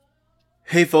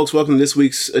Hey folks, welcome to this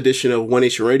week's edition of One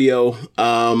Nation Radio.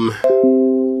 I'm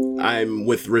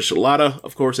with Rich Latta,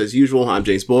 of course, as usual. I'm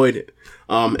James Boyd,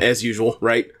 as usual,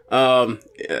 right? I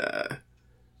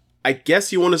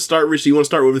guess you want to start, Rich. Do you want to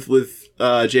start with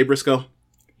Jay Briscoe?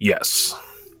 Yes.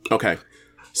 Okay.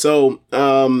 So,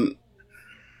 I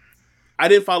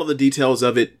didn't follow the details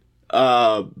of it,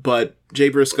 but Jay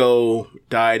Briscoe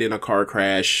died in a car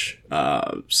crash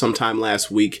sometime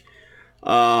last week.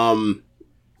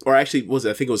 Or actually,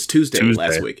 I think it was Tuesday.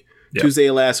 Last week. Yep.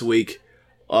 Tuesday last week,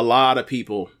 a lot of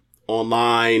people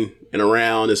online and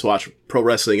around this watch pro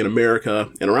wrestling in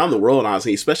America and around the world,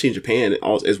 honestly, especially in Japan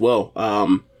as well,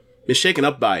 been shaken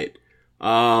up by it.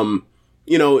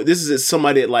 This is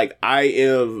somebody that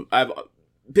I've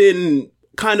been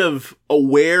kind of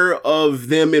aware of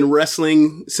them in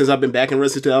wrestling since I've been back in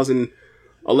wrestling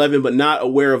 2011, but not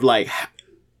aware of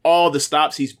all the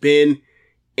stops he's been.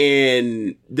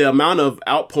 And the amount of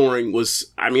outpouring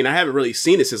was, I haven't really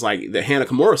seen it since the Hana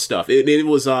Kimura stuff. It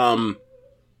was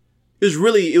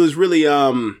really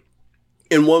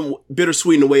in one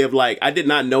bittersweet in a way of I did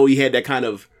not know he had that kind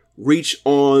of reach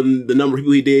on the number of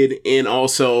people he did. And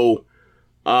also,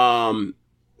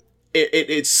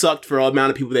 it sucked for the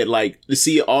amount of people that to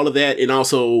see all of that and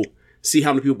also see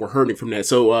how many people were hurting from that.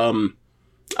 So,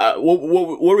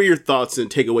 what were your thoughts and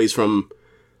takeaways from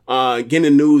getting the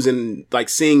news and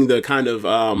seeing the kind of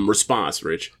response,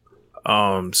 Rich?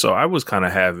 So I was kind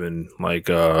of having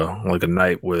a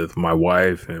night with my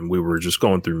wife, and we were just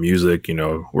going through music.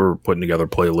 We're putting together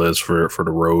playlists for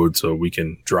the road so we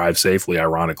can drive safely,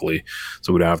 ironically,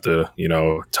 so we don't have to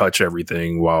touch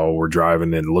everything while we're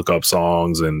driving and look up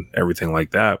songs and everything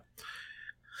like that.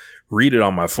 Read it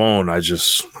on my phone. I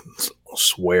just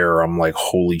swear I'm like,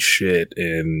 holy shit.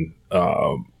 And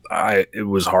it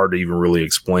was hard to even really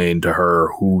explain to her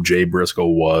who Jay Briscoe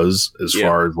was as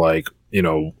far as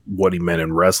what he meant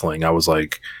in wrestling. I was I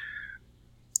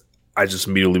just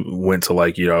immediately went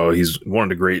to he's one of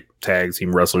the great tag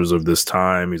team wrestlers of this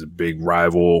time. He's a big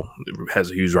rival,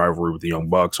 has a huge rivalry with the Young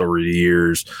Bucks over the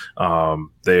years.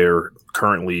 They're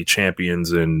currently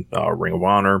champions in Ring of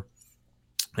Honor.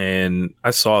 And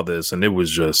I saw this and it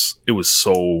was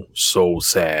so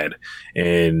sad.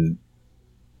 And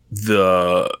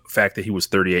the fact that he was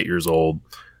 38 years old,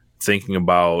 thinking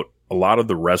about a lot of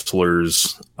the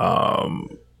wrestlers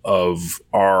of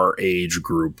our age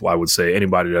group, I would say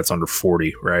anybody that's under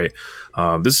 40, right?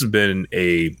 This has been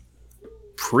a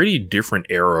pretty different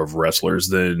era of wrestlers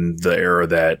than the era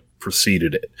that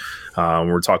preceded it.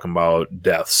 We're talking about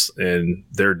deaths, and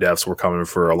their deaths were coming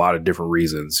for a lot of different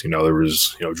reasons. There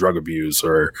was, drug abuse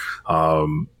or,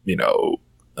 drug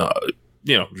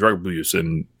abuse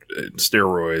and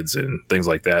steroids and things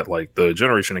like that. The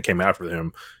generation that came after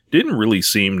him didn't really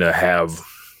seem to have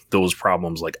those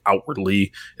problems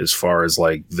outwardly, as far as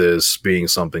this being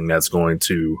something that's going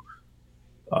to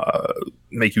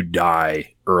make you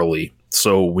die early.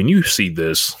 So when you see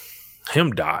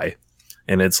him die,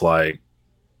 and it's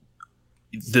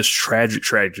this tragic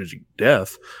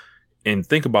death, and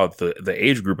think about the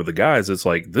age group of the guys, it's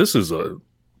this is a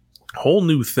whole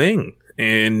new thing.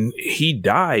 And he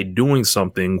died doing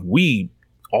something we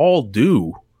all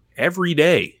do every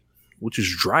day, which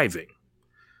is driving.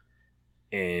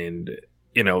 And,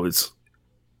 it's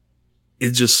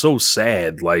just so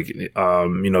sad.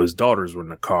 His daughters were in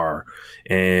the car.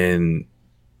 And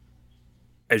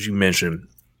as you mentioned,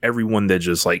 everyone that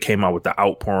just came out with the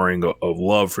outpouring of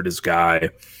love for this guy.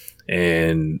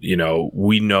 And,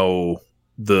 we know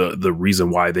the reason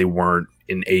why they weren't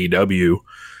in AEW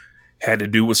had to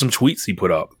do with some tweets he put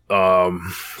up,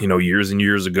 years and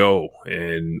years ago.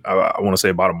 And I want to say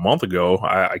about a month ago,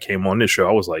 I came on this show.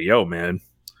 I was like, yo, man,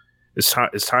 it's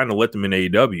time to let them in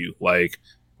AEW.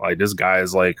 This guy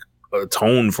is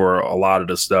atoned for a lot of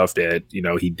the stuff that,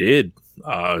 he did,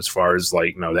 as far as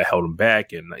that held him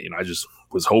back. And, I just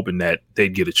was hoping that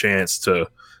they'd get a chance to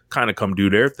kind of come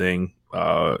do their thing,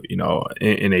 in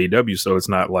AEW. So it's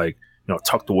not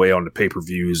tucked away on the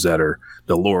pay-per-views that are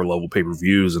the lower level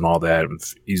pay-per-views and all that. And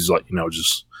he's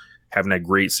just having that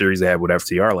great series they had with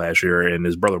FTR last year, and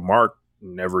his brother Mark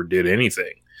never did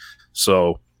anything.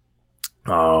 So,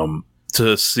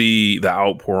 to see the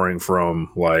outpouring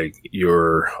from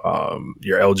your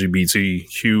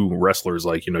LGBTQ wrestlers,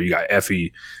 you got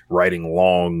Effie writing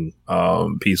long,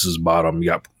 pieces about him. You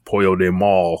got Pollo de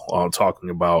Mal, talking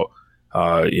about,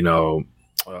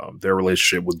 their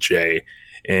relationship with Jay.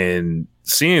 And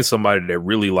seeing somebody that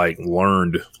really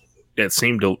learned, that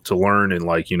seemed to learn and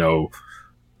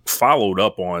followed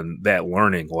up on that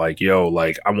learning, I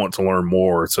want to learn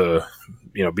more to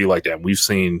be like that. We've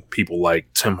seen people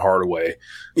like Tim Hardaway,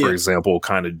 for example,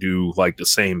 kind of do the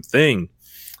same thing.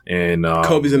 And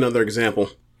Kobe's another example.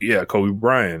 Yeah, Kobe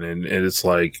Bryant, and it's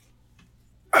like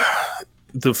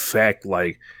the fact,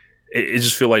 like it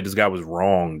just feel like this guy was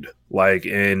wronged, like,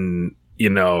 and you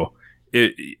know.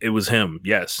 It was him.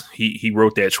 Yes, he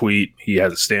wrote that tweet. He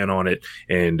has to stand on it.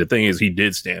 And the thing is, he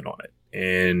did stand on it,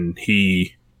 and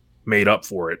he made up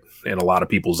for it in a lot of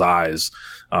people's eyes.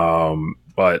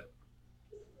 But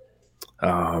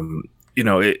you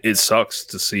know, it sucks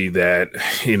to see that,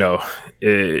 you know,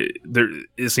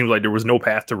 it seems like there was no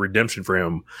path to redemption for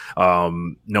him.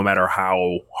 No matter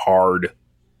how hard,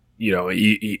 you know,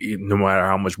 no matter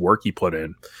how much work he put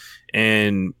in.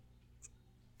 And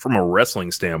from a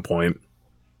wrestling standpoint,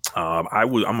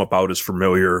 I'm about as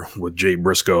familiar with Jay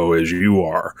Briscoe as you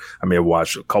are. I may have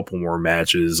watched a couple more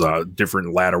matches,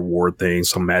 different ladder war things,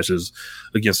 some matches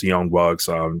against the Young Bucks,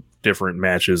 different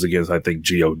matches against, I think,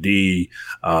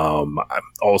 God.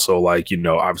 Also, like, you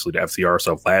know, obviously the FTR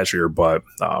stuff last year, but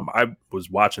I was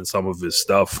watching some of his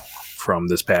stuff from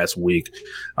this past week.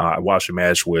 I watched a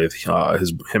match with him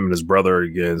and his brother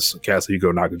against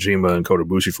Katsuhiko Nakajima and Kota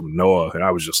Ibushi from Noah, and I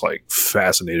was just like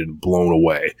fascinated and blown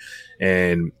away.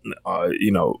 And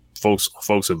you know, folks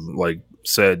have like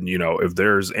said, you know, if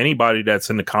there's anybody that's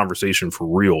in the conversation for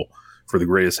real for the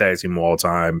greatest tag team of all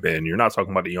time, and you're not talking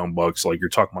about the Young Bucks, like you're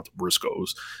talking about the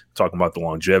Briscoes, talking about the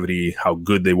longevity, how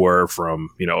good they were from,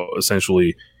 you know, essentially,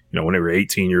 you know, when they were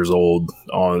 18 years old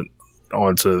on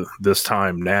to this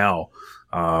time now,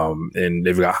 and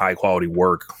they've got high quality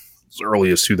work as early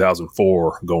as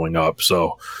 2004 going up.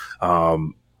 So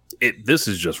this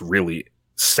is just really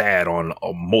sad on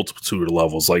a multitude of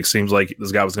levels. Like, seems like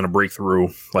this guy was going to break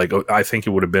through. Like, I think it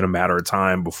would have been a matter of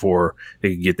time before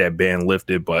they could get that ban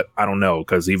lifted, but I don't know,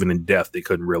 because even in death they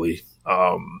couldn't really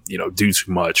you know, do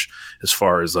too much as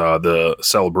far as the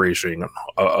celebration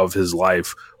of his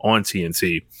life on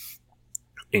TNT.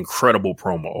 Incredible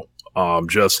promo,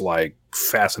 just like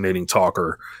fascinating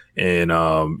talker, and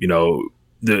you know,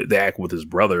 the act with his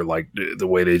brother, like the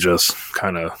way they just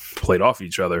kind of played off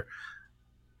each other.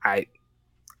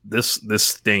 This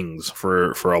stings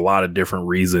for a lot of different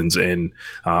reasons, and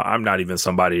I'm not even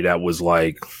somebody that was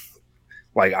like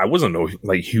I wasn't no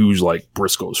like huge like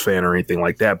Briscoes fan or anything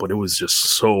like that, but it was just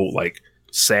so like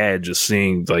sad just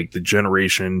seeing like the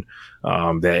generation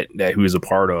that he was a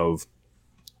part of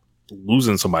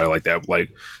losing somebody like that,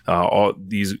 like all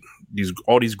these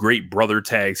great brother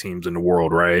tag teams in the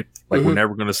world, right? Like, we're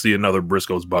never going to see another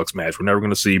Briscoes Bucks match. We're never going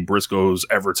to see Briscoes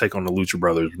ever take on the Lucha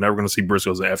Brothers. We're never going to see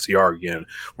Briscoes and FTR again.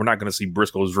 We're not going to see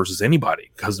Briscoes versus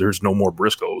anybody because there's no more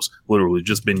Briscoes. Literally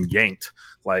just been yanked,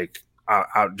 like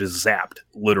out, just zapped,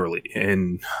 literally.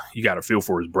 And you got to feel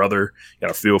for his brother. You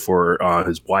got to feel for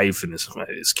his wife and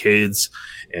his kids,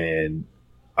 and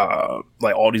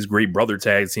like all these great brother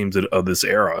tag teams of this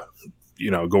era,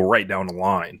 you know, go right down the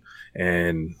line.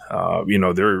 And you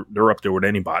know, they're up there with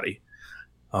anybody.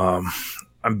 I'm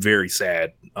very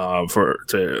sad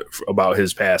about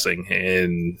his passing,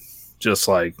 and just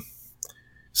like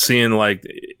seeing like,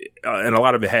 and a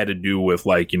lot of it had to do with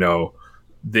like, you know,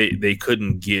 they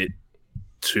couldn't get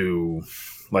to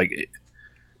like,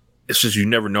 it's just, you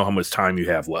never know how much time you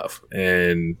have left,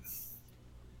 and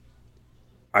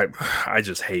I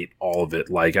just hate all of it.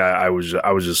 Like I was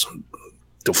just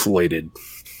deflated.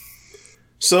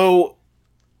 So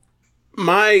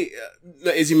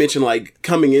as you mentioned, like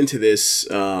coming into this,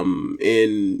 and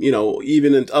you know,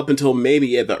 even up until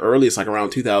maybe at the earliest, like around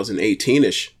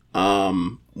 2018ish,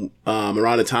 around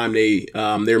the time they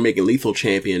were making Lethal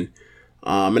champion,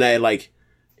 and I like,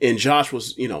 and Josh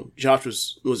was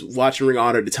watching Ring of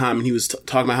Honor at the time, and he was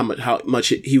talking about how much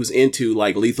he was into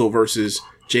like Lethal versus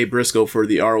Jay Briscoe for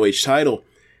the ROH title.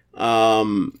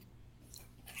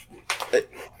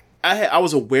 I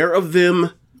was aware of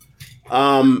them,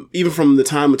 even from the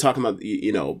time we're talking about,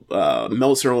 you know,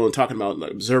 Meltzer and talking about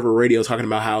like, Observer Radio, talking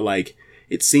about how like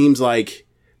it seems like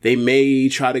they may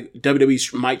try to,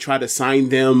 WWE might try to sign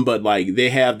them, but like they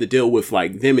have to deal with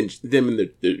like them and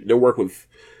their work with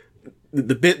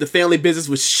the family business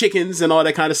with chickens and all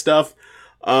that kind of stuff.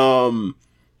 And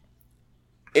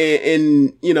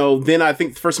you know, then I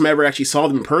think the first time I ever actually saw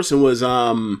them in person was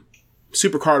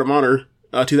Supercard of Honor.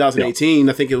 2018,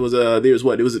 yeah. I think it was it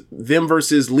was them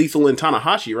versus Lethal and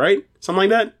Tanahashi, right? Something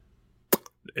like that.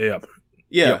 Yeah.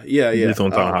 Lethal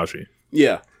and Tanahashi.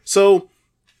 Yeah. So,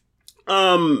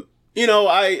 you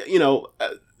know,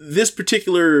 this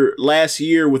particular last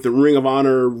year with the Ring of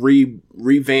Honor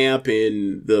revamp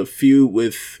and the feud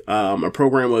with a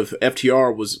program with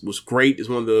FTR was great. Is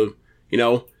one of the, you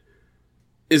know,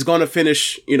 is going to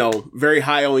finish, very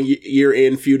high on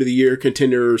year-end feud of the year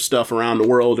contender stuff around the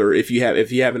world. Or if you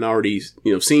haven't already,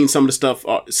 seen some of the stuff,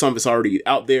 some of it's already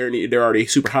out there and they're already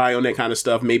super high on that kind of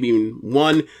stuff, maybe even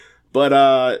won.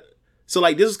 But, so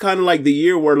like, this is kind of like the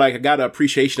year where like I got an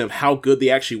appreciation of how good they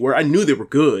actually were. I knew they were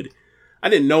good. I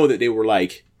didn't know that they were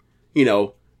like,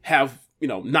 not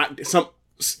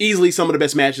easily some of the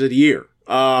best matches of the year.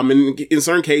 And in a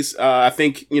certain case, I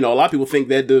think, a lot of people think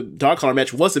that the dog collar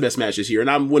match was the best match this year, and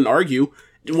I wouldn't argue.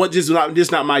 Just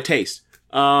not my taste.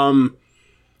 But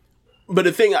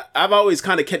the thing, I've always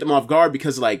kind of kept them off guard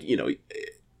because, like,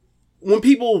 when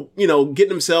people, get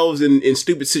themselves in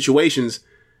stupid situations,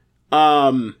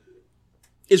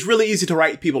 it's really easy to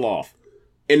write people off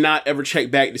and not ever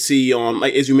check back to see on,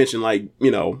 like, as you mentioned, like,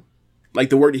 like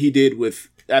the work that he did with,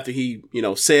 after he,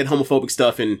 said homophobic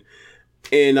stuff and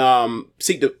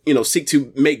seek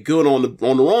to make good on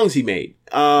the wrongs he made.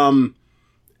 And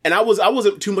I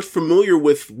wasn't too much familiar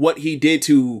with what he did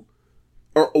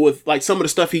or with like some of the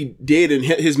stuff he did and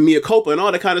his mea culpa and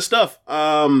all that kind of stuff.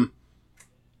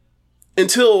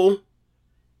 Until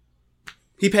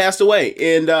he passed away.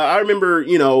 And, I remember,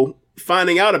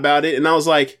 finding out about it and I was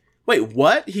like, wait,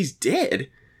 what? He's dead.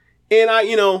 And I,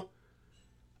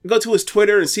 go to his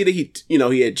Twitter and see that he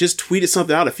had just tweeted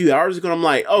something out a few hours ago. And I'm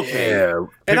like, okay. Yeah,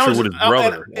 picture with his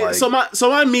brother. So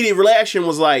my immediate reaction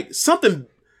was like, something.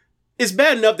 It's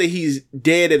bad enough that he's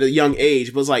dead at a young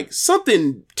age, but it's like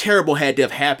something terrible had to have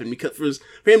happened because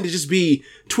for him to just be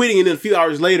tweeting and then a few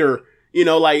hours later,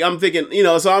 like I'm thinking,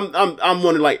 so I'm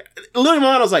wondering, like, literally in my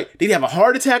mind, I was like, did he have a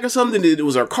heart attack or something? It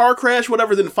was a car crash,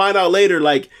 whatever. Then to find out later,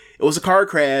 like it was a car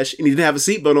crash and he didn't have a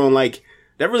seatbelt on. Like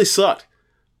that really sucked.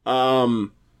 And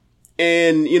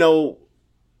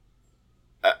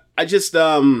I just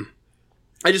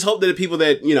hope that the people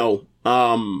that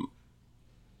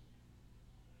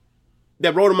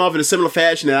that wrote him off in a similar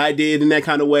fashion that I did in that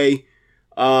kind of way,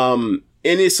 and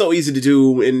it's so easy to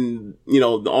do in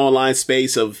the online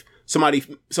space of somebody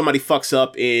fucks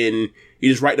up and you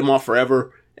just write them off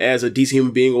forever as a decent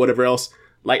human being or whatever else.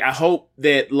 Like I hope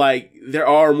that like there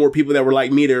are more people that were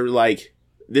like me that are like,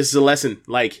 this is a lesson.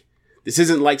 Like this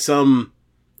isn't like some.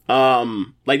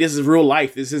 Like this is real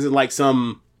life. This isn't like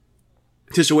some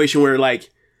situation where like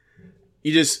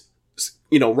you just,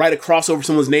 write a cross over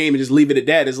someone's name and just leave it at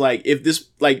that. It's like, if this,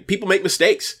 like people make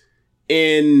mistakes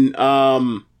and,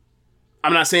 I'm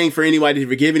not saying for anybody to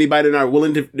forgive anybody that aren't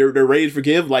willing to, they're ready to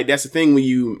forgive. Like that's the thing when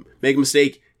you make a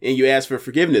mistake and you ask for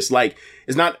forgiveness. Like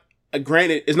it's not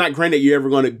granted you're ever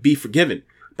going to be forgiven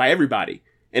by everybody.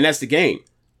 And that's the game.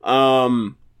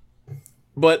 But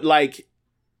like,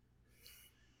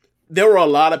 there were a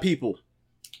lot of people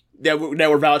that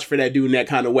were vouched for that dude in that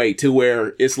kind of way, to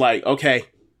where it's like, okay,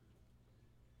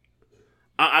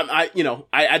 I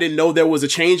didn't know there was a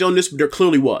change on this, but there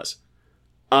clearly was.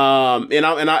 And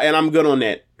I'm good on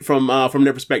that from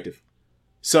their perspective.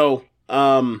 So,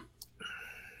 like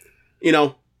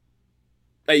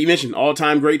you mentioned,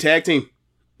 all-time great tag team,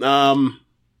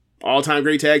 all-time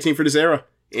great tag team for this era,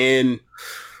 and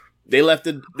they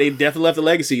definitely left a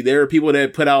legacy. There are people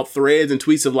that put out threads and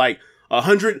tweets of like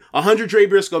 100 Dre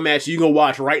Briscoe matches you can go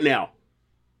watch right now.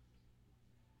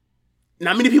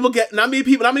 Not many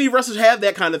wrestlers have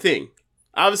that kind of thing.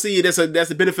 Obviously, that's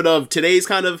the benefit of today's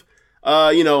kind of,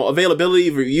 availability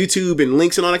for YouTube and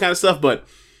links and all that kind of stuff. But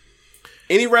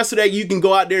any wrestler that you can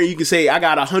go out there and you can say, I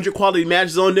got 100 quality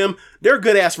matches on them, they're a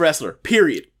good ass wrestler,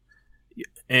 period.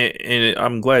 And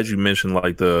I'm glad you mentioned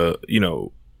like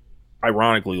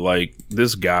ironically, like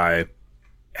this guy,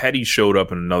 had he showed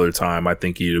up in another time, I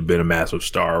think he'd have been a massive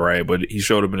star, right? But he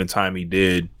showed up in a time he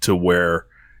did to where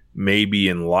maybe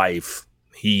in life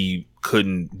he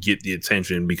couldn't get the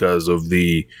attention because of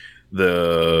the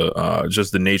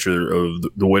just the nature of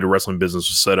the way the wrestling business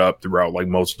was set up throughout like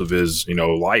most of his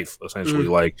life, essentially.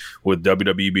 Like with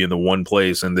WWE being the one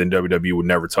place, and then WWE would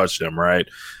never touch them, right?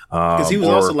 Because he was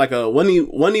also like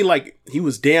he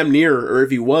was damn near, or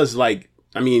if he was like,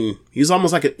 I mean, he's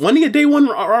almost like wasn't he a day one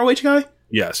ROH guy?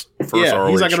 Yes. First ROH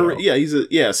he's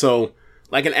like so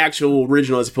like an actual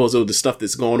original as opposed to the stuff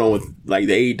that's going on with like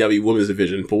the AEW women's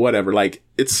division, but whatever. Like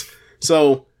it's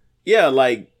so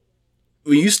like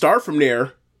when you start from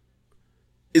there,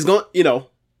 it's going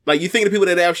like you think of the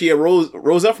people that actually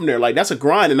rose up from there, like that's a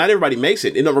grind, and not everybody makes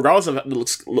it, regardless of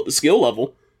the skill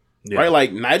level, right?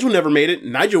 Like Nigel never made it.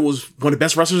 Nigel was one of the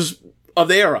best wrestlers of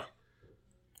the era.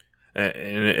 And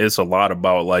it's a lot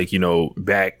about like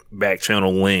back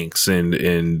channel links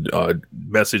and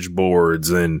message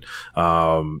boards and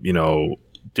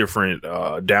different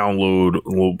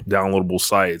downloadable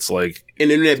sites, like and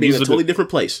the internet being a totally different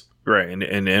place, right? And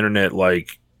the internet,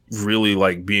 like really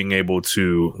like being able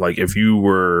to, like, if you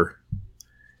were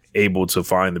able to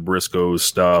find the Briscoes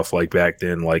stuff like back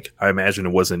then, like I imagine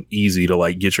it wasn't easy to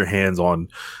like get your hands on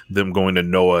them going to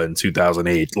Noah in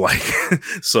 2008. Like,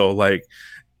 so like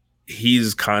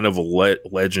he's kind of a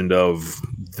legend of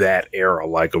that era,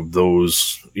 like of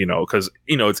those, you know, because,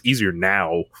 you know, it's easier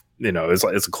now. You know, it's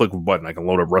like it's a click of a button. I can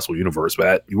load up Wrestle Universe,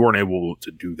 but you weren't able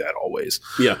to do that always.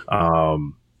 Yeah.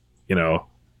 You know,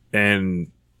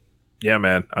 and yeah,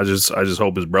 man, I just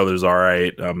hope his brother's all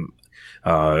right.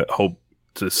 Hope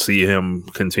to see him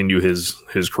continue his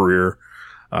career.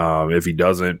 If he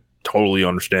doesn't, totally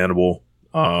understandable.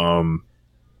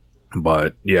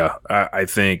 But yeah, I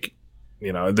think,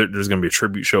 you know, there's going to be a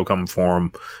tribute show coming for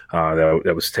him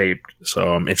that was taped.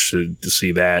 So I'm interested to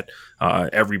see that.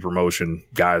 Every promotion,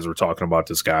 guys were talking about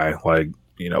this guy, like,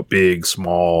 you know, big,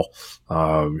 small,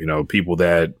 you know, people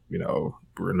that, you know,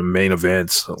 were in the main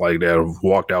events, like that have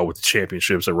walked out with the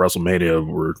championships at WrestleMania.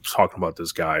 We're talking about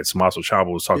this guy. Tommaso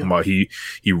Ciampa was talking about he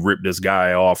ripped this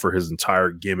guy off for his entire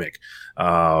gimmick.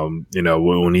 You know,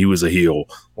 when he was a heel,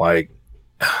 like,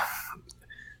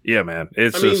 yeah, man,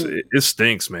 it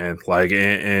stinks, man. Like,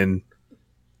 and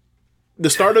the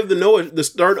start of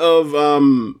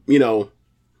you know,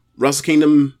 Wrestle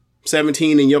Kingdom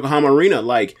 17 in Yokohama Arena,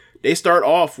 like they start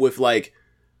off with like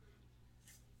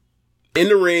in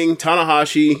the ring,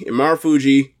 Tanahashi and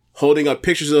Marufuji holding up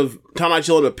pictures of Tanahashi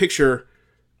holding a picture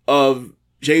of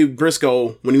Jay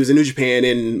Briscoe when he was in New Japan,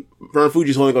 and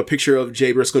Marufuji's holding up a picture of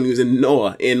Jay Briscoe when he was in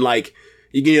Noah. And like,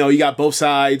 you know, you got both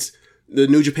sides, the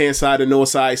New Japan side and Noah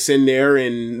side sitting there,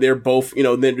 and they're both, you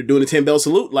know, they're doing the 10 bell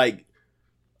salute. Like,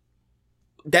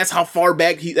 that's how far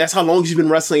back that's how long he's been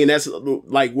wrestling, and that's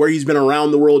like where he's been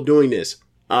around the world doing this.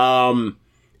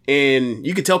 And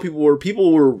you could tell people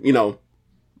were, you know,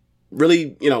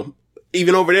 really, you know,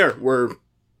 even over there were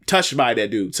touched by that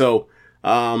dude. So,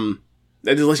 that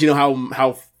just lets you know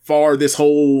how far this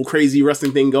whole crazy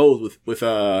wrestling thing goes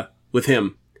with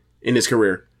him in his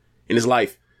career, in his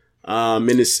life. And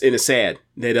it's sad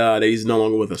that he's no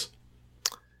longer with us.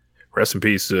 Rest in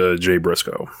peace, Jay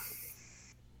Briscoe.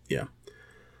 Yeah.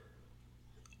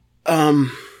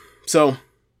 So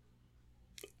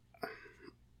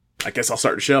I guess I'll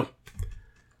start the show.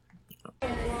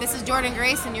 This is Jordan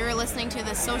Grace, and you're listening to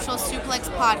the Social Suplex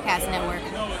Podcast Network.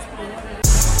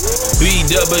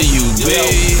 BWB,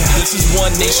 this is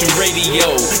One Nation Radio.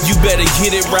 You better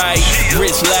get it right.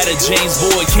 Rich Latta, James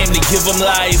Boyd came to give them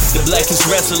life. The Blackest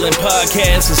Wrestling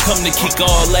Podcast has come to kick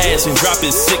all ass and drop it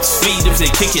 6 feet if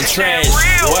they kicking trash.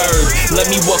 Word, let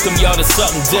me welcome y'all to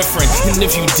something different. And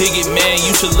if you dig it, man,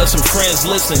 you should let some friends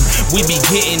listen. We be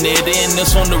getting it in,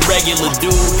 this on the regular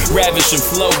dude. Ravish and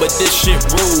flow, but this shit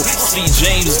rude. See,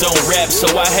 James don't rap, so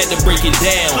I had to break it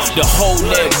down. The whole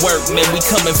network, man, we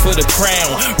coming for the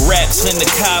crown. Raps in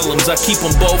the columns, I keep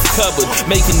them both covered.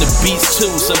 Making the beats too,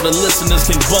 so the listeners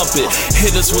can bump it.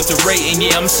 Hit us with the rating,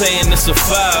 yeah, I'm saying it's a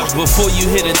 5. Before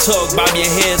you hit and talk, bob your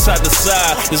head side to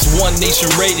side. It's One Nation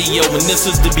Radio, and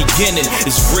this is the beginning.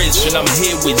 It's Rich, and I'm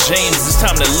here with James. It's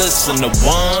time to listen to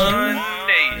One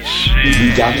Nation.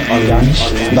 We got to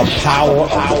unleash the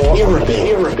power of the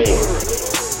pyramid.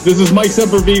 This is Mike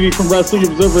Sempervive from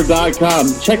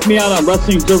WrestlingObserver.com. Check me out on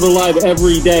Wrestling Observer Live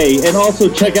every day. And also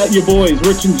check out your boys,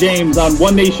 Rich and James, on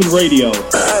One Nation Radio.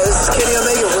 Hi, this is Kenny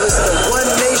Omega. We're listening to One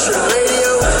Nation Radio.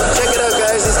 Check it out,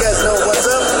 guys. These guys know what's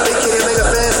up. Big Kenny Omega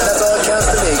fans, and that's all that counts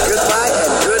to me. Goodbye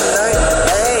and good night.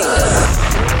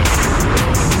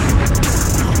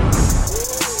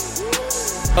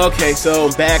 Bang. Okay, so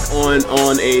back on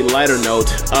a lighter note.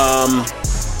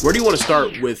 Where do you want to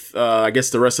start with, I guess,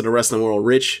 the rest of the wrestling world,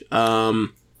 Rich? There was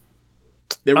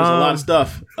a lot of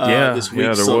stuff this week.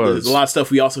 Yeah, there so was. There's a lot of stuff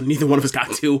we also, neither one of us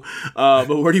got to. But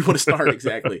where do you want to start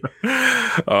exactly?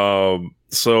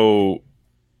 So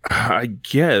I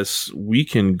guess we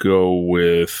can go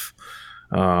with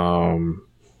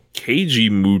Keiji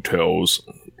Muto's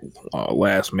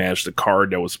last match, the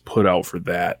card that was put out for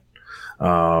that.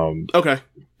 Okay.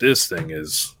 This thing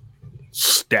is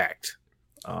stacked.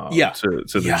 To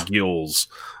the Yeah. gills.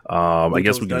 I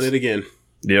guess we done it again.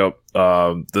 Yep.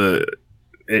 A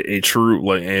true,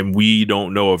 like, and we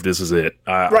don't know if this is it.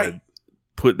 I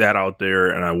put that out there,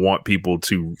 and I want people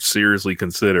to seriously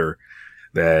consider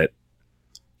that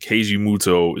Keiji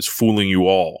Muto is fooling you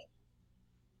all.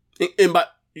 And by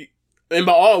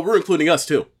all, we're including us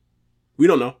too. We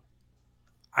don't know.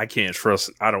 I don't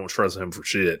trust him for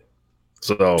shit.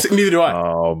 So neither do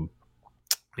I.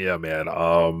 Yeah, man.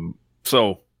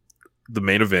 So the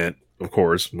main event, of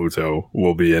course, Muto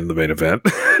will be in the main event.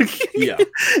 Yeah.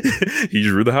 He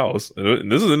drew the house.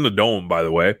 And this is in the Dome, by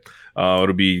the way.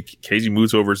 It'll be Keiji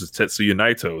Muto versus Tetsuya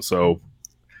Naito. So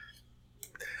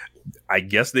I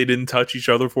guess they didn't touch each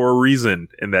other for a reason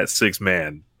in that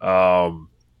 6-man.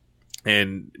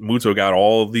 And Muto got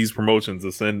all of these promotions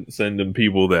to send them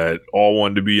people that all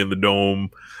wanted to be in the dome.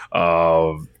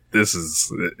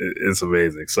 It's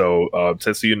amazing. So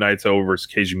Tetsuya Naito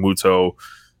versus Keiji Muto.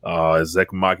 As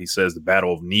Zekumaki says, the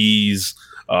battle of knees.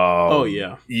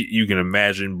 You can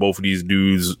imagine both of these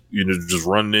dudes, just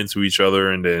running into each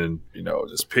other, and then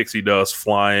just pixie dust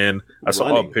flying. I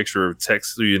saw a picture of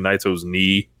Tetsuya Naito's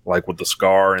knee, like with the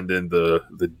scar, and then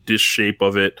the dish shape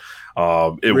of it.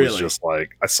 It was just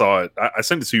like, I saw it. I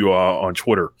sent it to you on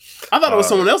Twitter. I thought it was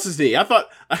someone else's knee. I thought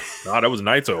no, that was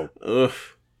Naito. Ugh.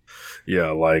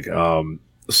 Yeah, like I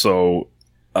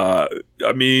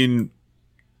mean,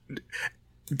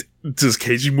 does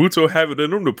Keiji Muto have it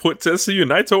in him to put Tetsuya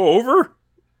Naito over?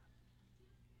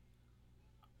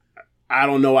 I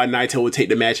don't know why Naito would take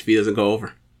the match if he doesn't go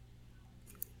over.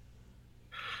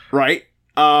 Right?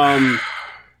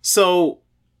 So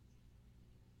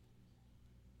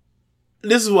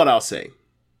this is what I'll say.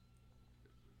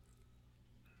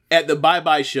 At the Bye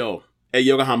Bye show at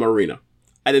Yokohama Arena,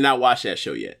 I did not watch that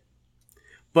show yet,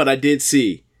 but I did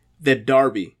see that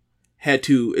Darby had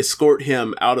to escort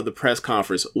him out of the press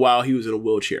conference while he was in a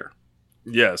wheelchair.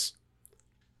 Yes.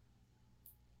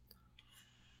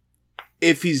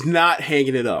 If he's not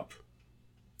hanging it up,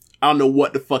 I don't know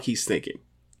what the fuck he's thinking.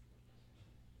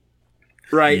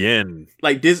 Right? Yen.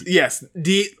 Like this, yes.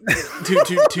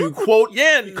 To quote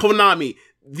Yen. Konami,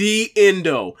 the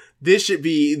Endo. This should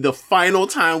be the final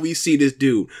time we see this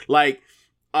dude. Like,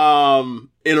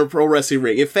 in a pro wrestling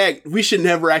ring. In fact, we should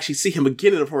never actually see him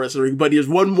again in a pro wrestling ring, but there's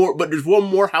one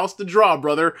more house to draw,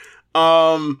 brother.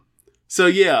 So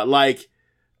yeah, like,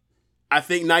 I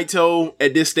think Naito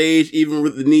at this stage, even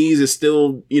with the knees, is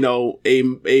still,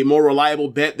 a more reliable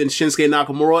bet than Shinsuke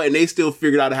Nakamura, and they still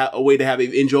figured out a way to have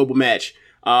an enjoyable match,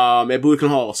 at Budokan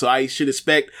Hall. So I'm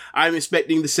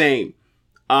expecting the same.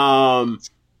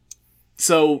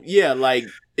 So yeah, like,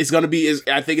 I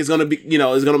think it's gonna be,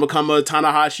 it's gonna become a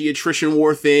Tanahashi attrition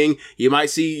war thing. You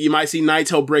might see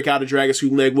Naito break out a Dragon Screw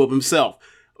leg whip himself,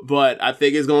 but I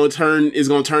think it's gonna turn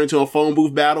into a phone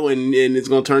booth battle, and it's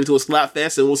gonna turn into a slap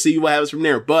fest, and we'll see what happens from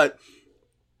there. But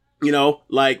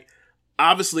like,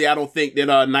 obviously, I don't think that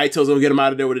Naito's gonna get him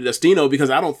out of there with a Destino, because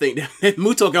I don't think that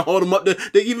Muto can hold him up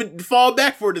to even fall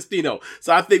back for a Destino.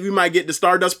 So I think we might get the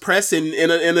Stardust press in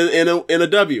a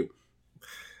W.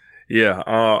 Yeah,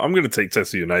 I'm going to take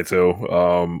Tetsuya Naito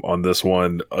on this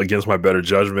one against my better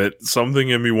judgment. Something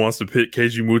in me wants to pick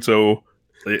Keiji Muto.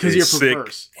 Because you're sick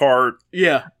perverse. Part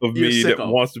of me that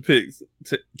wants to pick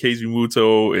Keiji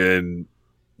Muto, and,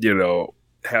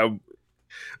 have,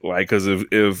 like, because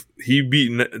if he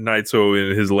beat Naito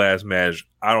in his last match,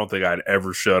 I don't think I'd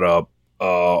ever shut up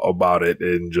about it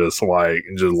and just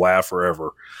laugh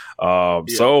forever.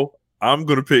 So I'm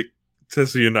going to pick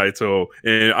Tetsuya Naito,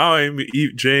 and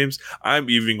I'm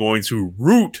even going to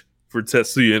root for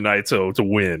Tetsuya Naito to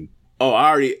win. Oh, I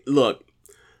already look.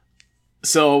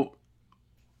 So,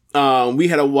 we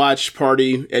had a watch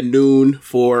party at noon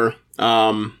for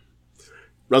Wrestle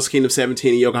Kingdom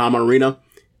 17 in Yokohama Arena,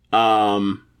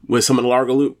 with some of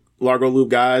the Largo Loop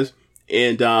guys,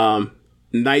 and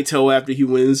Naito, after he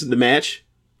wins the match,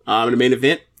 in the main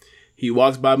event, he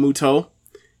walks by Muto.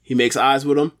 He makes eyes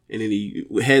with him, and then he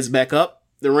heads back up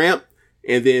the ramp,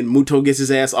 and then Muto gets his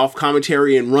ass off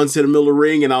commentary and runs to the middle of the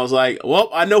ring, and I was like, well,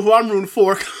 I know who I'm rooting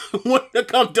for. When it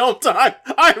comes dome time,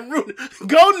 I'm rooting.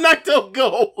 Go, Naito,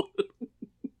 go!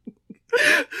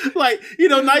 Like,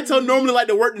 Naito normally like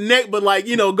to work the neck, but like,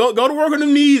 go to work on the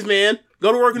knees, man.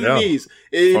 Go to work on the knees.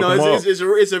 And,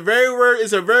 it's a very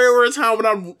rare time when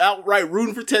I'm outright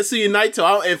rooting for Tetsuya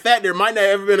Naito. In fact, there might not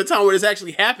have ever been a time where this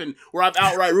actually happened, where I've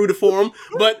outright rooted for him.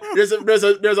 But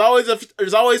there's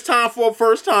always time for a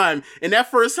first time, and that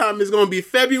first time is going to be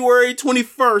February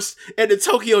 21st at the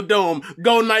Tokyo Dome.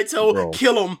 Go, Naito, bro.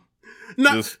 Kill him.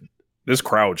 This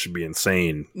crowd should be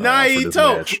insane.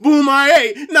 Naito,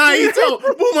 Boomae, Naito,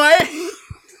 Boomae.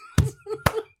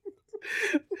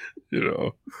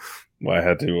 I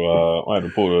had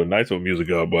to pull the Naito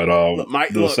music up, but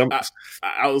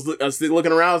I was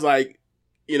looking around. I was like,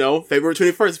 February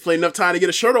 21st, plenty enough time to get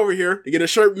a shirt over here, to get a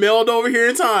shirt mailed over here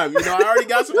in time. I already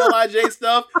got some LIJ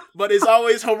stuff, but it's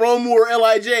always Hiromu or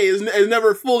LIJ. It's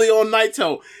never fully on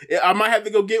Naito. I might have to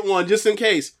go get one just in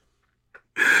case.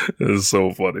 It's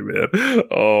so funny, man.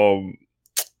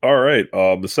 All right,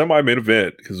 the semi-main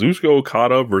event: Kazuchika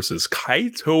Okada versus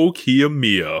Kaito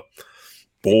Kiyomiya.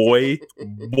 Boy,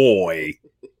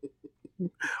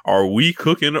 are we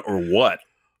cooking or what?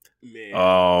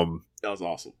 Man, that was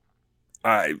awesome.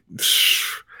 I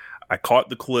caught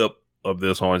the clip of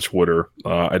this on Twitter.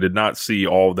 I did not see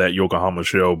all of that Yokohama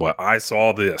show, but I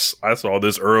saw this. I saw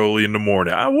this early in the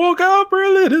morning. I woke up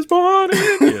early this morning.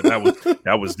 Yeah,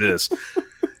 that was this,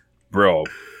 bro.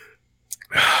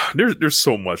 There's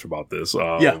so much about this.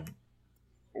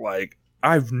 Like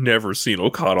I've never seen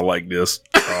Okada like this.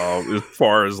 As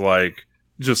far as like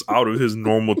just out of his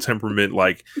normal temperament,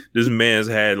 like this man's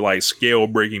had like scale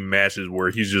breaking matches where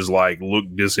he's just like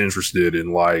looked disinterested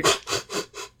and like,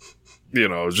 you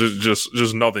know,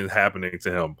 just nothing's happening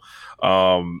to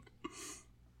him.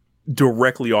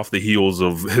 Directly off the heels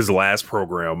of his last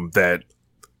program that,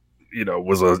 you know,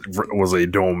 was a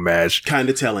dome match. Kind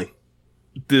of telling.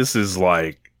 This is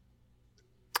like,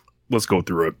 let's go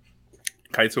through it.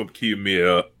 Kaito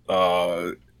Kiyomiya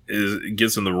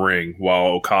gets in the ring while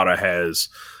Okada has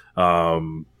I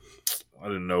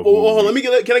don't know. Hold on,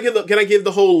 can I give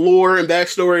the whole lore and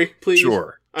backstory, please?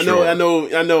 Sure. I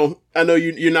know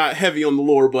you're not heavy on the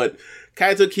lore, but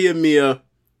Kaito Kiyomiya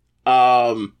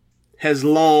has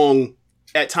long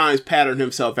at times patterned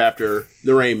himself after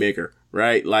the Rainmaker,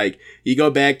 right? Like you go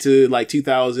back to like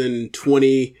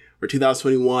 2020 or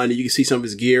 2021, and you can see some of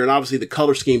his gear, and obviously the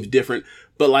color scheme's different.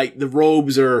 But like the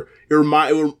robes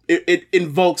it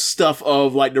invokes stuff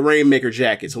of like the Rainmaker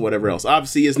jackets or whatever else.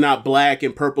 Obviously, it's not black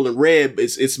and purple and red.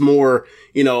 It's more,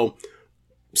 you know,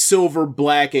 silver,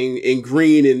 black, and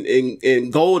green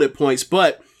and gold at points.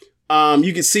 But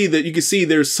you can see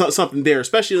there's something there.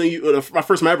 Especially my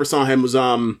first time I ever saw him was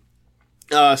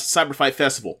Cyber Fight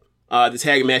Festival, the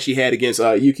tag match he had against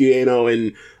Yuki Ueno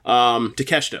and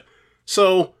Takeshita.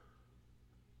 So.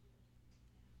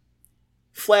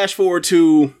 Flash forward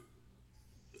to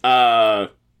last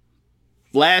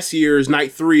year's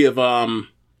night 3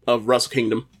 of Wrestle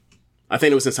Kingdom. I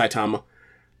think it was in Saitama.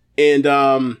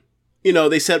 And you know,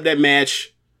 they set up that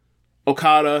match,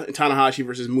 Okada and Tanahashi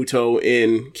versus Muto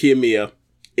and Kiyomiya.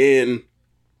 And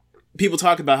people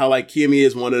talk about how like Kiyomiya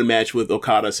has wanted a match with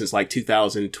Okada since like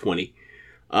 2020.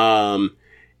 And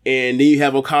then you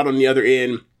have Okada on the other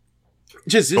end.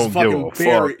 Just fucking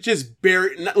bury.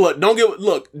 Look,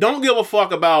 don't give a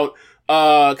fuck about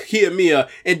Kiyomiya,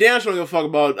 and Dan don't give a fuck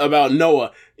about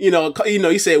Noah. You know,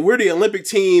 he said we're the Olympic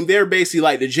team. They're basically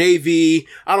like the JV.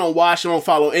 I don't watch. I don't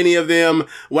follow any of them.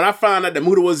 When I found out that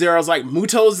Muto was there, I was like,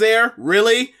 Muto's there,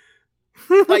 really?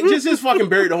 Like, just fucking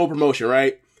buried the whole promotion,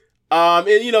 right? And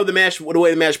you know the way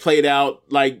the match played out,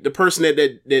 like the person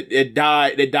that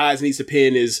dies and needs to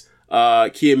pin is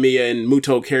Kiyomiya, and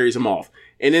Muto carries him off.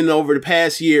 And then over the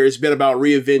past year, it's been about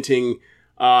reinventing.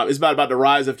 It's about the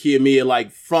rise of Kiyomiya,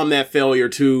 like from that failure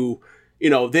to, you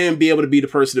know, then be able to be the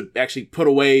person to actually put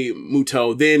away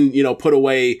Muto. Then, you know, put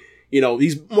away, you know,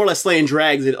 he's more or less slaying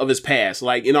drags of his past,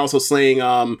 like, and also slaying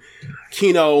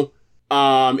Kino,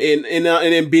 and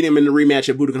then beating him in the rematch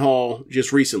at Budokan Hall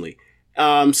just recently.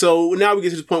 So now we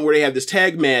get to the point where they have this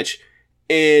tag match,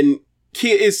 and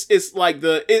it's like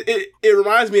it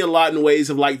reminds me a lot in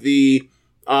ways of like the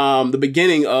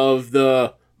beginning of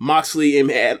the Moxley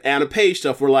and Anna Page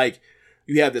stuff, where like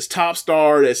you have this top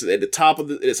star that's at the top of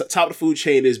the food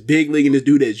chain, this big league, and this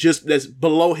dude that's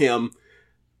below him,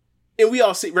 and we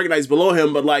all recognize below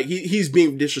him, but like he's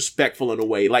being disrespectful in a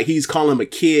way, like he's calling him a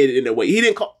kid in a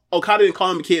way. Okada didn't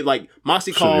call him a kid, like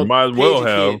Moxley called. Might as well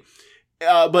have.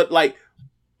 But like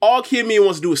all Kiyomiya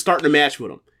wants to do is start the match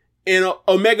with him. And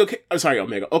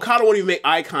Okada won't even make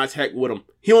eye contact with him.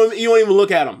 He won't even look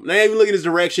at him. Not even look at his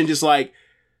direction. Just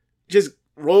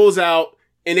rolls out,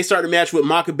 and they start the match with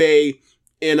Makabe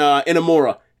and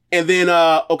Inamura. And then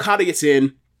Okada gets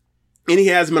in, and he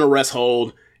has him in a rest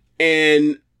hold.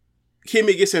 And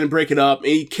Kiyomiya gets in and break it up, and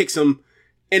he kicks him.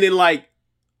 And then like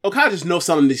Okada just knows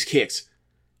some of these kicks.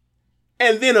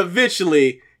 And then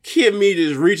eventually Kiyomiya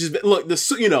just reaches back. Look, the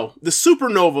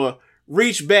Supernova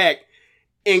reached back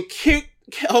and kicked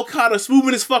Okada,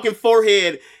 smoothing his fucking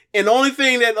forehead. And the only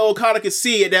thing that Okada could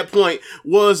see at that point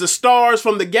was the stars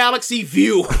from the galaxy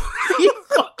view. He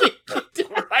fucking kicked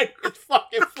him right in his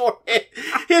fucking forehead.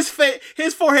 His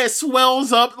forehead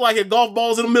swells up like a golf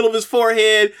ball's in the middle of his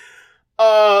forehead.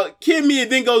 Kiyomiya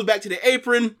then goes back to the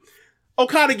apron.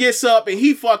 Okada gets up and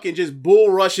he fucking just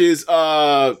bull rushes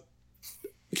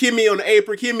Kiyomiya on the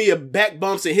apron. Kiyomiya back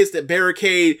bumps and hits that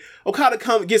barricade. Okada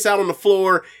gets out on the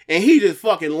floor, and he just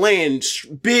fucking lands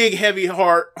big, heavy,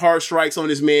 hard strikes on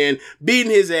this man, beating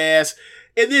his ass.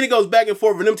 And then it goes back and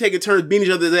forth, and them taking turns beating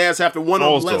each other's ass after one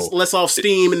of them lets off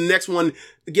steam, and the next one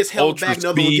gets held back,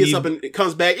 another one gets up and it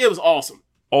comes back. It was awesome.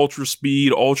 Ultra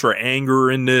speed, ultra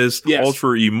anger in this, yes.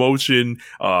 Ultra emotion.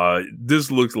 This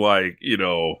looked like, you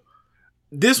know...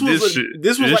 This was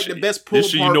like the best pull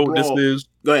apart brawl. You know what this is?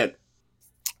 Go ahead.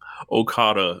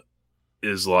 Okada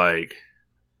is like,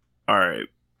 all right,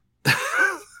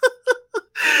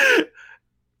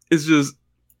 it's just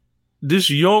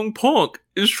this young punk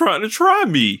is trying to try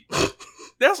me.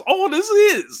 That's all this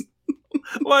is.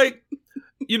 Like,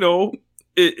 you know,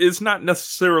 it's not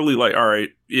necessarily like, all right,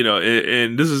 you know,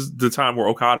 and this is the time where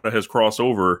Okada has crossed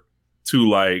over to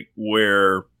like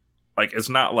where like it's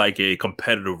not like a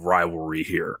competitive rivalry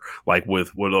here, like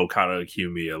with Okada and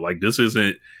Kiyomiya. Like this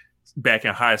isn't back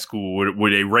in high school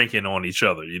where they ranking on each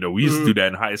other. You know, we used to do that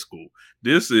in high school.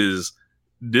 This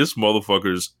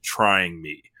motherfucker's trying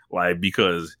me, like,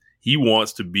 because he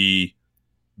wants to be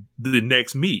the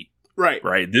next me.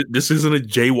 Right. This isn't a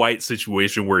Jay White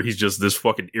situation where he's just this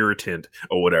fucking irritant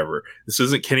or whatever. This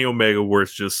isn't Kenny Omega where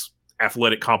it's just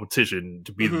athletic competition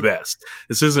to be the best.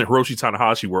 This isn't Hiroshi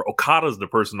Tanahashi where Okada's the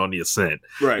person on the ascent.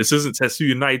 Right. This isn't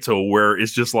Tetsuya Naito where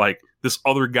it's just like this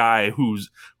other guy who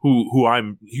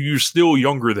you're still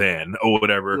younger than or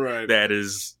whatever that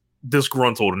is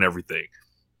disgruntled and everything.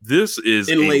 This is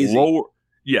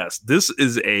this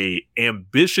is a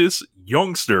ambitious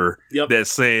youngster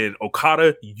that's saying,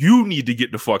 Okada, you need to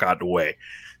get the fuck out the way,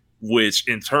 which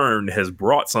in turn has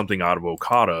brought something out of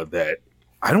Okada that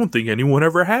I don't think anyone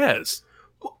ever has.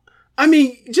 I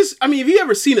mean, if you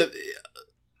ever seen it,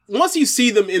 once you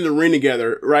see them in the ring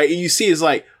together, right, and you see it's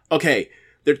like, okay,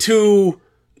 they're two,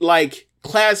 like,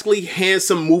 classically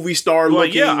handsome movie star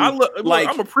looking. Yeah, I'm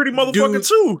a pretty motherfucker dude.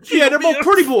 Too. Yeah, they're both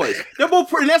pretty boys. They're both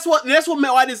pretty. And that's what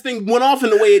why this thing went off in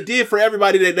the way it did for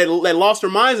everybody that lost their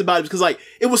minds about it, because like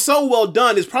it was so well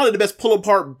done. It's probably the best pull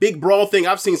apart big brawl thing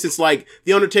I've seen since like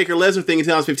the Undertaker Lesnar thing in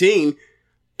 2015.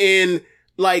 And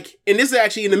this is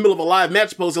actually in the middle of a live match,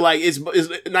 supposed to like it's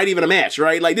not even a match,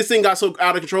 right? Like this thing got so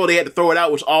out of control they had to throw it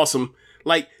out, which was awesome.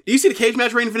 Like, do you see the cage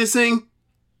match rating for this thing?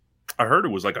 I heard it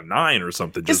was like a 9 or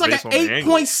something. It's like an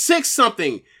 8.6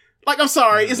 something. Like, I'm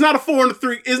sorry, it's not a 4 and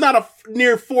 3. It's not a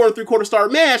near 4 3/4 star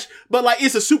match, but like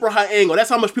it's a super high angle. That's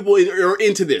how much people are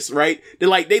into this, right? They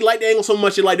like the angle so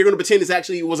much, they're going to pretend this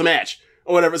actually was a match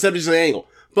or whatever, instead of just an angle.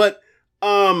 But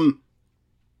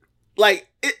like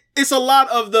it's a lot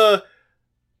of the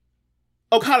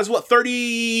Okada's what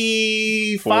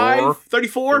 35,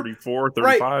 34, 35,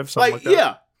 right? Something like that.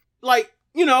 Yeah, like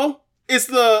it's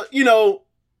the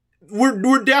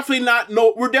We're definitely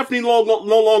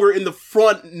no longer in the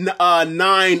front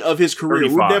 9 of his career.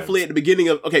 35. We're definitely at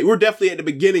the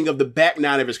beginning of the back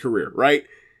 9 of his career, right?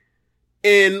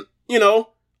 And all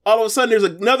of a sudden there's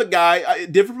another guy,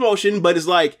 different promotion, but it's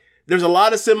like there's a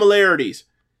lot of similarities,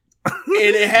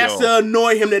 and it has to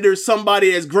annoy him that there's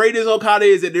somebody as great as Okada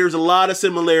is, that there's a lot of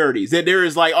similarities. That there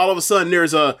is like all of a sudden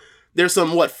there's some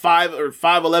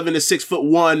 5'11" to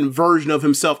 6'1" version of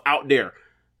himself out there.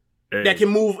 Hey. That can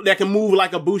move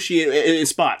like a Bushi in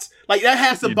spots. Like that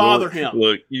has to bother him.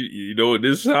 Look, you know what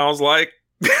this sounds like?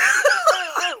 This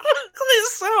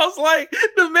sounds like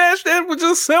the match that was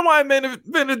just semi-main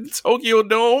event in Tokyo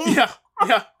Dome. Yeah.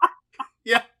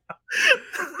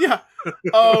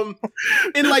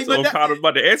 And like, so Okada's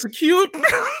about to execute,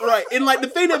 right? And like the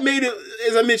thing that made it,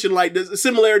 as I mentioned, like the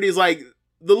similarities, like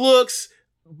the looks,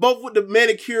 both with the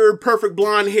manicured, perfect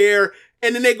blonde hair.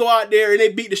 And then they go out there and they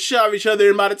beat the shit out of each other.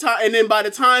 And by the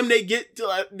time they get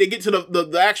to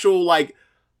the actual like,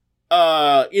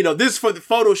 this is for the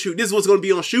photo shoot. This is what's going to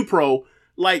be on Shoe Pro.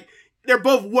 Like they're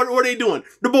both, what are they doing?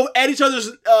 They're both at each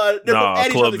other's, grab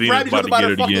each other by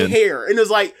their fucking hair. And it's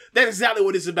like, that's exactly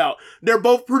what it's about. They're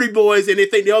both pretty boys and they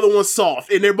think the other one's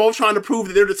soft. And they're both trying to prove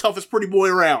that they're the toughest pretty boy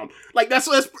around. Like it's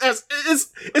a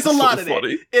lot of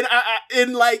that.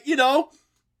 And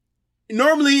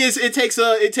normally it takes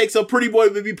a pretty boy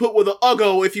to be put with an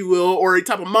Uggo, if you will, or a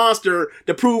type of monster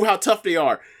to prove how tough they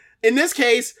are. In this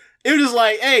case, it was just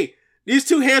like, hey, these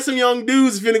two handsome young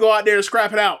dudes finna go out there and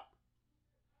scrap it out.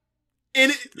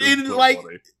 And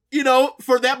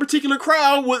for that particular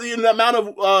crowd, with the amount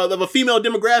of a female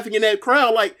demographic in that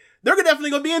crowd, like they're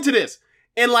definitely gonna be into this.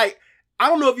 And like, I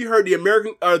don't know if you heard the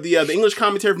American or the English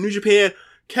commentary from New Japan.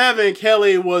 Kevin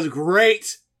Kelly was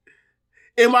great.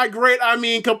 And by great, I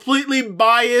mean completely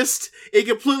biased and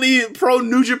completely pro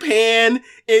New Japan.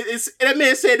 That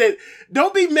man said that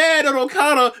don't be mad at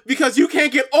Okada because you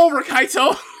can't get over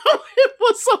Kaito.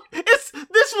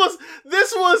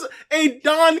 This was a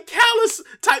Don Callis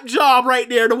type job right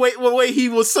there. The way he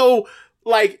was so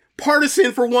like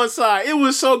partisan for one side. It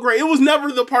was so great. It was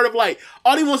never the part of like,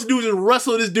 all he wants to do is just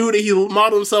wrestle this dude that he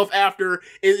modeled himself after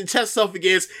and test himself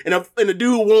against, and the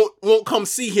dude won't come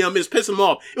see him. It's piss him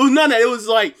off. It was none of that. It was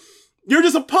like, you're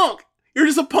just a punk.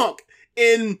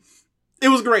 And it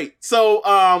was great. So,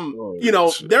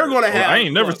 they're going to have... I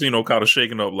ain't never seen Okada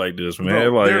shaking up like this, man.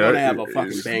 Bro, like, they're going to have a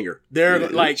fucking banger. They're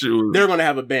going to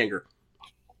have a banger.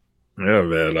 Yeah,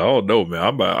 man. I don't know, man.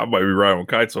 I might be riding with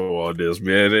Kaito on this,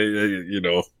 man.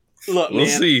 Look, we'll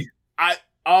man, see.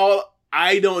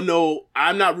 I don't know.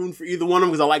 I'm not rooting for either one of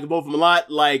them because I like both of them a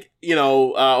lot. Like,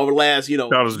 over the last,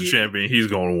 Charles is the champion. He's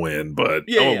going to win. But,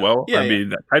 I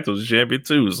mean, Kaito's a champion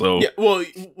too. So, yeah, well,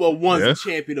 one's the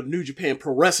champion of New Japan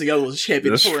Pro Wrestling. The other one's the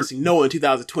champion of Pro Wrestling Noah in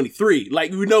 2023.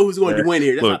 Like, we know who's going to win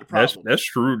here. That's not the problem. That's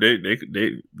true.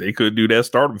 They could do that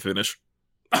Stardom finish.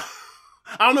 I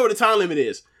don't know what the time limit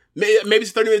is. Maybe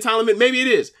it's a 30-minute time limit. Maybe it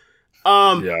is.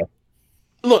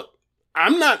 Look.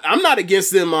 I'm not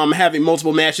against them having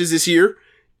multiple matches this year.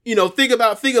 Think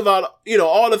about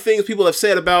all the things people have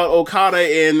said about Okada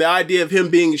and the idea of him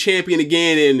being champion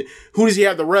again, and who does he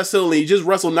have to wrestle? And he just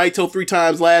wrestled Naito 3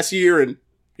 times last year, and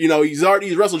he's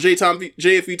wrestled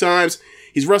Jay a few times.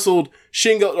 He's wrestled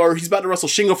Shingo, or he's about to wrestle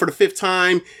Shingo for the 5th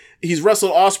time. He's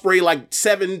wrestled Ospreay like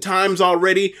 7 times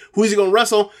already. Who's he gonna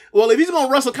wrestle? Well, if he's gonna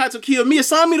wrestle Kaito Kiyomiya,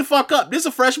 sign me the fuck up. This is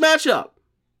a fresh matchup.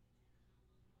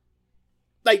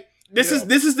 Like. This is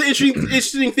the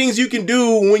interesting things you can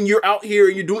do when you're out here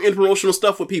and you're doing interpromotional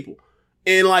stuff with people.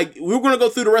 And like, we're going to go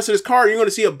through the rest of this card. You're going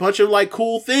to see a bunch of like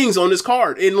cool things on this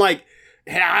card. And like,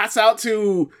 hats off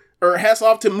to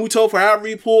Muto for however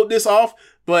he pulled this off.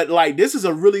 But like, this is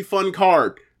a really fun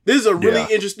card. This is a really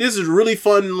interesting, this is a really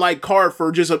fun like card for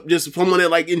just someone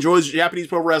that like enjoys Japanese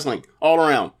pro wrestling all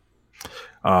around.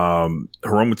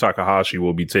 Hiromu Takahashi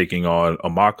will be taking on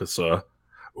Amakusa,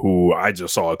 who I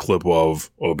just saw a clip of,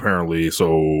 apparently.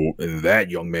 So that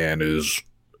young man is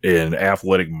an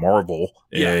athletic marvel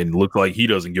and looked like he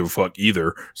doesn't give a fuck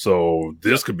either. So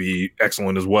this could be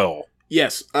excellent as well.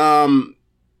 Yes. The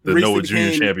Noah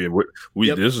Junior champion.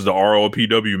 This is the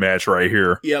ROPW match right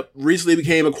here. Yep. Recently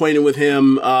became acquainted with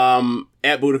him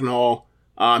at Budokan Hall.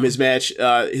 His match,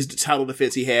 his title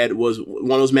defense he had was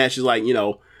one of those matches like,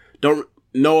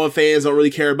 Noah fans don't really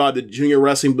care about the junior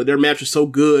wrestling, but their match was so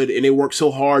good and they worked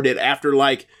so hard that after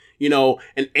like,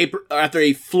 after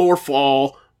a floor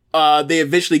fall, they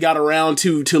eventually got around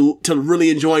to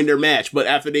really enjoying their match. But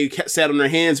after they sat on their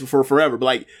hands for forever, but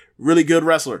like really good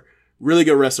wrestler.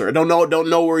 I don't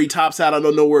know where he tops out. I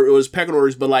don't know where it was pecking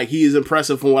orders, but like he is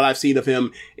impressive from what I've seen of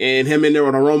him, and him in there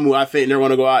with Hiromu. I think they're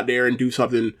going to go out there and do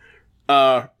something,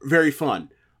 very fun.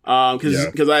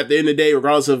 Because at the end of the day,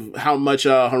 regardless of how much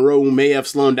Hiromu may have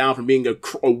slowed down from being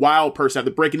a wild person after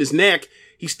breaking his neck,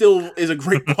 he still is a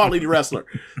great quality wrestler.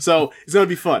 So it's going to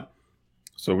be fun.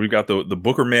 So we've got the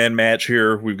Booker Man match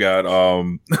here. We've got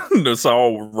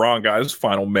Nasawa Ron guys'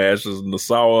 final match is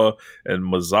Nasawa and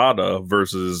Mazada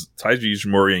versus Taiji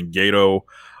Ishimori and Gato.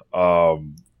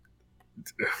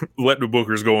 Let the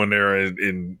Bookers go in there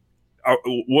and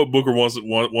what Booker wants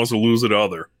to lose to the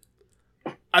other.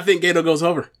 I think Gato goes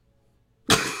over.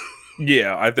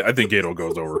 Yeah, I think Gato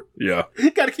goes over. Yeah,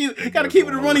 gotta keep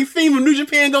it a running theme of New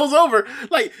Japan goes over.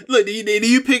 Like, look, do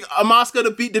you pick Asuka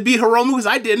to beat Hiromu? Because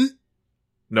I didn't.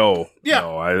 No,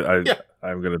 I'm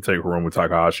gonna take Hiromu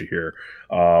Takahashi here.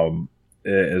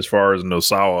 As far as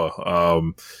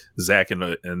Nosawa, Zach in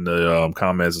the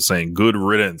comments is saying good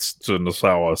riddance to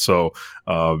Nosawa. So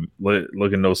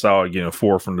look at Nosawa getting a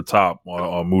 4 from the top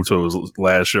on Muto's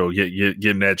last show,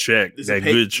 getting that check,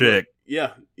 good check.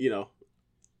 Yeah,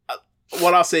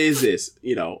 what I'll say is this,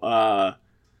 with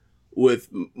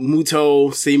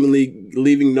Muto seemingly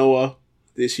leaving Noah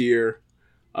this year,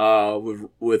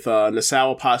 with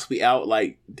Nasawa possibly out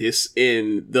like this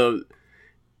some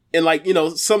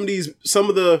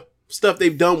of the stuff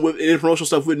they've done with promotional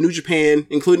stuff with New Japan,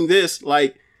 including this,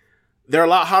 like they're a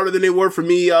lot harder than they were for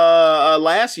me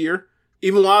last year.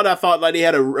 Even while I thought like they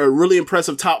had a really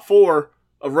impressive top 4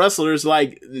 of wrestlers,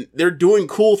 like they're doing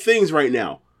cool things right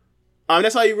now.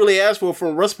 That's all you really ask for from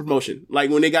a wrestling promotion. Like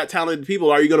when they got talented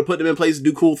people, are you going to put them in place to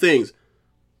do cool things?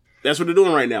 That's what they're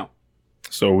doing right now.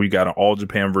 So we got an All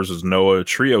Japan versus Noah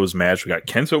trios match. We got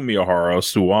Kento Miyahara,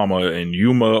 Suwama, and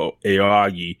Yuma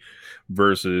Aoyagi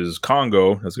versus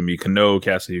Kongo. That's going to be Kano,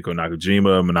 Katsuhiko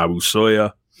Nakajima, Manabu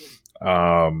Soya.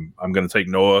 I'm going to take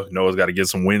Noah. Noah's got to get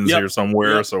some wins here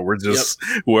somewhere. So we're just,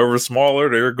 whoever's smaller,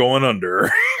 they're going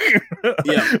under.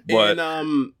 But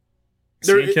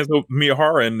seeing Kento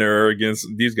Miyahara in there against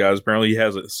these guys, apparently he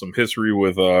has some history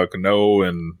with Kano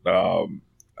and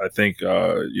I think,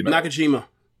 Nakajima.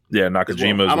 Yeah,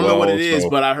 Nakajima as well. I don't know what it is,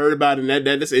 but I heard about it, and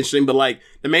that's interesting. But like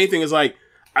the main thing is like,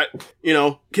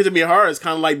 Kento Miyahara is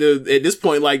kind of like at this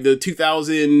point like the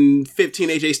 2015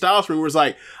 AJ Styles for me, where it's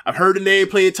like I've heard the name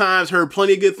plenty of times, heard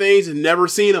plenty of good things, and never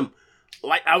seen him.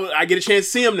 Like I get a chance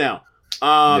to see him now.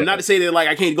 Not to say that like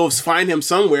I can't go find him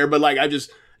somewhere, but like it's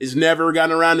never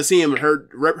gotten around to see him. Heard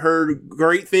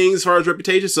great things as far as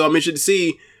reputation, so I'm interested to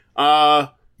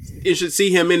see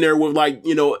him in there with like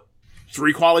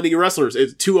 3 quality wrestlers.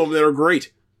 It's 2 of them that are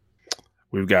great.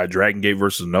 We've got Dragon Gate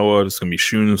versus Noah. It's going to be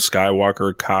Shun,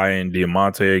 Skywalker, Kai, and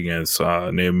Diamante against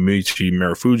Naomichi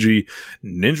Marufuji,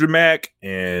 Ninja Mac,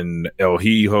 and El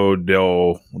Hijo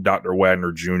del Dr.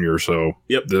 Wagner Jr. So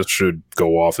this should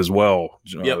go off as well.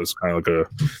 It's kind of like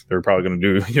they're probably going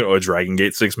to do, a Dragon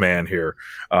Gate 6-man here.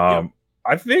 I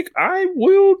think I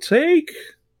will take,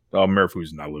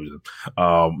 Marufuji's not losing.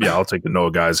 I'll take the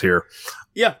Noah guys here.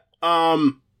 Yeah.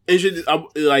 And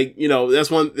that's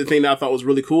one thing that I thought was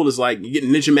really cool is like you getting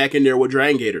Ninja Mac in there with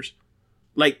Dragon Gators.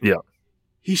 Like,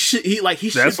 he should be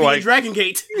in Dragon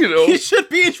Gate. He should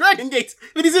be in Dragon Gate,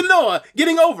 but he's in Noah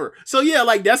getting over. So yeah,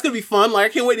 like that's gonna be fun. Like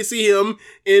I can't wait to see him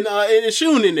in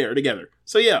Shun in there together.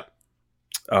 So yeah.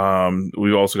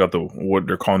 We've also got what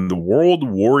they're calling the World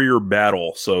Warrior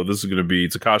Battle. So this is going to be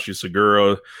Takashi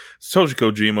Sugiura, Satoshi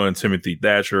Kojima, and Timothy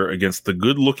Thatcher against the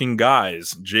good-looking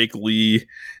guys, Jake Lee,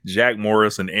 Jack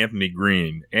Morris, and Anthony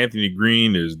Green. Anthony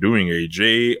Green is doing a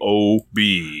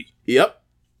J-O-B. Yep.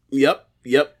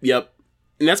 And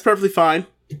that's perfectly fine.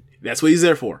 That's what he's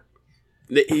there for.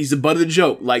 He's the butt of the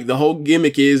joke. Like the whole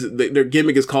gimmick is, their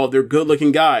gimmick is called they're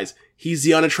good-looking guys. He's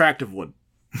the unattractive one.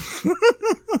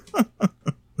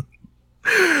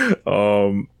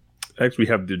 Next we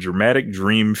have the Dramatic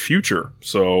Dream Future.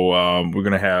 So we're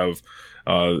gonna have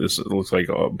this looks like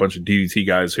a bunch of DDT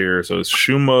guys here. So it's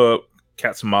Shuma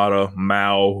Katsumata,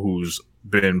 Mao, who's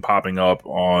been popping up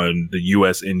on the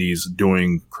US Indies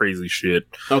doing crazy shit.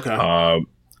 Okay.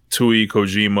 Tui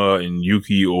Kojima and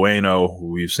Yuki Ueno, who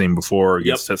we've seen before,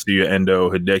 against Tetsuya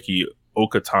Endo, Hideki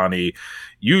Okatani,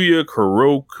 Yuya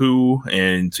Kuroku,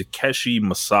 and Takeshi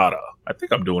Masada. I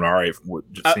think I'm doing all right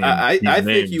with just seeing I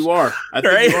think you are. I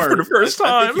think you are. For the first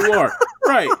time. I think you are.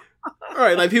 Right. All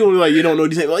right. Like people will be like, you don't know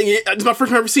these names. Like, it's my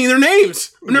first time ever seeing their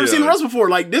names. I've never seen the rest before.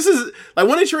 Like this is like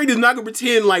One Nation Radio is not gonna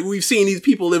pretend like we've seen these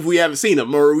people if we haven't seen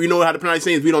them or we know how to pronounce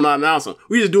names. We don't know how to pronounce them.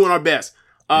 We're just doing our best.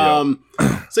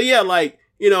 So yeah, like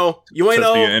Ueno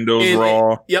Tetsuya Endo's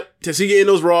Raw. Tetsuya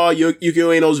Endo's Raw. Yuki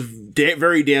Ueno's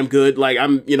very damn good. Like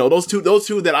I'm, those two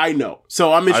that I know.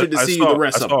 So I'm interested to see the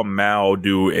rest of them. I saw Mao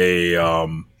do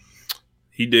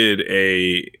he did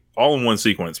a all-in-one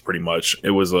sequence pretty much. It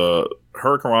was a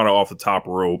Hurricanrana off the top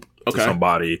rope to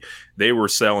somebody. They were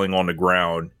selling on the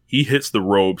ground. He hits the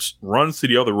ropes, runs to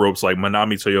the other ropes like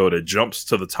Manami Toyota, jumps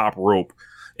to the top rope,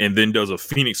 and then does a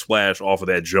Phoenix Splash off of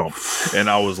that jump. And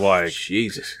I was like,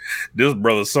 Jesus, this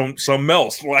brother's something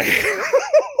else. Like,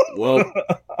 well,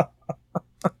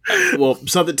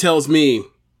 something tells me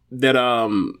that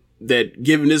that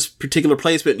given this particular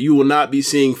placement, you will not be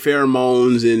seeing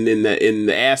pheromones in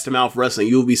the ass to mouth wrestling.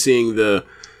 You'll be seeing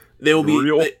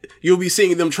you'll be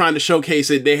seeing them trying to showcase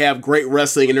that they have great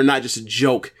wrestling and they're not just a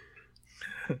joke.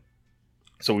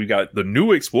 So we got the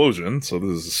New Explosion. So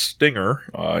this is Stinger,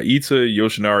 Ita,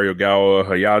 Yoshinari Ogawa,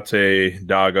 Hayate,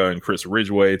 Daga, and Chris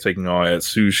Ridgway taking on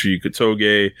Atsushi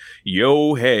Kotoge,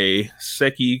 Yohei,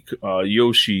 Seki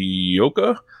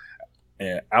Yoshioka,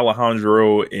 and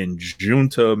Alejandro and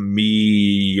Junta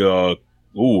Miya.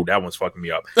 Ooh, that one's fucking me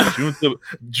up.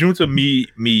 Junta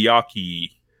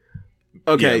Miyaki.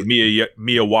 Okay. Yeah,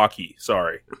 Miyawaki.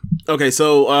 Sorry. Okay,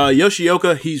 so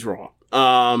Yoshioka, he's raw.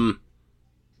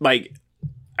 Like,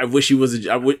 I wish he was.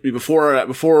 Before,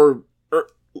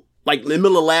 like in the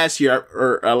middle of last year,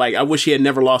 I wish he had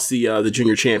never lost the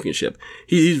junior championship.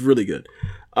 He's really good.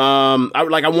 I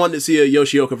wanted to see a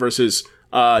Yoshioka versus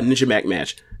Ninja Mac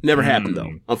match. Never happened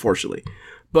though, unfortunately.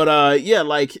 But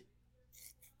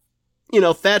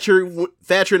Thatcher in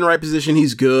the right position.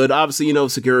 He's good. Obviously,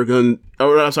 Segura Gun.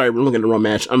 Oh, I'm sorry, we're looking at the wrong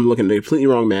match. I'm looking at a completely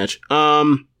wrong match.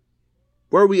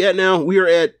 Where are we at now? We're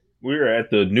at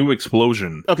the New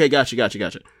Explosion. Okay,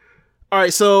 gotcha. All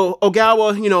right, so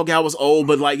Ogawa, Ogawa's old,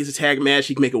 but like it's a tag match,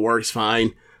 he can make it work. It's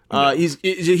fine.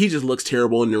 He just looks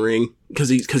terrible in the ring because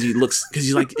he's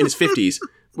like in his 50s.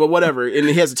 But whatever, and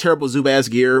he has a terrible Zubaz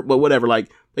gear. But whatever,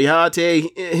 like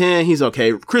Hayate, he's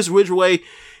okay. Chris Ridgway,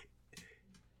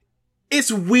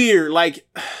 it's weird. Like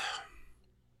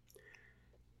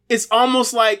it's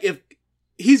almost like if.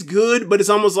 He's good, but it's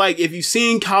almost like if you've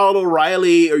seen Kyle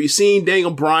O'Reilly or you've seen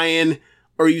Daniel Bryan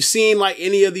or you've seen like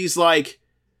any of these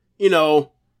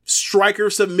striker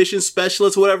submission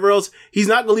specialists, whatever else, he's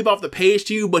not gonna leap off the page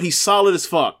to you, but he's solid as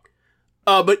fuck.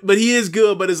 But he is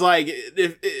good, but it's like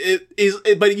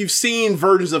but you've seen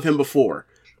versions of him before.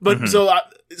 But so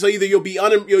either you'll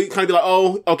kind of be like,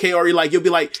 oh, okay, or you'll be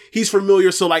like, he's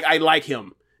familiar, so like I like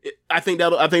him. I think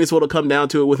that's what'll come down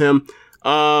to it with him.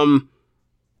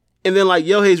 And then like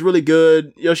Yohei's really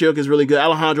good, Yoshioka's really good,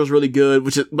 Alejandro's really good,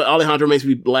 but Alejandro makes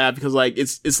me laugh because like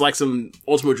it's like some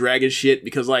Ultimo Dragon shit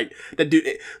because like that dude,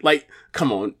 like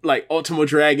come on, like Ultimo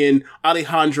Dragon,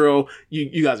 Alejandro,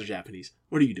 you guys are Japanese.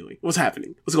 What are you doing? What's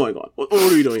happening? What's going on? What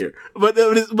are you doing here? But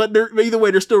either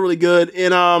way, they're still really good.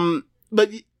 And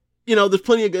but you know, there's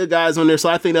plenty of good guys on there, so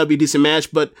I think that'll be a decent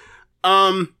match. But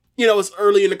you know, it's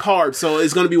early in the card, so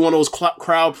it's going to be one of those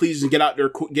crowd pleasers and get out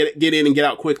there, get in and get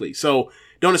out quickly. So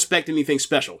don't expect anything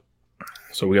special.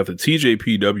 So we got the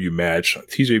TJPW match,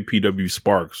 TJPW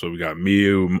Spark. So we got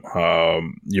Miyu,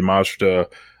 Yamashita,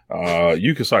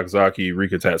 Yuka Sakazaki,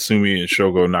 Rika Tatsumi, and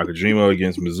Shogo Nakajima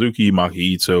against Mizuki, Maki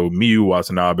Ito, Miyu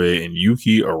Watanabe, and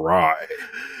Yuki Arai.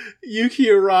 Yuki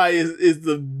Arai is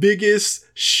the biggest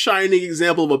shining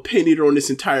example of a pin eater on this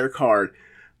entire card.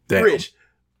 Damn. Rich,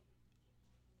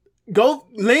 go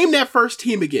name that first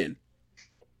team again.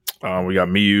 We got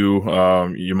Miyu,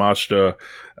 Yamashita,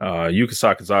 Yuka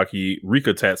Sakazaki,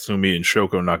 Rika Tatsumi, and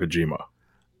Shoko Nakajima.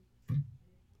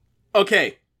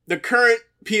 Okay, the current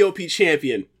POP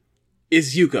champion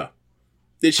is Yuka.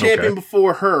 The champion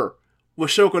before her was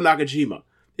Shoko Nakajima.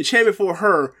 The champion before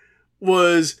her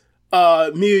was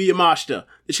Miyu Yamashita.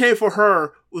 The champion for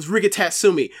her was Rika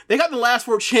Tatsumi. They got the last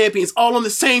 4 champions all on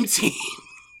the same team.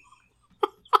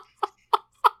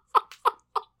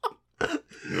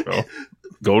 You know,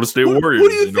 Golden State Warriors. Who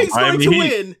do you think's going to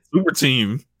win? Super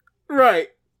team. Right.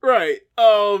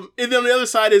 And then on the other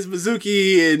side is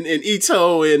Mizuki and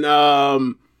Ito and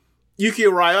Yuki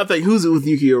Arai. I think who's it with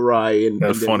Yuki Arai?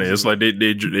 That's funny. It's like they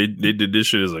did this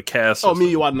shit as a cast system. Oh,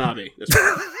 Miyu Watanabe. That's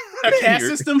right. A cast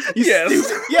system?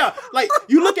 Yes. Yeah, like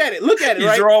you look at it, right?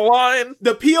 You draw a line.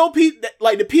 The POP,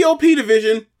 like the POP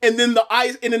division, and then the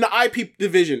IP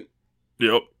division.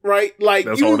 Yep. Right? Like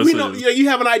that's all this is. You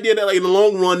have an idea that like in the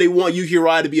long run they want Yuki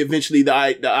Arai to be eventually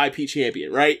the IP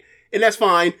champion, right? And that's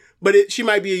fine. But she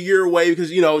might be a year away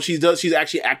because, you know, she's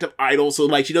actually active idol, so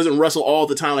like she doesn't wrestle all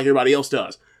the time like everybody else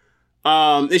does.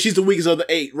 And she's the weakest of the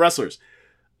 8 wrestlers.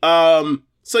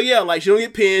 So yeah, like she don't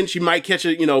get pinned. She might catch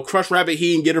a, you know, crush rabbit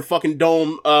heat and get her fucking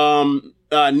dome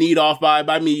kneed off by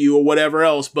Miyu or whatever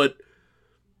else. But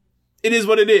it is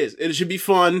what it is. It should be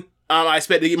fun. I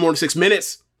expect to get more than 6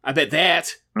 minutes. I bet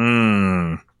that.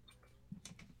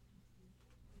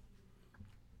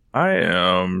 I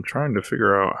am trying to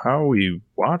figure out how we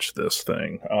watch this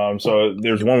thing. So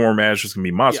there's one more match. It's going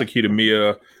to be Masaki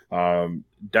Kitamiya,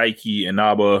 Daiki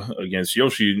Inaba against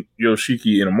Yoshiki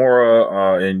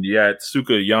Inamura, and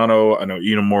Yatsuka Yano. I know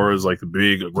Inamura is like the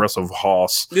big aggressive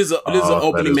hoss. This is an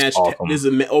opening match. Awesome. This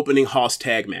is an opening hoss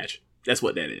tag match. That's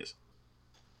what that is.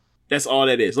 That's all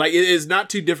that is. Like, it is not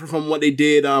too different from what they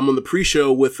did on the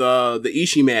pre-show with the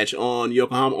Ishii match on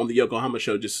the Yokohama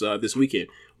show just this weekend,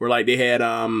 where like they had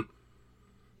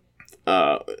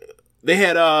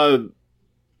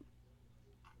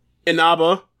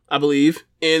Inaba, I believe,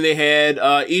 and they had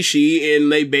Ishii, and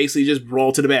they basically just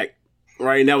brawled to the back,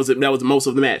 right? And that was most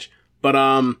of the match. But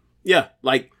yeah,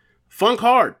 like fun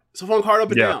card. It's a fun card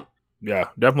up and down. Yeah,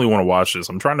 definitely want to watch this.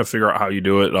 I'm trying to figure out how you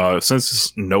do it.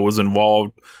 Since Noah's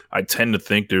involved, I tend to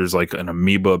think there's like an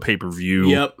Amoeba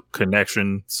pay-per-view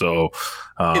connection. So,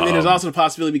 and then there's also the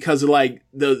possibility because of like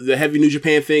the heavy New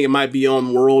Japan thing, it might be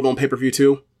on World on pay-per-view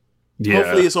too. Yeah.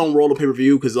 Hopefully it's on World on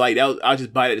pay-per-view because like I'll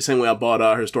just buy it the same way I bought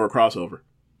her Historic Crossover.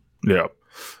 Yeah.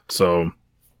 So,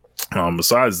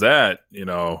 besides that, you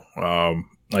know,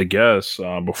 I guess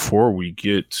before we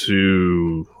get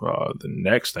to the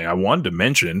next thing, I wanted to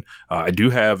mention I do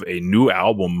have a new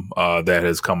album that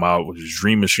has come out, which is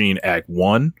Dream Machine Act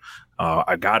 1.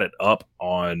 I got it up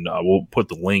on, we'll put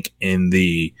the link in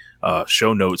the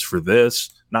show notes for this.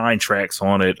 9 tracks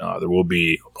on it. There will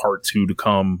be a part 2 to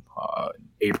come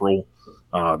in April.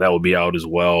 That will be out as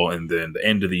well. And then the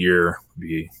end of the year will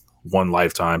be One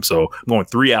Lifetime. So I'm going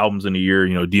 3 albums in a year.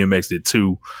 You know, DMX did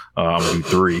 2. I'm going to do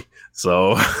 3.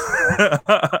 So I'm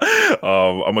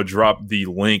going to drop the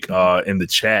link in the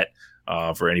chat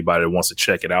for anybody that wants to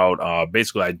check it out.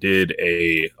 Basically, I did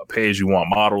a pay-as-you-want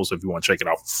model. So if you want to check it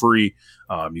out for free,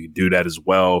 you can do that as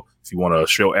well. If you want to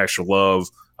show extra love,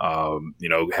 you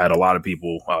know, had a lot of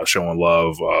people showing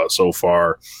love so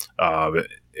far.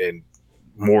 And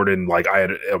more than like I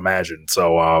had imagined.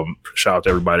 So shout out to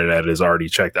everybody that has already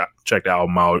checked the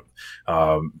album out.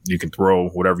 You can throw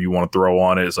whatever you want to throw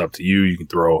on it. It's up to you. You can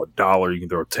throw $1, you can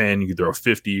throw 10, you can throw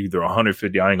 50, you can throw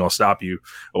 150. I ain't gonna stop you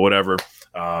or whatever.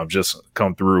 Just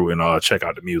come through and check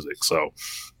out the music. So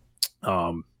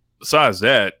besides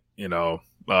that, you know,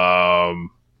 what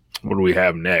do we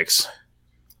have next?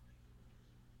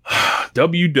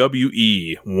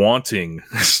 WWE wanting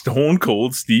Stone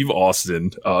Cold Steve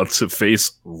Austin to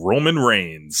face Roman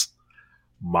Reigns.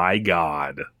 my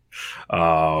God.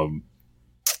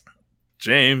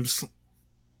 James,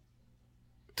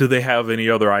 do they have any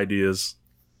other ideas?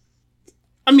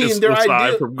 I mean, their aside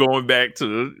idea from going back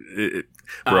to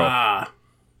back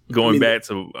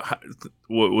to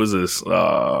what was this?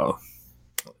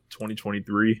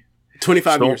 2023,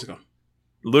 25 years ago.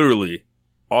 Literally,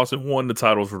 Austin won the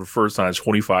title for the first time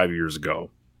 25 years ago.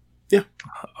 Yeah.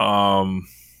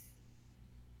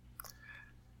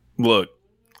 Look,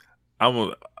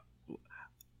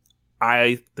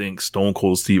 I think Stone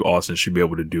Cold Steve Austin should be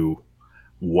able to do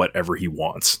whatever he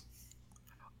wants.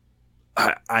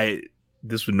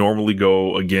 This would normally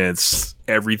go against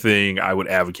everything I would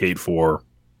advocate for,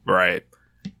 right?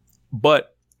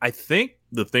 But I think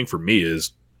the thing for me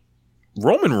is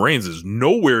Roman Reigns is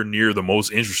nowhere near the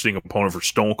most interesting opponent for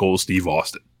Stone Cold Steve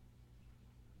Austin.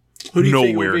 Who do you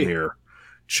think nowhere near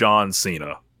John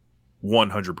Cena,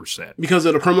 100%. Because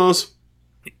of the promos?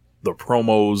 The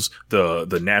promos,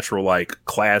 the natural like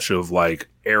clash of like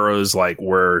eras, like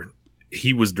where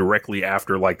he was directly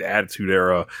after like the Attitude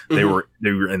Era. They were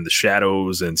in the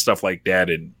shadows and stuff like that,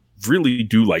 and really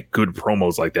do like good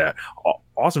promos like that.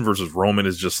 Austin versus Roman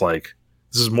is just like,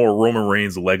 this is more Roman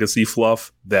Reigns legacy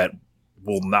fluff that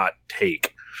will not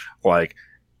take. Like,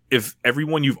 if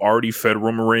everyone you've already fed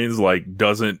Roman Reigns like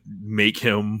doesn't make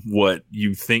him what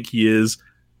you think he is,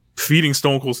 feeding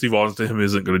Stone Cold Steve Austin to him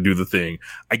isn't going to do the thing.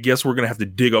 I guess we're going to have to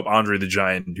dig up Andre the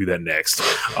Giant and do that next.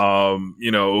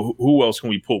 Who else can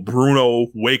we pull? Bruno,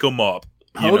 wake him up.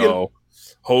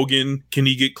 Hogan, can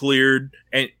he get cleared?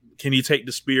 And can he take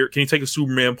the spear? Can he take a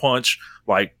Superman punch?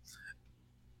 Like,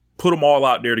 put them all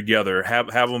out there together. Have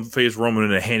them face Roman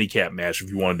in a handicap match if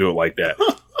you want to do it like that.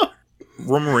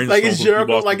 Roman Reigns, like it's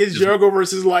Jericho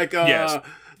versus Snuka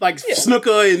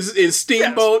and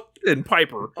Steamboat. Yes. And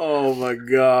Piper. Oh my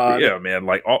God. Yeah, man.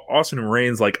 Like Austin and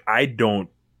Reigns, like I don't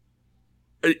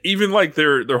even like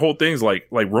their whole things like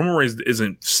Roman Reigns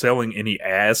isn't selling any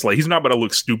ass. Like he's not about to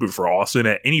look stupid for Austin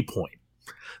at any point.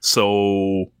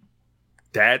 So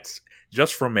that's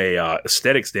just from a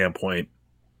aesthetic standpoint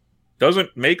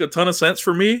doesn't make a ton of sense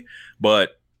for me.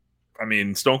 But I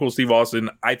mean, Stone Cold Steve Austin,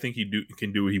 I think he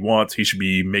can do what he wants. He should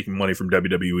be making money from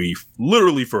WWE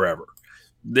literally forever.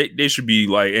 They should be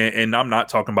like, and I'm not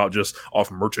talking about just off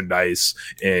merchandise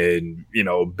and,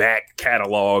 back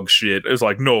catalog shit. It's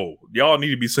like, no, y'all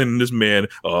need to be sending this man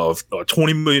a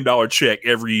 $20 million check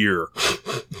every year.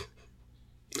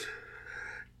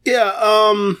 Yeah.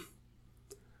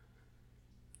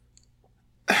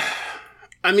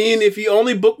 I mean, if you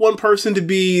only book one person to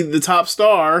be the top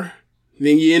star,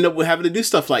 then you end up with having to do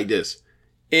stuff like this.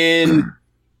 And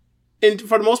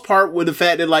for the most part, with the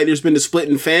fact that like there's been a split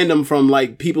in fandom from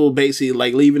like people basically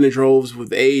like leaving in droves with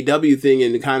the AEW thing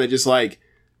and kind of just like,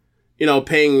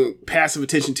 paying passive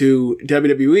attention to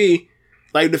WWE,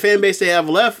 like the fan base they have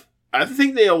left, I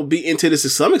think they'll be into this to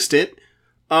some extent.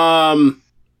 And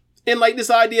like this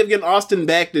idea of getting Austin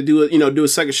back to do a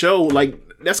second show, like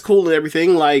that's cool and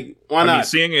everything. Like, why not?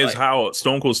 Seeing as how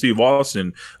Stone Cold Steve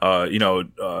Austin, head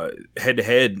to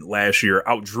head last year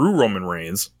outdrew Roman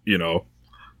Reigns,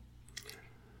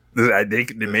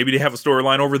 maybe they have a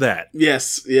storyline over that.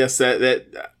 Yes,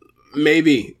 that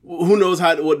maybe. Who knows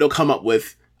what they'll come up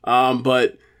with? And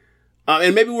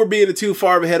maybe we're being too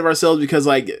far ahead of ourselves because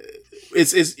like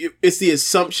it's the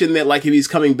assumption that like if he's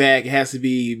coming back, it has to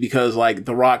be because like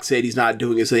The Rock said he's not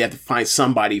doing it, so they have to find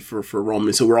somebody for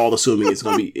Roman. So we're all assuming it's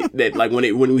going to be that like when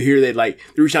we hear that like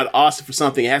they reach out to Austin for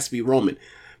something, it has to be Roman.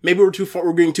 Maybe we're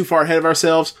getting too far ahead of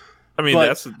ourselves. I mean,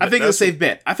 I think it's a safe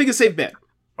bet.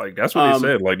 Like, that's what they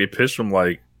said. Like, they pitched him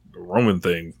like the Roman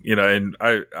thing, and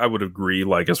I would agree,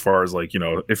 like, as far as, like,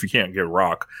 if you can't get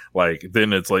Rock, like,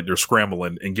 then it's like they're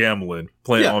scrambling and gambling,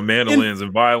 playing on mandolins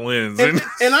and violins. And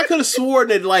I could have sworn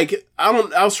that, like, I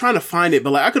was trying to find it,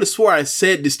 but, like, I could have swore I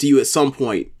said this to you at some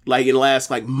point, like, in the last,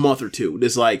 like, month or two.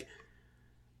 This, like,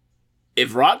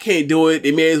 if Rock can't do it,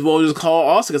 they may as well just call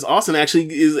Austin, because Austin actually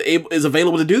is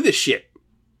available to do this shit.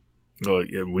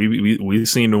 Yeah, we've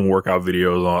seen them workout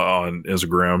videos on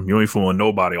Instagram. You ain't fooling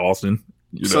nobody, Austin.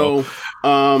 So,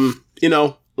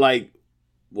 like,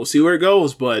 we'll see where it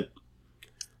goes, but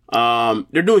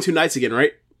they're doing 2 nights again,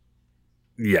 right?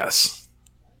 Yes.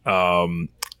 This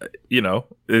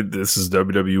is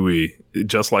WWE.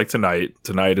 Just like tonight.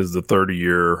 Tonight is the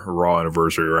 30-year Raw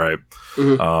anniversary, right?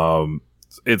 Mm-hmm.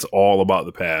 It's all about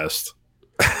the past.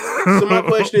 So my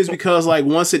question is because like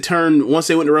once they went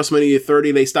to WrestleMania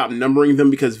 30, they stopped numbering them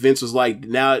because Vince was like,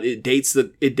 now it dates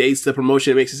the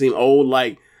promotion. It makes it seem old.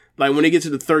 Like when they get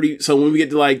to the 30, so when we get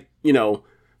to like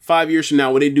 5 years from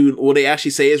now, will they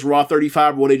actually say it's Raw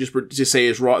 35, or will they just say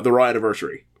it's the Raw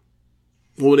anniversary?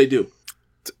 What will they do?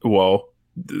 Well,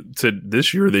 to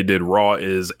this year they did Raw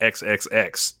is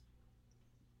XXX.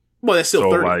 Well, that's still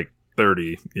 30. Like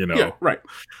 30, you know. Yeah, right.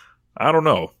 I don't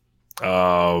know.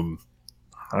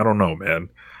 I don't know, man.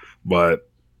 But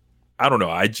I don't know.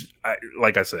 I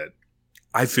like I said,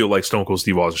 I feel like Stone Cold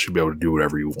Steve Austin should be able to do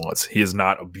whatever he wants. He has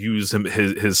not abused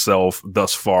himself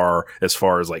thus far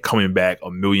as like coming back a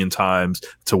million times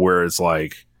to where it's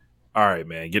like, all right,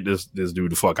 man, get this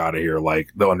dude the fuck out of here, like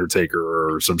The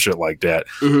Undertaker or some shit like that.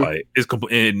 Mm-hmm. Like it's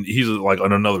and he's like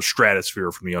on another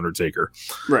stratosphere from The Undertaker.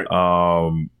 Right.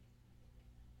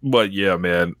 But yeah,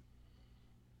 man.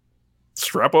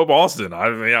 Strap up Austin. I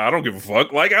mean, I don't give a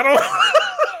fuck. Like I don't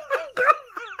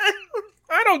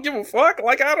I don't give a fuck.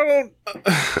 Like I don't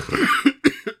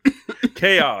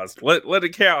chaos. Let the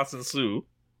chaos ensue.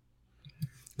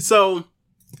 So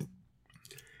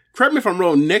correct me if I'm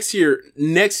wrong, next year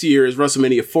is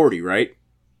WrestleMania 40, right?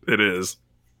 It is.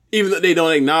 Even though they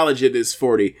don't acknowledge it as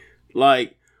 40.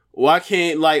 Like, why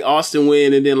can't like Austin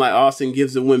win and then like Austin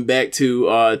gives the win back to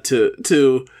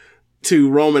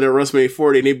Roman at WrestleMania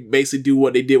 40, and they basically do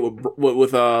what they did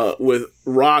with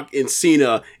Rock and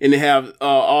Cena, and they have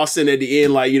Austin at the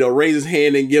end, like, you know, raise his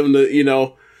hand and give him the, you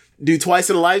know, do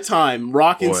twice in a lifetime,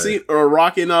 Rock and Cena, or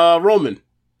Rock and Roman.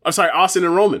 I'm sorry, Austin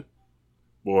and Roman.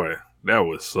 Boy, that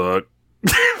would suck.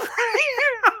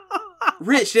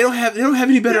 Rich, they don't have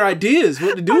any better ideas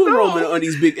what to do with Roman on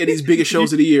these biggest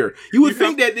shows of the year. You would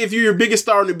think that if you're your biggest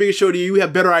star on the biggest show of the year, you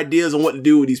have better ideas on what to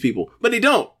do with these people, but they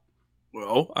don't.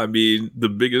 Well, I mean,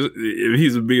 if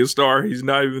he's the biggest star, he's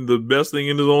not even the best thing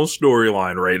in his own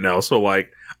storyline right now. So,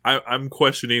 like, I'm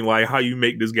questioning, like, how you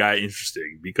make this guy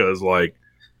interesting, because, like,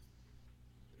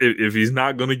 if he's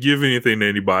not going to give anything to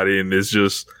anybody and it's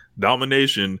just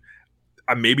domination,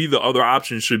 maybe the other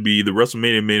option should be the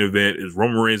WrestleMania main event is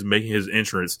Roman Reigns making his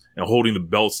entrance and holding the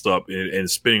belts up and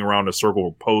spinning around a circle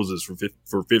of poses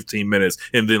for 15 minutes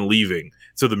and then leaving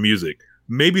to the music.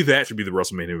 Maybe that should be the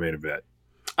WrestleMania main event.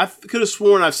 I could have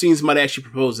sworn I've seen somebody actually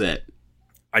propose that.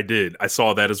 I did. I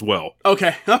saw that as well.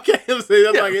 Okay. I could have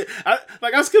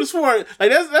sworn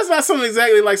like that's not something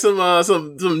exactly like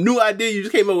some new idea you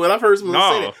just came up with. I've heard someone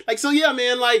say that. Like, so yeah,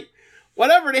 man. Like,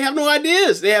 whatever. They have no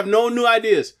ideas. They have no new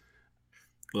ideas.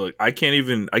 Look, I can't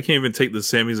even take the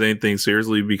Sami Zayn thing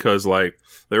seriously because like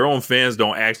their own fans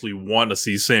don't actually want to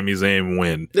see Sami Zayn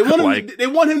win. They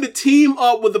want him to team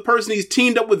up with the person he's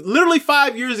teamed up with literally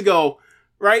 5 years ago,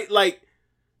 right? Like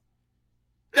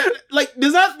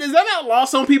does that not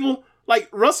lost on people?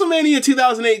 Like WrestleMania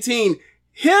 2018,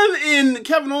 him and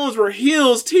Kevin Owens were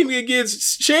heels teaming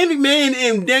against Shane McMahon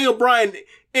and Daniel Bryan,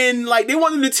 and like they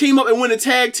wanted them to team up and win the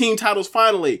tag team titles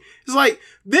finally. It's like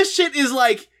this shit is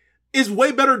like is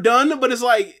way better done, but it's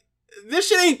like this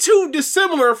shit ain't too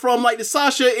dissimilar from like the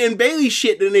Sasha and Bayley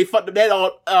shit, and they fucked that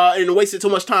all and wasted too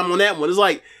much time on that one. It's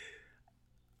like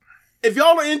if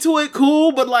y'all are into it,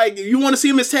 cool, but like you want to see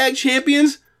them as tag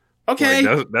champions. Okay,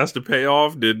 like that's the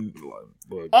payoff.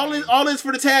 All this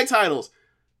for the tag titles,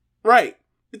 right?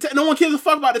 No one gives a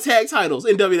fuck about the tag titles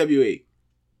in WWE.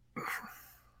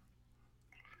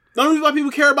 The only reason why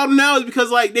people care about them now is because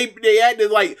like they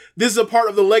acted like this is a part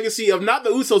of the legacy of not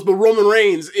the Usos but Roman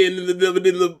Reigns in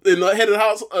the head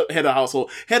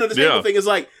of the table thing. Is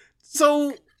like,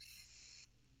 so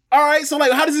all right, so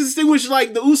like how does it distinguish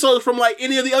like the Usos from like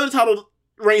any of the other title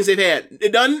reigns they've had?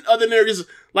 It done other than they're just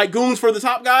like goons for the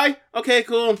top guy. Okay,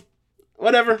 cool,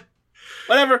 whatever.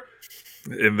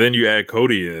 And then you add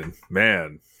Cody in,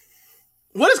 man.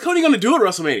 What is Cody gonna do at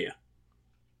WrestleMania?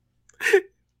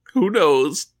 Who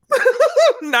knows?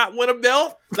 Not win a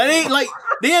belt. That ain't like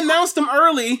they announced him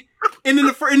early, and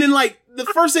then like the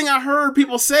first thing I heard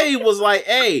people say was like,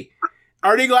 "Hey,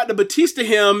 are they going to Batista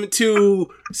him to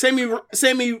Sami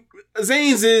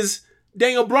Zayn's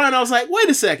Daniel Bryan?" I was like, "Wait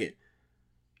a second."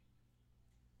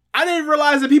 I didn't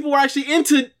realize that people were actually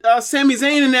into Sami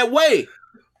Zayn in that way.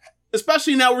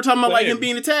 Especially now we're talking about like him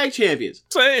being the tag champions.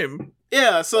 Same.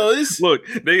 Yeah, so this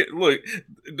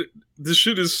this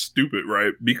shit is stupid,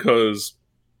 right? Because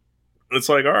it's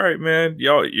like, all right, man,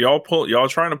 y'all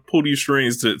trying to pull these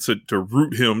strings to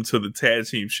root him to the tag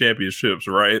team championships,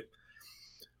 right?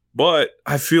 But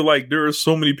I feel like there are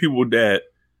so many people that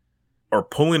are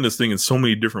pulling this thing in so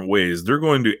many different ways. They're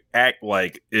going to act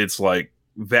like it's like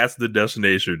that's the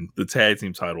destination, the tag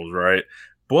team titles, right?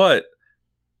 But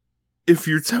if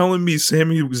you're telling me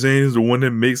Sami Zayn is the one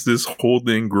that makes this whole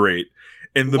thing great,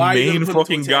 and the main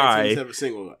fucking guy,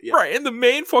 right, and the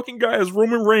main fucking guy is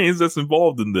Roman Reigns that's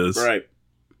involved in this, right?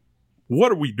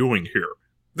 What are we doing here?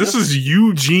 This is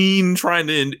Eugene trying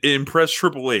to impress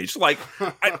Triple H. Like,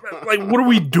 what are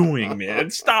we doing,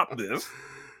 man? Stop this.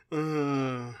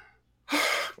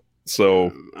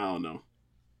 So I don't know.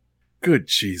 Good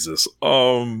Jesus.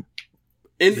 And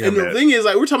the thing is,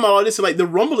 like, we're talking about all this, and, like, the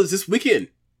Rumble is this weekend.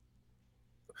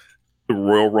 The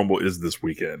Royal Rumble is this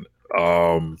weekend.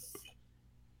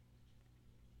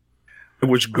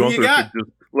 Which Gunther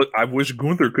I wish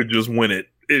Gunther could just win it.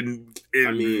 I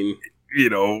mean, you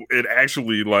know, and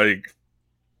actually, like,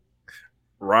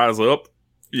 rise up,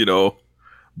 you know,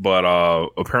 but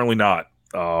apparently not.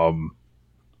 Do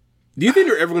you think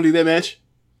they're ever going to do that match?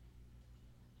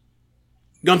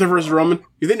 Gunther versus Roman?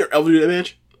 You think they're ever going to do that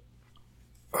match?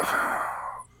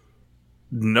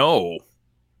 No.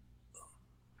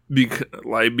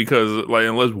 Because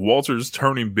unless Walter's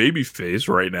turning babyface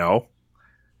right now,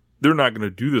 they're not going to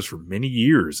do this for many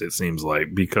years, it seems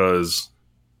like, because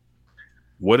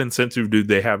what incentive do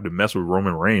they have to mess with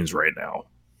Roman Reigns right now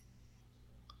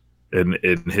in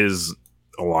his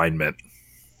alignment?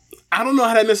 I don't know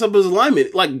how that mess up his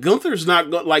alignment. Like, Gunther's not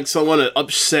like someone to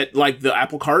upset like the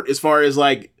apple cart as far as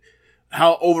like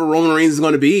how over Roman Reigns is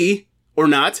going to be or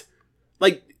not.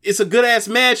 Like, it's a good ass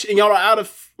match, and y'all are out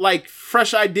of like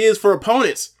fresh ideas for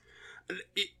opponents.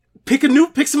 Pick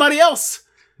somebody else.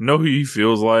 Know who he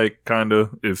feels like? Kinda.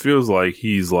 It feels like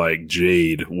he's like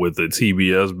Jade with the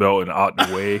TBS belt and out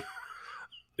the way.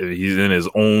 He's in his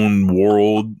own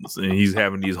world, and he's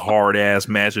having these hard ass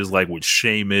matches like with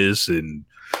Sheamus and,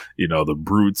 you know, the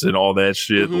Brutes and all that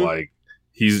shit. Mm-hmm. Like,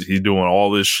 he's doing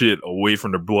all this shit away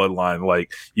from the bloodline.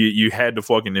 Like, you had the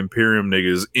fucking Imperium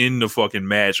niggas in the fucking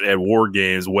match at War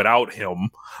Games without him.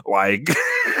 Like,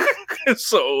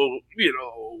 so, you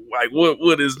know, like,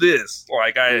 what is this?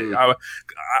 Like, I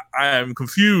am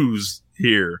confused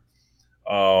here.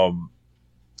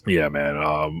 Yeah,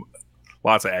 man.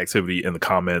 Lots of activity in the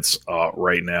comments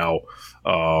right now.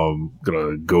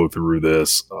 Gonna go through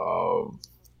this.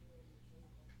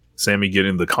 Sammy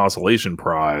getting the consolation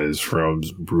prize from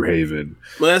Brewhaven.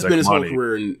 Well, that's been his whole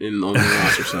career on the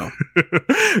roster. So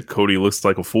Cody looks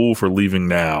like a fool for leaving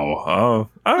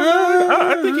now.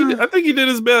 I think he did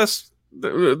his best,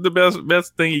 the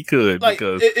best thing he could, like,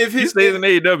 because if he stays in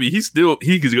AEW, he's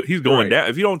going down.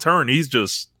 If he don't turn, he's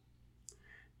just.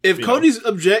 If Cody's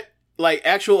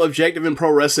actual objective in pro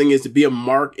wrestling is to be a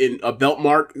mark in a belt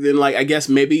mark, then like I guess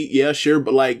maybe sure,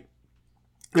 but like,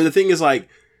 and the thing is like,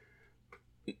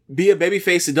 be a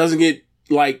babyface that doesn't get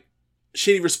like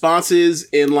shitty responses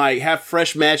and like have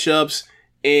fresh matchups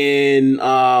and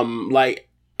like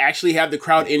actually have the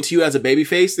crowd into you as a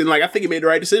babyface, then like I think he made the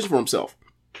right decision for himself.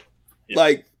 Yeah.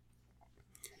 Like,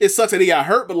 it sucks that he got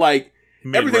hurt, but like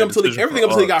everything up until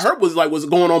he got hurt was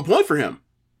going on point for him.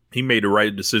 He made the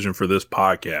right decision for this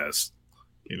podcast.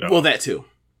 You know, well, that too.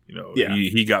 You know,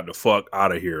 he got the fuck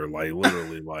out of here, like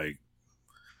literally, like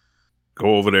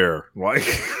go over there, like.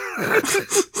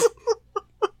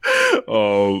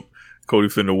 Cody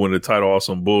finna win the title off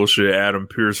some bullshit, Adam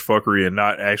Pearce fuckery, and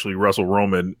not actually wrestle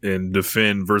Roman and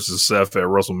defend versus Seth at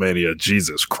WrestleMania.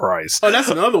 Jesus Christ! Oh, that's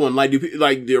another one. Like,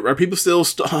 are people still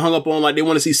hung up on like they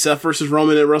want to see Seth versus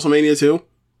Roman at WrestleMania too?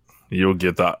 You'll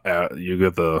get the. I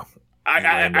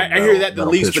hear that the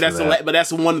least, but that's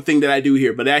the one thing that I do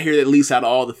hear. But I hear that least out of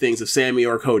all the things of Sammy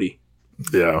or Cody.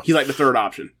 Yeah, he's like the third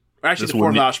option. Or actually, the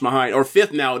fourth option behind, or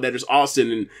fifth now that there's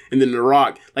Austin and then The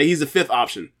Rock. Like, he's the fifth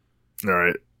option. All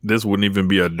right, this wouldn't even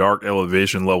be a Dark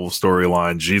Elevation level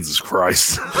storyline. Jesus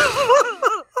Christ!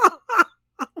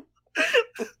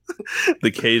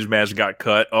 The cage match got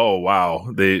cut. Oh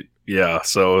wow,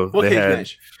 So what cage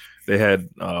match? They had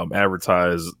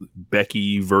advertised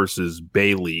Becky versus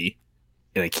Bayley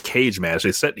in a cage match.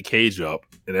 They set the cage up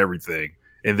and everything,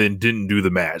 and then didn't do the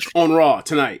match on Raw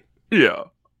tonight. Yeah.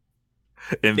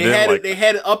 And they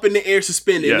had it up in the air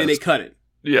suspended, and then they cut it.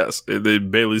 Yes, and then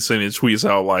Bayley sending tweets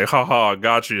out like, haha,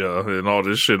 gotcha, and all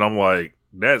this shit. I'm like,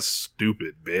 that's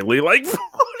stupid, Bayley. Like, what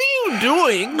are you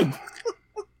doing?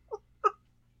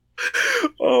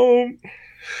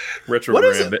 Retro what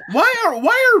is it?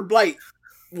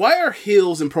 Why are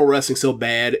heels in pro wrestling so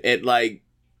bad at like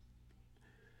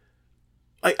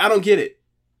I don't get it.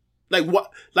 Like,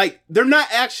 what? Like, they're not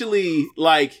actually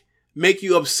like make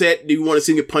you upset. Do you want to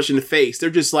see them get punched in the face? They're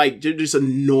just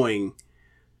annoying.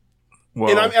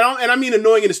 Well, and I mean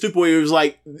annoying in a stupid way. It was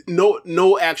like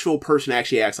no actual person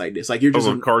actually acts like this. Like, you're just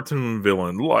a cartoon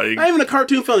villain. Like, not even a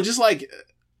cartoon villain, just like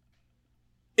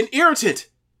an irritant.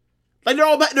 Like, they're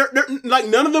all they're like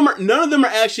none of them are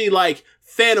actually like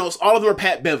Thanos. All of them are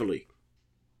Pat Beverly.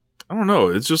 I don't know.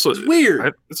 It's just it's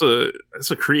weird.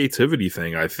 It's a creativity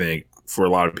thing, I think, for a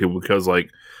lot of people, because like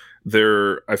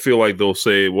I feel like they'll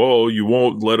say, well, you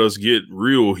won't let us get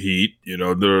real heat, you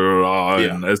know,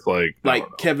 and it's like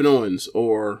Kevin Owens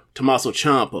or Tommaso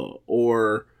Ciampa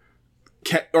or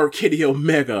Kenny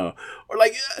Omega, or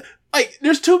like like,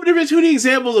 there's too many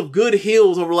examples of good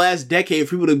heels over the last decade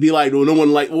for people to be like, well, no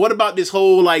one like, what about this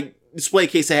whole, like, display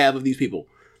case I have of these people?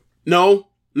 No?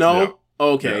 Yeah.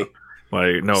 Okay. Yeah.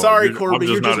 Like, no. Sorry, Corbin,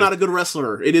 you're just not a good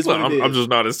wrestler. It is what it is. I'm just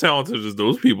not as talented as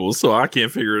those people, so I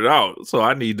can't figure it out. So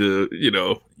I need to,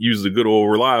 use the good old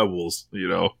reliables,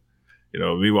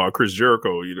 Meanwhile, Chris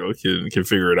Jericho, can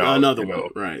figure it out. Another one,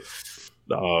 right.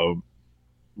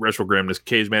 Retrogram, this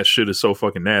cage match shit is so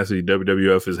fucking nasty.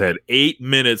 WWF has had 8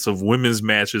 minutes of women's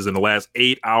matches in the last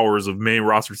 8 hours of main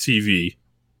roster TV.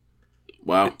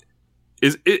 Wow.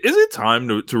 Is it time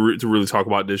to really talk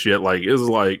about this yet? Like, is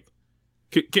like,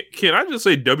 can I just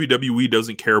say WWE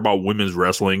doesn't care about women's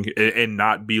wrestling and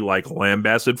not be like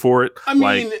lambasted for it? I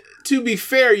mean, to be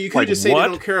fair, you could just say they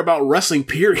don't care about wrestling,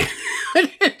 period.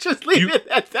 Just leave it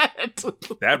at that.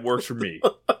 That works for me.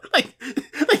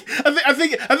 I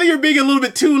think you're being a little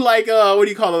bit too like what do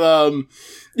you call it?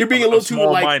 You're being a little too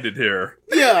like small-minded here.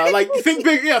 Yeah, like think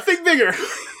big. Yeah, think bigger.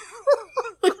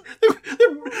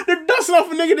 They're dusting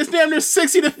off a nigga that's damn near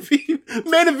 60 to be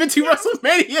main eventing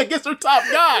WrestleMania against their top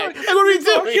guy. Like, what are we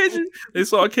doing? They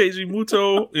saw Keiji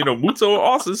Muto, Muto and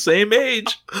Austin, same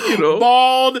age,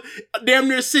 bald, damn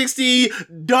near 60,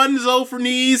 dunzo for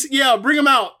knees. Yeah, bring him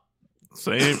out.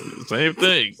 Same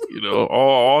thing.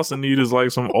 All Austin need is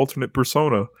like some alternate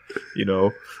persona,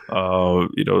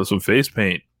 some face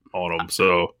paint on him.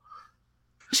 So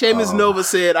Sheamus Nova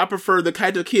said, I prefer the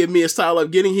Kaito Kiyomiya style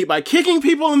of getting hit by kicking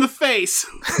people in the face.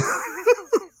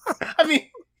 I mean,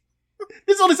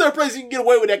 it's the only certain place you can get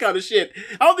away with that kind of shit.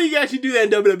 I don't think you can actually do that in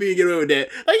WWE and get away with that.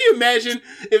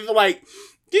 Like,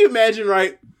 can you imagine,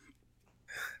 right?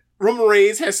 Roman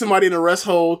Reigns has somebody in a rest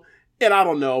hold, and I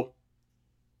don't know.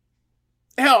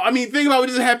 Hell, I mean, think about what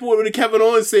just happened with the Kevin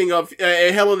Owens thing of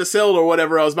Hell in a Cell or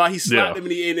whatever else. About he slapped him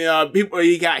and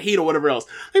he got heat or whatever else.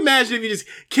 Imagine if you just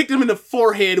kicked him in the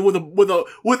forehead with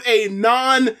a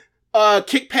non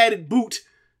kick padded boot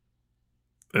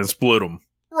and split him.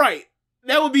 Right.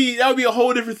 That would be a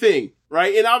whole different thing,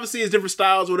 right? And obviously it's different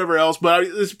styles or whatever else. But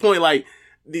at this point, like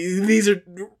these are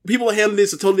people are handling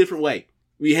this a totally different way.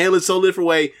 We handle it a totally different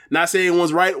way. Not saying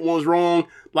one's right, one's wrong.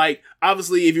 Like,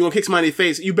 obviously, if you're gonna kick somebody in the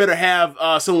face, you better have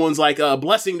someone's like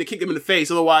blessing to kick them in the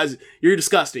face. Otherwise, you're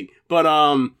disgusting. But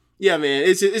yeah, man,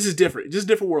 it's just different. Just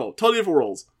different world. Totally different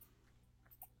worlds.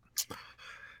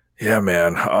 Yeah,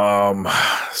 man.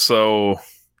 So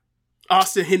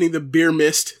Austin hitting the beer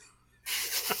mist.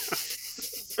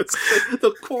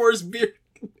 The Coors beer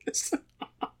mist.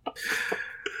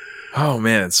 Oh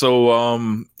man, so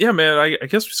yeah, man. I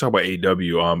guess we talk about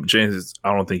AEW. James,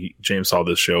 I don't think James saw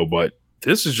this show, but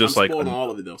this is just like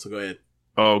all of it though. So go ahead.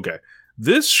 Oh, okay,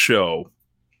 this show,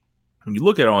 when you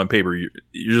look at it on paper, you're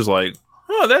just like,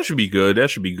 oh, that should be good. That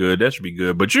should be good. That should be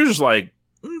good. But you're just like,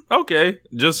 okay,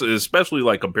 just especially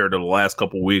like compared to the last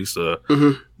couple weeks, the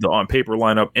on paper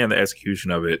lineup and the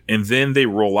execution of it, and then they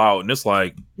roll out, and it's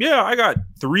like, yeah, I got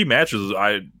 3 matches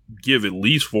I give at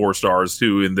least 4 stars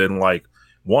to, and then like.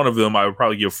 One of them I would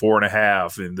probably give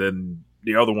 4.5, and then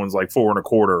the other one's like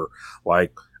 4.25.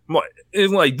 Like,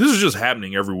 it's like this is just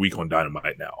happening every week on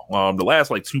Dynamite now. The last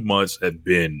like 2 months have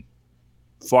been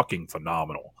fucking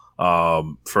phenomenal.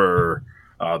 For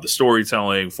the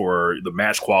storytelling, for the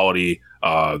match quality,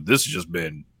 this has just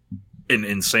been an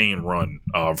insane run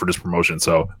for this promotion.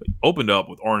 So opened up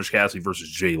with Orange Cassidy versus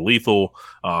Jay Lethal.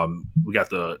 We got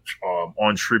the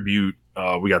on tribute.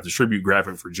 We got the tribute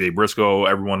graphic for Jay Briscoe.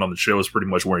 Everyone on the show is pretty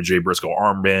much wearing Jay Briscoe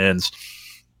armbands.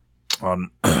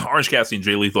 Orange Cassidy and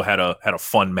Jay Lethal had a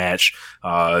fun match.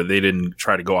 They didn't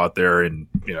try to go out there and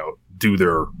do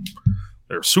their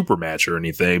super match or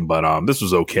anything, but this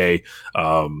was okay.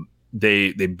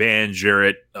 They banned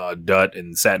Jarrett Dutt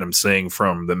and Satnam Singh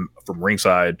from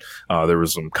ringside. There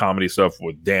was some comedy stuff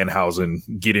with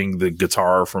Danhausen getting the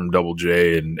guitar from Double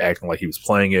J and acting like he was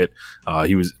playing it.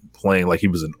 He was playing like he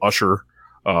was an usher.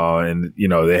 And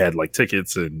they had like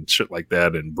tickets and shit like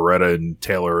that, and Beretta and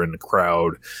Taylor in the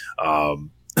crowd.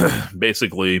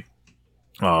 Basically,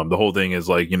 the whole thing is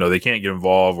like, they can't get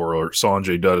involved or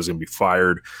Sanjay Dutt is going to be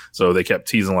fired. So they kept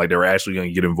teasing like they were actually going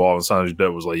to get involved. And Sanjay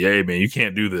Dutt was like, hey man, you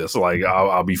can't do this. Like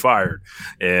I'll be fired.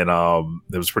 And,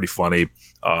 it was pretty funny.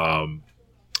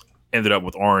 Ended up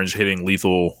with Orange hitting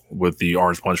Lethal with the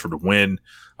Orange Punch for the win.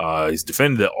 He's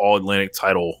defended the All Atlantic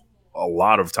title a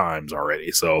lot of times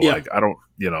already. So like, I don't,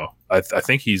 I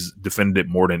think he's defended it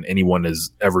more than anyone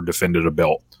has ever defended a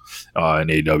belt, in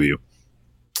AEW.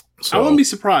 So, I wouldn't be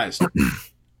surprised.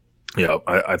 Yeah,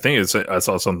 I think I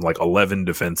saw something like 11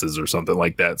 defenses or something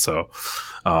like that. So,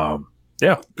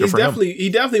 yeah, he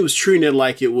definitely was treating it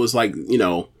like it was like,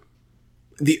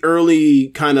 the early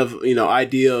kind of,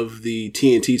 idea of the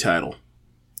TNT title.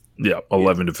 Yeah,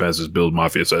 11 defenses, Bills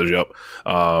Mafia says, yep.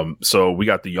 So we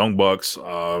got the Young Bucks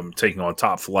taking on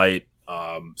Top Flight.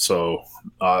 So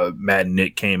Matt and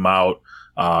Nick came out,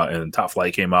 and Top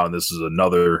Flight came out, and this is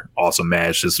another awesome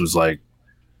match. This was like,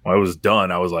 when it was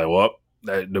done, I was like, well,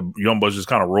 the Young Bucks just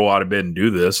kind of roll out of bed and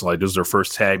do this. Like, this is their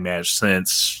first tag match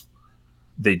since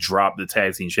they dropped the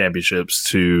tag team championships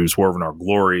to Swerve in Our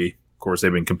Glory. Of course,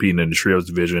 they've been competing in the Trios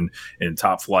division, and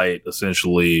Top Flight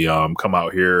essentially come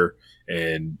out here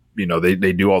and, you know, they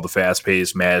do all the fast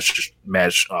paced match,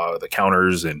 the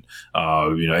counters, and,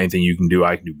 you know, anything you can do,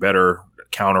 I can do better.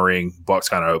 Countering, Bucks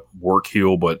kind of work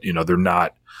heel, but, you know, they're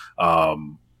not,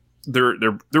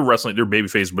 they're wrestling, they're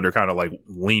babyface, but they're kind of like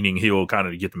leaning heel kind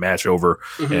of to get the match over.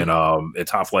 Mm-hmm. And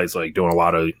Top Flight's like doing a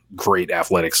lot of great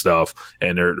athletic stuff,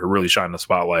 and they're really shining the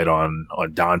spotlight on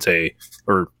Dante,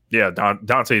 or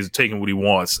Dante's taking what he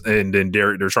wants, and then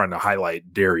they're trying to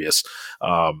highlight Darius.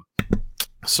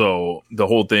 So the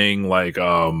whole thing, like,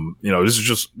 you know, this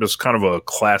is just kind of a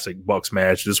classic Bucks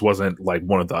match. This wasn't like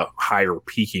one of the higher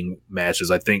peaking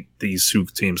matches. I think these two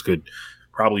teams could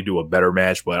probably do a better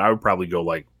match, but I would probably go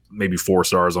like maybe 4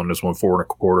 stars on this one,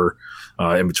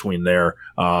 4.25 in between there.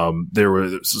 There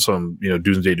were some, you know,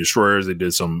 Doomsday Destroyers. They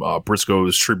did some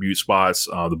Briscoe's tribute spots.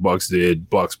 The Bucks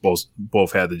did. Bucks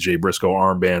both had the Jay Briscoe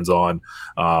armbands on.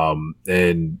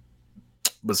 And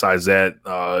besides that,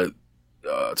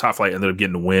 Top Flight ended up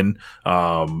getting the win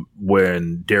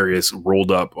when Darius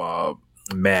rolled up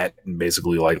Matt and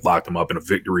basically like locked him up in a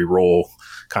victory roll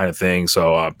kind of thing.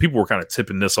 So people were kind of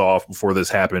tipping this off before this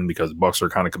happened, because the Bucks are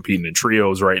kind of competing in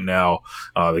trios right now.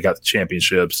 They got the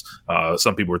championships.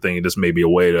 Some people were thinking this may be a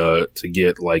way to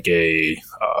get like a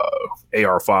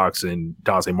AR Fox and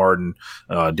Dante Martin,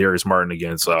 Darius Martin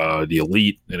against the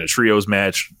Elite in a trios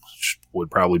match. Would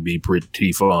probably be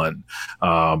pretty fun.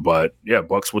 But yeah,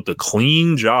 Bucks with the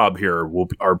clean job here.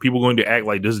 Are people going to act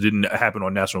like this didn't happen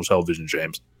on national television,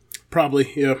 James?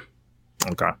 Probably, yeah.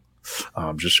 Okay.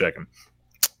 Just checking.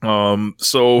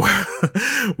 So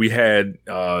we had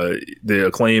the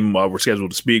Acclaim were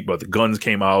scheduled to speak, but the Guns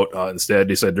came out instead.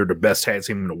 They said they're the best tag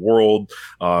team in the world.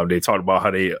 They talked about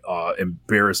how they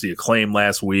embarrassed the Acclaim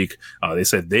last week. They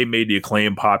said they made the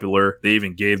Acclaim popular. They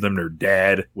even gave them their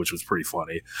dad, which was pretty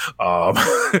funny.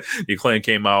 The Acclaim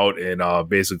came out and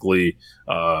basically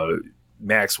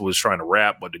Max was trying to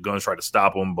rap, but the Guns tried to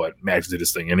stop him, but Max did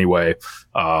his thing anyway.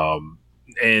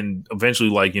 And eventually,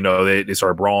 like, you know, they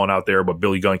started brawling out there, but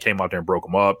Billy Gunn came out there and broke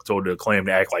them up, told the Acclaim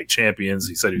to act like champions.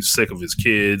 He said he was sick of his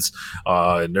kids.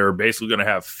 And they're basically going to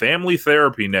have family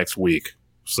therapy next week.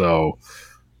 So,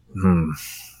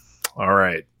 all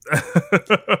right.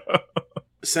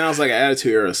 Sounds like an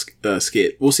Attitude Era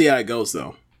skit. We'll see how it goes,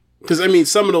 though. Because, I mean,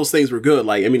 some of those things were good.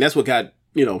 Like, I mean, that's what got,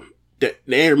 you know, the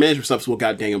anger management stuff is what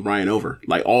got Daniel Bryan over.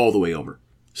 Like, all the way over.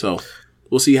 So,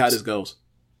 we'll see how this goes.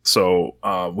 So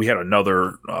we had an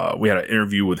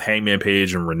interview with Hangman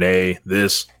Page and Renee.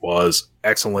 This was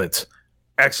excellent.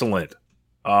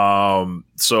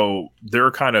 So they're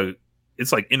kind of,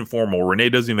 it's like informal. Renee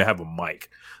doesn't even have a mic.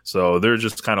 So they're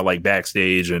just kind of like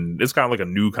backstage, and it's kind of like a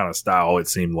new kind of style, it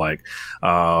seemed like.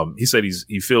 He said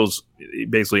he feels,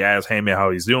 basically asked Heyman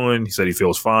how he's doing. He said he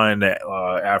feels fine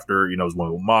after, you know, his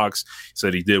win with Mox. He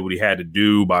said he did what he had to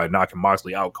do by knocking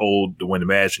Moxley out cold to win the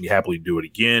match, and he happily do it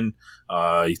again.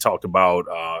 He talked about,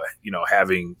 you know,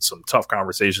 having some tough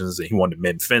conversations, and he wanted to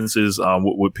mend fences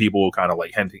with people, kind of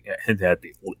like hinting at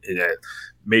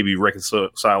maybe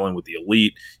reconciling with the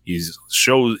Elite. He's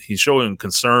showing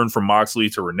concern from Moxley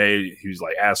to Renee. He was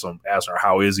like, asking her,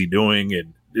 how is he doing?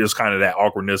 And there's kind of that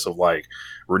awkwardness of like,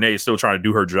 Renee is still trying to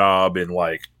do her job, and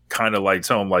like, kind of like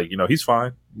tell him like, you know, he's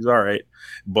fine, he's all right.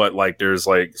 But like, there's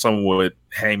like someone with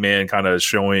Hangman kind of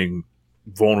showing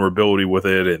vulnerability with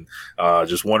it, and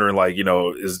just wondering like, you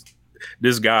know, is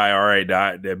this guy all right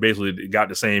that basically got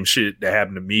the same shit that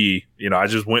happened to me? You know, I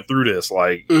just went through this,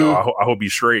 like, you know, I hope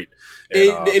he's straight.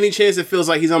 And, any chance it feels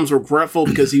like he's almost regretful,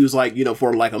 because he was like, you know,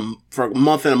 for a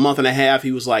month and a half,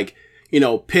 he was like, you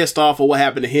know, pissed off of what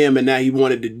happened to him, and now he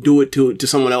wanted to do it to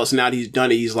someone else. Now that he's done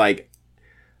it, he's like,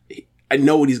 I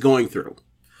know what he's going through.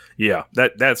 Yeah,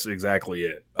 that's exactly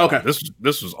it. Okay,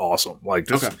 this was awesome. Like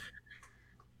this, okay.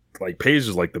 Like Paige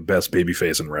is like the best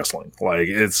babyface in wrestling. Like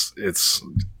it's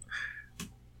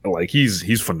like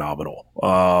he's phenomenal.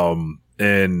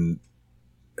 And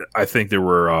I think there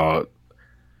was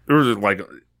like,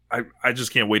 I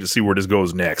just can't wait to see where this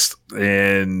goes next.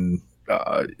 And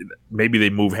maybe they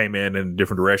move Heyman in a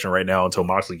different direction right now until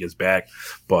Moxley gets back.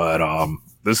 But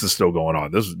this is still going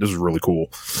on. This is really cool.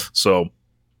 So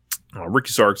Ricky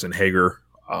Starks and Hager,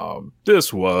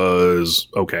 this was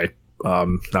okay.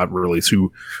 Not really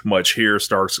too much here.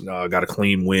 Starks got a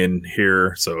clean win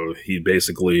here, so he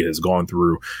basically has gone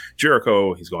through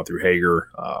Jericho. He's gone through Hager.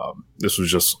 This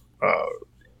was just,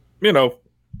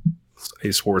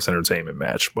 a sports entertainment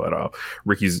match, but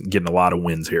Ricky's getting a lot of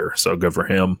wins here, so good for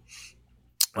him.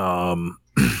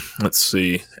 Let's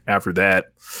see. After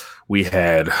that, we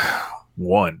had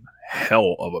one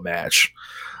hell of a match.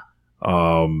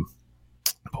 Pulling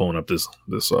up this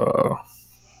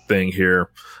thing here.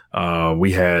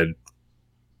 We had,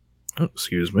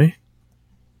 excuse me.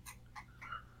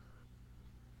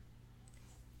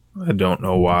 I don't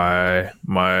know why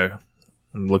I'm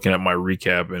looking at my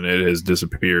recap and it has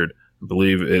disappeared. I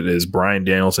believe it is Bryan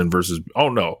Danielson versus. Oh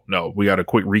no! We got a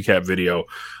quick recap video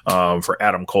for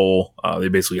Adam Cole. They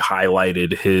basically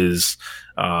highlighted his,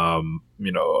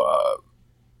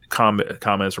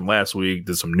 comments from last week.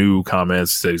 Did some new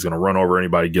comments. Said he's going to run over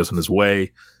anybody who gets in his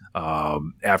way.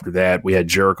 After that, we had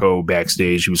Jericho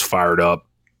backstage. He was fired up,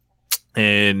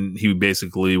 and he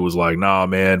basically was like, "Nah,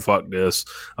 man, fuck this.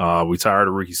 We tired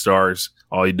of Ricky Starks.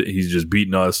 He's just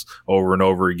beating us over and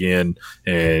over again."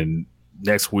 And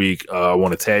next week, I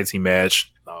want a tag team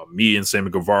match. Me and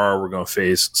Sammy Guevara were going to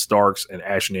face Starks and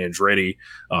Ashton Andretti.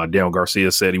 Daniel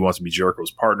Garcia said he wants to be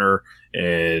Jericho's partner,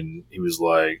 and he was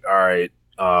like, "All right."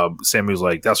 Sammy was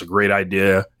like, "That's a great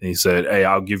idea." And he said, "Hey,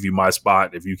 I'll give you my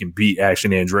spot if you can beat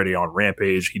Action Andretti on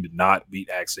Rampage." He did not beat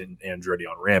Action Andretti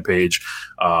on Rampage.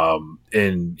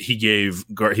 And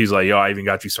he's like, "Yo, I even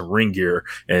got you some ring gear."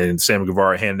 And Sammy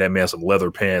Guevara handed that man some leather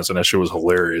pants, and that shit was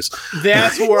hilarious.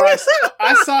 That's where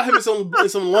I saw him in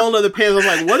some long leather pants. I was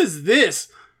like, "What is this?"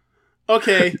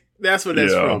 Okay, that's what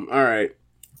that's from. All right.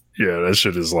 Yeah, that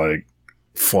shit is like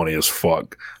funny as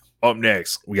fuck. Up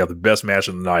next, we got the best match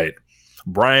of the night.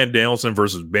 Bryan Danielson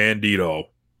versus Bandito.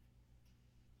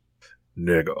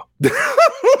 Nigga.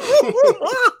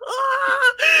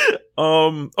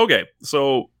 Okay,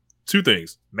 so two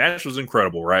things. Match was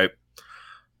incredible, right?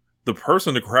 The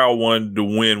person the crowd wanted to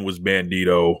win was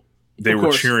Bandito. They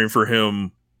were cheering for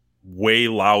him way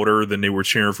louder than they were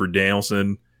cheering for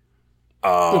Danielson.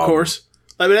 Of course.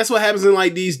 I mean, that's what happens in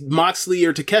like these Moxley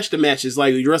or Takeshita matches.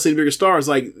 Like you're wrestling bigger stars.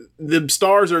 Like the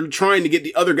stars are trying to get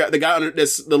the other guy, the guy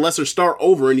that's the lesser star,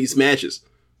 over in these matches.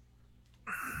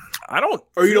 I don't,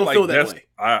 or you don't feel that way.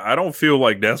 I don't feel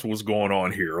like that's what's going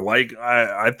on here. Like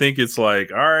I think it's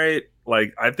like, all right.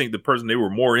 Like I think the person they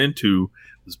were more into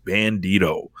was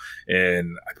Bandito,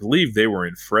 and I believe they were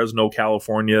in Fresno,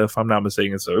 California, if I'm not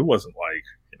mistaken. So it wasn't like,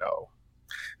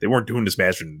 they weren't doing this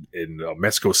match in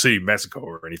Mexico City, Mexico,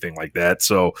 or anything like that.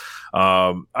 So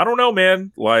I don't know,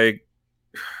 man. Like,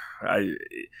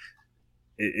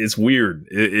 it's weird.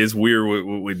 It's weird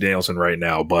with Danielson right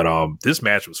now. But this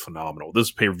match was phenomenal. This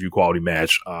is pay-per-view quality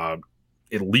match. At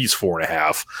least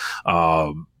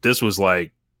 4.5. This was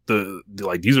like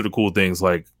these are the cool things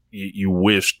like you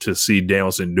wish to see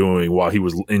Danielson doing while he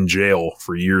was in jail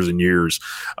for years and years.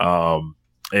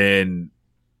 And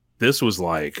this was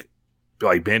like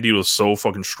Bandito's so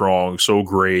fucking strong, so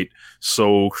great,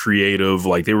 so creative.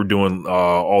 Like they were doing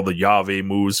all the Yave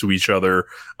moves to each other.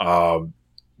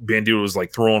 Bandito was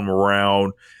like throwing them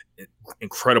around,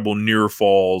 incredible near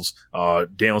falls.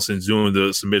 Danielson's doing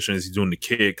the submissions, he's doing the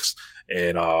kicks,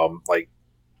 and like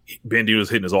Bandito's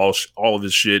hitting all of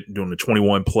his shit, doing the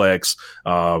 21 plex.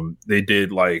 They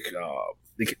did like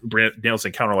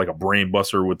Danielson countered like a brain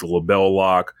buster with the label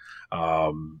lock.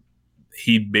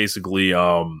 He basically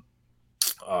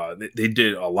they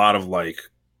did a lot of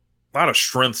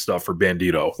strength stuff for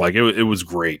Bandito. Like it was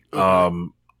great.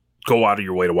 Go out of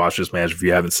your way to watch this match if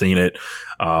you haven't seen it.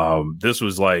 This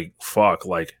was like, fuck,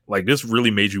 like this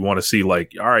really made you want to see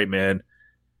like, all right, man,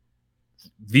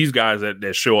 these guys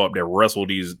that show up, that wrestle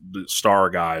these star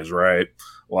guys, right?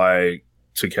 Like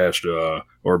Takeshita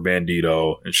or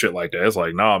Bandito and shit like that. It's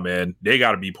like, nah, man, they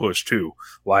got to be pushed too.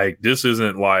 Like this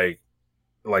isn't like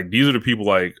these are the people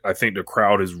like I think the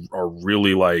crowd are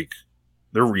really like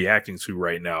they're reacting to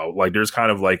right now. Like there's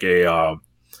kind of like a I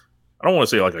don't want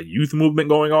to say like a youth movement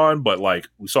going on, but like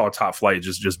we saw Top Flight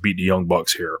just beat the Young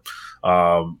Bucks here.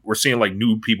 We're seeing like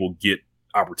new people get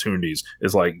opportunities.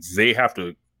 It's like they have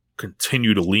to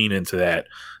continue to lean into that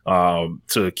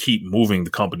to keep moving the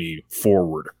company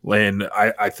forward. And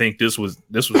I think this was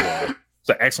it's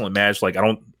an excellent match. Like I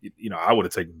would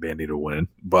have taken Bandito to win,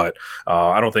 but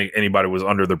I don't think anybody was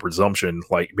under the presumption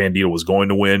like Bandito was going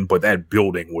to win. But that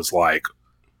building was like,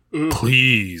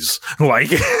 please,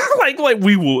 like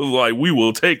we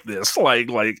will take this. Like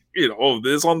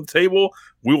this on the table,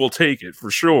 we will take it for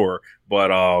sure.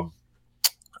 But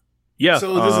yeah.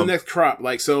 So this is the next crop.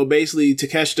 Like so, basically,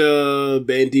 Takeshita,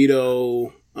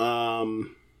 Bandito,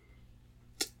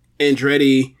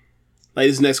 Andretti. Like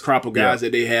this next crop of guys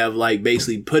that they have, like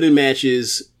basically put in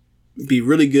matches, be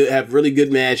really good, have really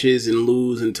good matches, and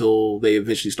lose until they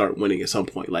eventually start winning at some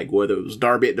point. Like whether it was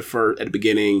Darby at the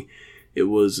beginning, it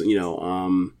was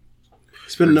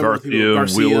it's been a number of people,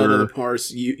 Garcia, Wheeler, other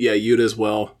parts, Yuta as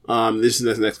well. This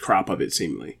is the next crop of it,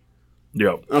 seemingly.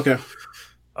 Yep. Okay.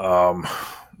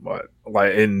 But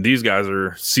like, and these guys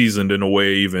are seasoned in a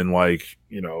way, even like,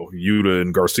 Yuta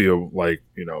and Garcia, like,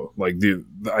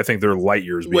 I think they're light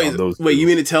years beyond those. Wait, you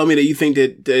mean to tell me that you think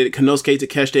that Konosuke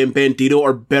Takeshita and Bandito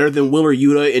are better than Wheeler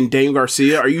Yuta and Daniel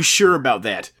Garcia? Are you sure about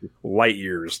that? Light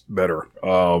years better.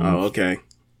 Okay.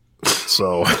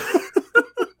 So,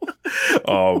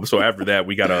 so after that,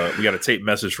 we got a tape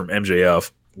message from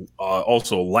MJF.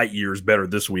 Also light years better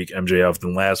this week, MJF,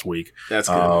 than last week. That's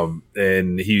good.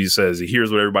 And he says he hears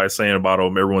what everybody's saying about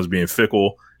him. Everyone's being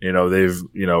fickle. They've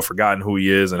forgotten who he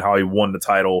is and how he won the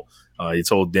title. He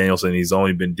told Danielson he's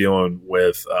only been dealing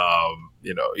with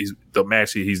he's the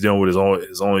match he's dealing with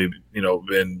is only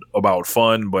been about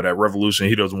fun. But at Revolution,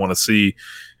 he doesn't want to see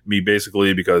me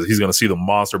basically because he's going to see the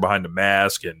monster behind the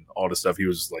mask and all this stuff. He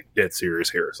was like dead serious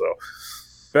here. So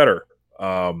better.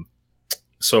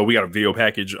 So we got a video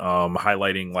package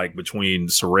highlighting like between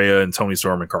Saraya and Toni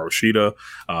Storm and Karushita.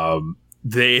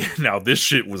 Now this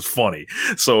shit was funny.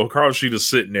 So Karushita's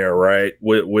sitting there, right,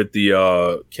 with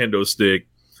the kendo stick,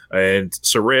 and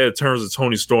Saraya turns to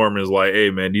Toni Storm and is like, "Hey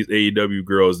man, these AEW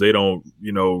girls, they don't,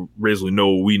 basically know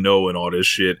what we know and all this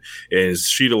shit." And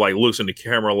Shida like looks in the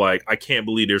camera like, "I can't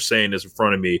believe they're saying this in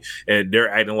front of me," and they're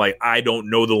acting like I don't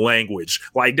know the language.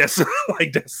 Like that's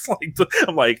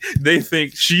I'm like, they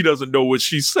think she doesn't know what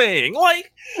she's saying. Like,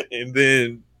 and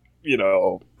then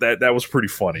that was pretty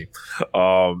funny.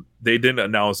 They didn't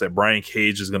announce that Brian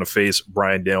Cage is going to face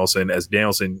Bryan Danielson as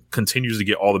Danielson continues to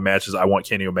get all the matches I want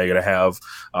Kenny Omega to have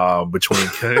between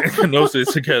Konosuke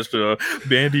Takeshita,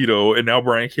 Bandito, and now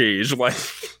Brian Cage. Like,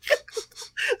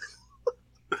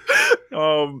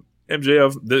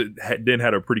 MJF then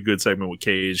had a pretty good segment with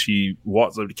Cage. He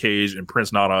walks up to Cage and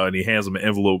Prince Nana, and he hands him an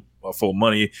envelope full of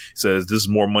money. He says, "This is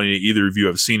more money than either of you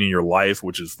have seen in your life,"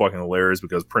 which is fucking hilarious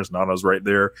because Prince Nana's right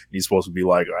there. He's supposed to be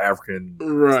like an African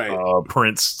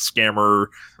prince scammer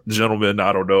gentleman.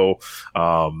 I don't know.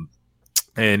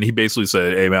 And he basically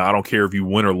said, "Hey man, I don't care if you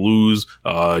win or lose.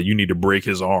 You need to break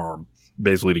his arm,"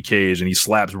 basically to Cage, and he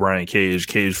slaps Brian Cage.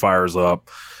 Cage fires up,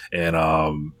 and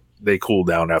they cool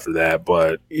down after that,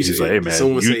 but he's like, "Hey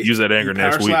man, use that anger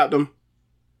next week." Slapped him.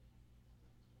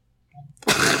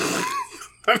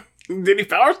 Did he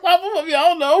power slap him? I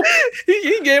don't know.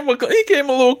 he gave him a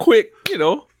little quick, he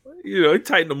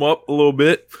tightened him up a little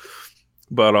bit,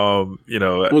 but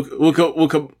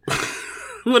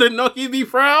wouldn't know he'd be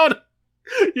proud.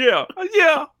 Yeah.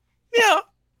 Yeah,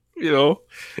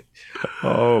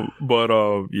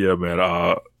 man.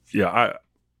 I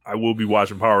will be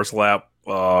watching Power Slap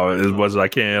as much as I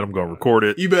can. I'm gonna record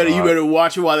it. You better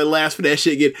watch it while it lasts for that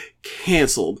shit get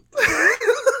canceled.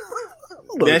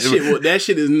 That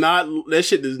shit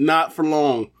is not for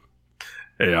long.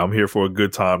 Hey, I'm here for a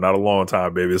good time, not a long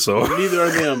time, baby. So neither are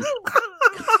them.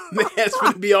 That's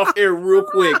gonna be off air real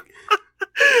quick.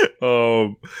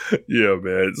 Yeah,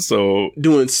 man. So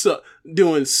doing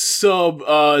sub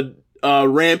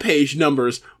Rampage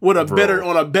numbers. On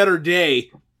a better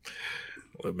day.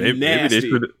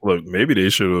 Maybe they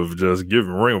should have just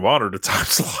given Ring of Honor the time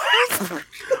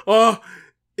slot.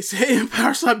 Is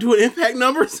Power Slap doing Impact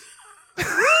numbers?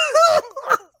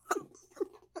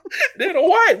 Dana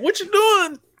White, what you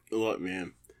doing? Look,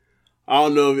 man, I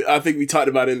don't know. I think we talked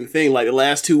about it in the thing, like the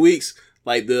last 2 weeks,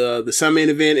 like the semi-main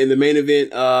event and the main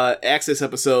event Access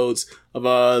episodes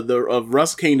of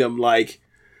Wrestle Kingdom, like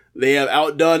they have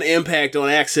outdone Impact on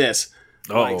Access.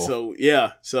 Like,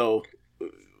 so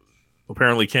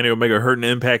apparently Kenny Omega hurting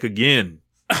Impact again.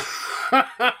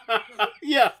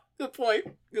 Yeah, good point.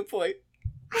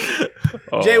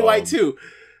 Jay White too.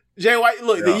 Jay White,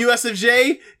 look, the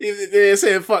USFJ, they're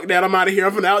saying, "Fuck that, I'm out of here.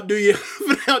 I'm gonna outdo you."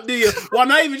 While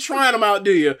not even trying, I'm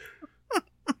outdo you.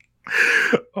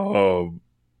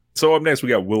 So up next, we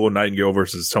got Willow Nightingale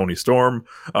versus Toni Storm.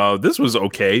 This was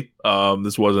okay.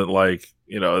 This wasn't like,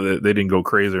 they didn't go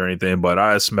crazy or anything, but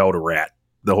I smelled a rat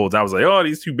the whole time. I was like, oh,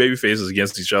 these two baby faces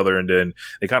against each other. And then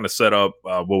they kind of set up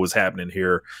what was happening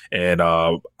here. And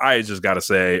I just got to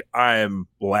say, I am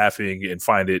laughing and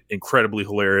find it incredibly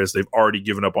hilarious. They've already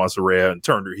given up on Saraya and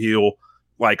turned her heel.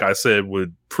 Like I said,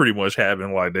 would pretty much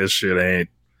happen. Like, this shit ain't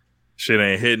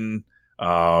hitting.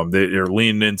 They're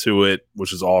leaning into it,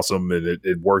 which is awesome. And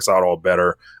it works out all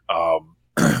better.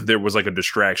 There was like a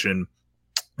distraction.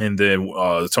 And then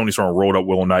Toni Storm rolled up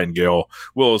Willow Nightingale.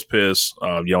 Willow's pissed,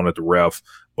 yelling at the ref.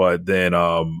 But then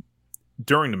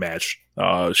during the match,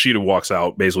 Shida walks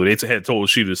out. Basically, they had told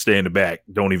Shida to stay in the back.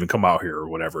 Don't even come out here or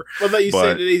whatever. What about you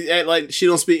said that they act like she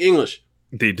don't speak English?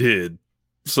 They did.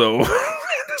 So...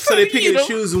 So they pick and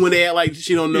choose when they act like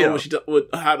she don't know what she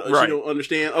don't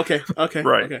understand. Okay,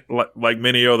 right. Okay. Like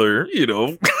many other,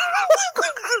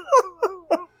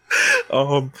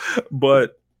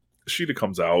 but Shida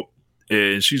comes out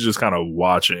and she's just kind of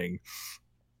watching.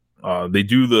 They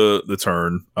do the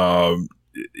turn.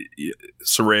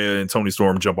 Saraya and Toni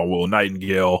Storm jump on Willow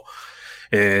Nightingale.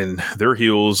 And their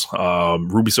heels,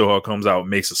 Ruby Soho comes out,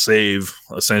 makes a save,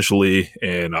 essentially.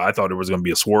 And I thought there was going to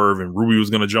be a swerve and Ruby was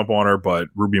going to jump on her, but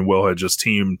Ruby and Will had just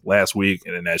teamed last week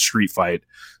and in that street fight.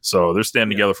 So they're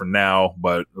standing together for now,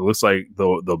 but it looks like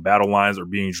the battle lines are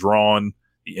being drawn.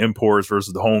 The imports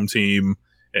versus the home team.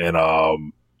 And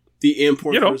the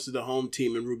imports versus the home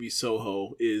team, and Ruby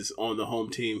Soho is on the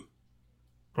home team.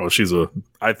 Well,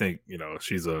 I think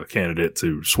she's a candidate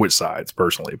to switch sides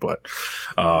personally, but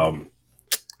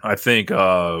I think,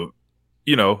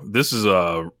 this is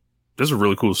a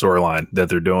really cool storyline that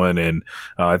they're doing. And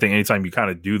I think anytime you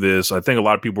kind of do this, I think a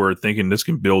lot of people are thinking this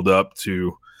can build up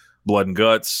to Blood and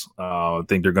Guts. I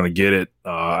think they're going to get it.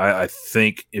 I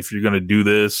think if you're going to do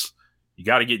this, you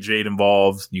got to get Jade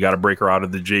involved. You got to break her out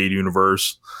of the Jade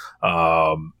universe.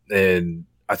 And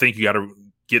I think you got to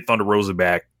get Thunder Rosa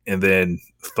back. And then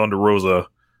Thunder Rosa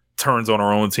turns on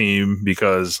her own team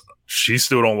because she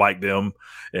still don't like them.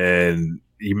 And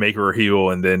you make her a heel,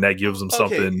 and then that gives them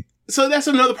something. So that's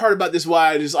another part about this.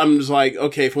 Why I'm just like,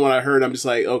 okay, from what I heard, I'm just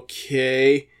like,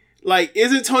 okay, like,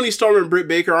 isn't Toni Storm and Britt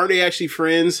Baker, aren't they actually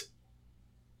friends?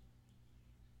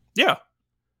 Yeah.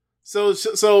 So,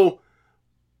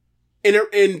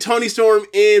 and Toni Storm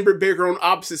and Britt Baker are on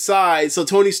opposite sides. So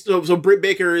Britt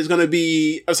Baker is going to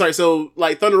be, so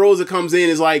like Thunder Rosa comes in,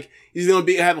 is like, he's going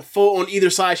to have a full on either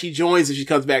side she joins if she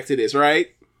comes back to this, right?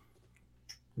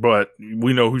 But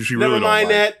we know who she really don't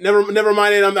like. Never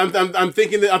mind that. I'm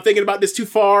thinking about this too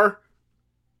far.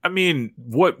 I mean,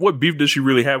 what beef does she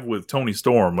really have with Toni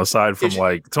Storm aside from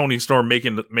Toni Storm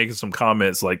making some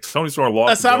comments like Toni Storm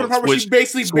lost? Aside from the part where she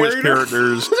basically buried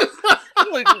characters.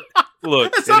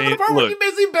 Look, aside from the part where she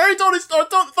basically buried Toni Storm,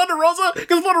 Thunder Rosa,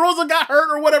 because Thunder Rosa got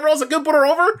hurt or whatever else, and couldn't put her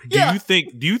over.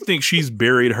 Do you think she's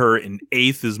buried her an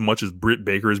eighth as much as Britt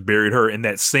Baker has buried her in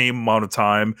that same amount of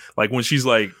time? Like when she's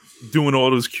like doing all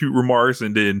those cute remarks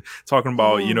and then talking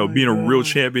about, being a real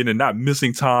champion and not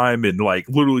missing time and like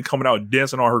literally coming out and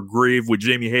dancing on her grave with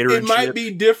Jamie Hayter. It might be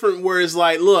different where it's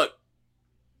like, look,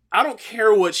 I don't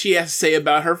care what she has to say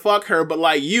about her. Fuck her. But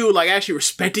like you, like actually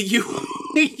respecting you,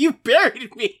 you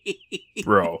buried me.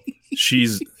 Bro,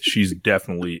 she's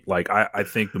definitely like, I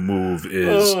think the move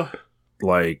is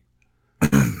like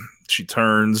she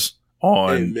turns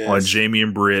on Jamie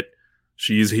and Britt.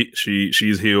 She's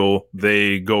heel.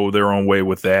 They go their own way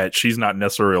with that. She's not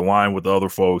necessarily aligned with the other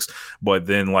folks, but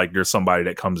then like there's somebody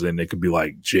that comes in that could be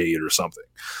like Jade or something.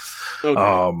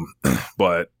 Okay.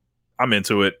 But I'm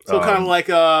into it. So kind of like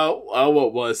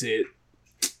what was it?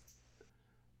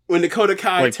 When Dakota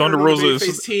Kai like Thunder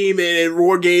Rosa's team and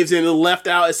War Games and left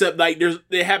out, except like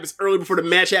it happens early before the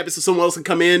match happens, so someone else can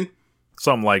come in.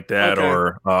 Something like that, okay.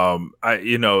 Or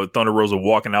Thunder Rosa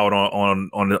walking out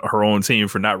on her own team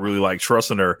for not really like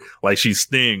trusting her, like she's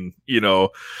Sting, face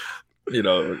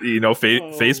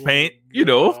paint,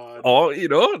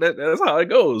 that's how it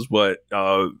goes. But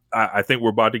I think we're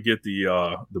about to get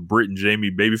the Britt and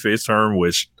Jamie babyface turn,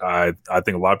 which I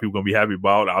think a lot of people are gonna be happy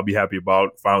about. I'll be happy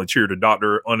about. Finally cheer the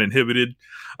Doctor uninhibited.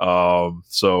 And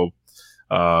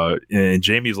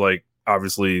Jamie's like,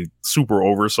 obviously super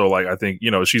over, so like I think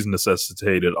she's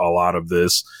necessitated a lot of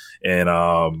this, and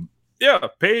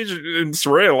Paige and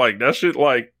Saraya, like that shit,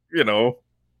 like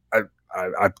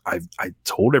I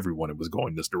told everyone it was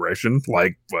going this direction,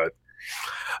 like, but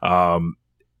and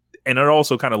it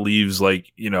also kind of leaves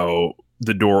like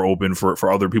the door open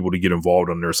for other people to get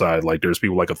involved on their side. Like there's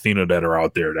people like Athena that are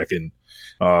out there that can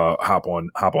hop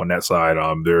on that side.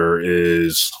 There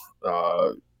is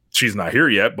she's not here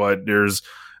yet, but there's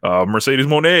Mercedes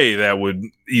Moné that would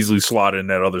easily slot in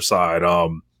that other side.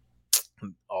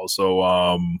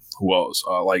 Also, who else?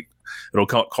 Like it'll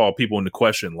call people into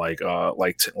question, like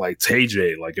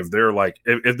TJ. Like if they're like,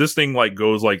 if this thing like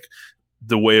goes like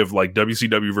the way of like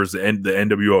WCW versus the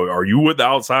NWO, are you with the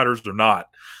Outsiders or not?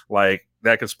 Like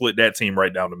that could split that team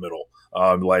right down the middle.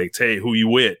 Like Tay, who you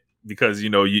with? Because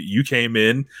you came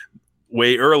in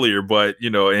way earlier, but they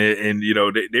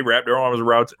wrapped their arms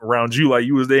around you like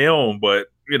you was their own, but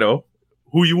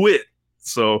who you with?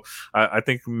 So I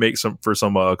think make some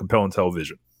compelling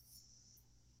television.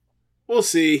 We'll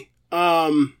see.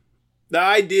 The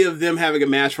idea of them having a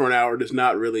match for an hour does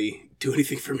not really do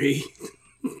anything for me.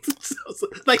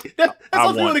 Like that's I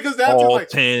what want it comes down to. all Like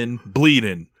 10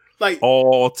 bleeding. Like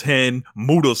all 10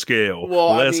 Muda scale.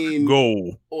 Well, Let's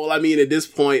go. Well, I mean, at this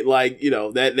point, like, you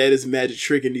know, that is magic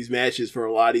trick in these matches for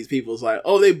a lot of these people. It's like,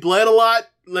 oh, they bled a lot.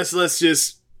 Let's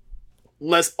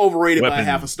overrate it by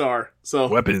half a star. So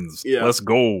weapons. Yeah. Let's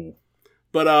go.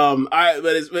 But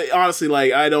but honestly,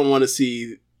 like, I don't want to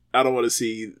see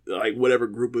like whatever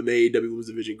group of the AEW Women's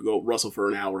Division go wrestle for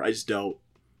an hour. I just don't.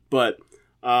 But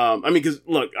I mean, because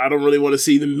look, I don't really want to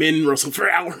see the men wrestle for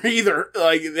an hour either.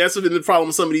 Like, that's been the problem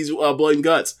with some of these blood and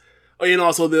guts, and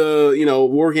also the, you know,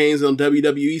 War Games on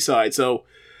WWE side. So,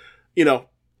 you know,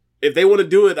 if they want to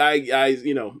do it,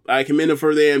 I commend them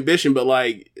for their ambition. But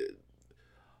like,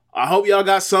 I hope y'all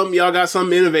got something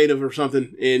innovative or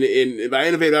something. And by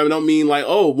innovative, I don't mean like,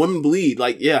 oh, women bleed.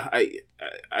 Like, yeah,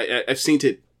 I've seen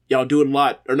it. Y'all do it a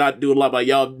lot, or not do it a lot, but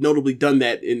y'all notably done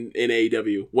that in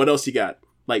AEW. What else you got?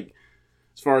 Like,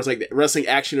 as far as like the wrestling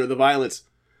action or the violence.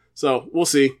 So we'll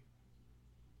see.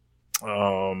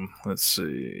 Let's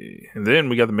see. And then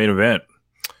we got the main event.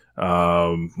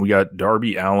 We got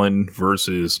Darby Allin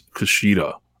versus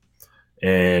Kushida.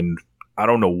 And I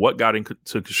don't know what got into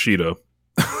Kushida,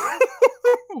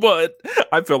 but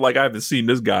I feel like I haven't seen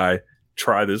this guy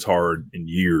try this hard in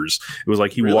years. It was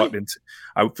like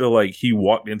I feel like he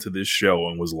walked into this show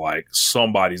and was like,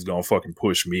 somebody's gonna fucking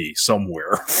push me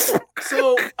somewhere.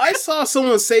 So I saw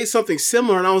someone say something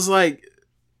similar, and I was like,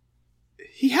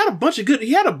 he had a bunch of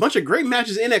great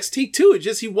matches in NXT too. It's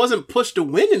just he wasn't pushed to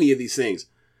win any of these things.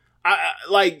 I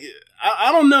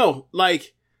don't know.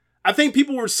 Like, I think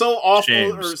people were so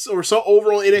awful or so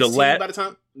over on NXT by the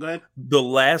time. Go ahead. The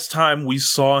last time we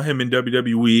saw him in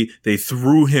WWE, they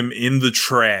threw him in the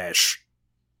trash.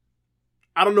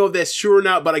 I don't know if that's true or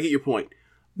not, but I get your point.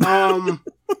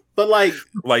 But like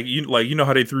you know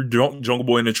how they threw Jungle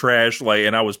Boy in the trash, like,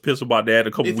 and I was pissed about that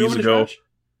a couple weeks ago.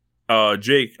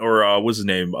 Jake, or what's his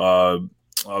name?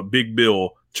 Big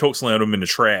Bill chokeslammed him in the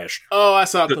trash. Oh, I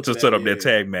saw a clip to set up that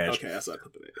tag match. Okay, I saw a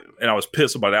clip of that. Yeah. And I was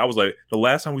pissed about it. I was like, the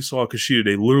last time we saw Kushida,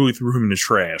 they literally threw him in the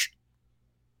trash.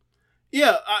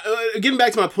 Yeah, getting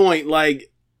back to my point,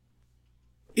 like,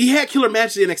 he had killer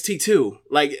matches in NXT too.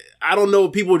 Like, I don't know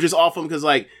if people are just off him because,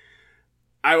 like,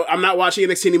 I'm not watching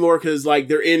NXT anymore because, like,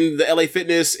 they're in the LA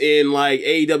Fitness, and, like,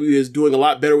 AEW is doing a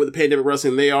lot better with the pandemic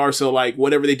wrestling than they are, so, like,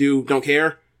 whatever they do, don't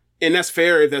care. And that's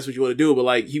fair if that's what you want to do, but,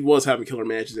 like, he was having killer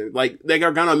matches. And, like, that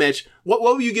Gargano match, what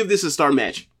would you give this a star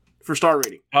match for star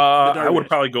rating? I would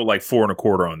probably go, like, 4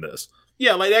 1/4 on this.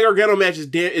 Yeah, like, that Gargano match is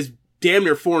damn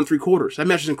near 4 3/4. That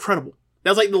match is incredible.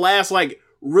 That's like the last, like,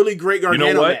 really great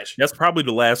Gargano match. That's probably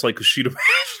the last, like, Kushida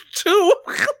match too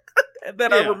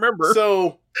that I remember.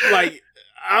 So, like,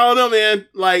 I don't know, man.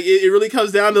 Like, it really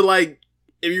comes down to, like,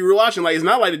 if you were watching, like, it's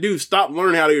not like the dude stopped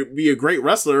learning how to be a great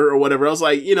wrestler or whatever else.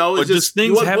 Like, you know, it's but just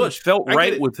things haven't felt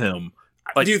right with him.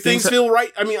 Like, do things feel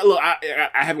right? I mean, look, I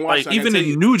haven't watched. Like, even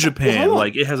in New Japan,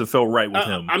 like, it hasn't felt right with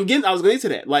him. I was going to get to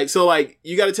that. Like, so, like,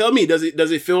 you got to tell me, does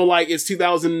it feel like it's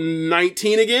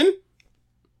 2019 again?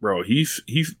 Bro, he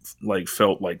like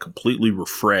felt like completely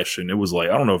refreshed, and it was like,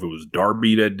 I don't know if it was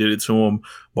Darby that did it to him,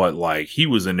 but like he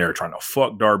was in there trying to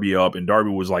fuck Darby up, and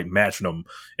Darby was like matching him,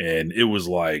 and it was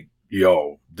like,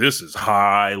 yo, this is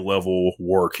high level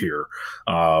work here,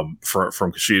 from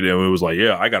Kushida, and it was like,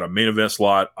 yeah, I got a main event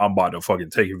slot, I'm about to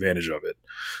fucking take advantage of it.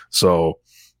 So,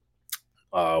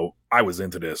 I was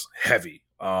into this heavy.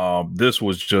 This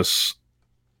was just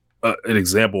an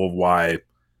example of why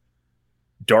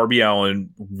Darby Allin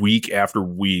week after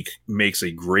week makes a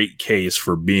great case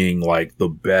for being like the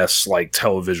best like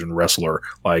television wrestler.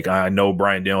 Like, I know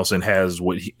Bryan Danielson has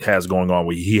what he has going on,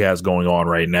 what he has going on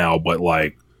right now, but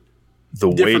like the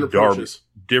different way Darby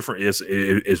different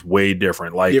is way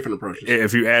different. Like, different approaches.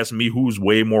 If you ask me who's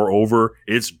way more over,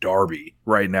 it's Darby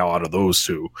right now out of those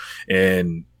two.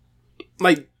 And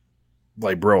like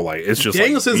bro, like, it's just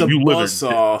Danielson's like, a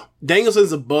buzzsaw.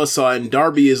 Danielson's a buzzsaw, and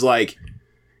Darby is like,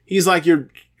 he's like your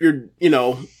you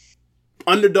know,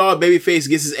 underdog babyface,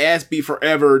 gets his ass beat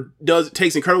forever,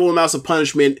 takes incredible amounts of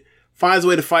punishment, finds a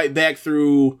way to fight back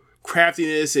through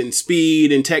craftiness and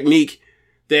speed and technique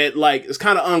that, like, is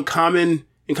kind of uncommon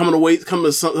and come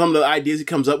to some of the ideas he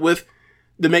comes up with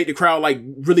to make the crowd, like,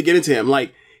 really get into him.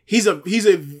 Like, he's a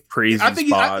crazy. I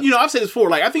think I've said this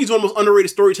before. Like, I think he's one of the most underrated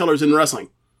storytellers in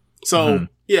wrestling. So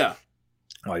yeah.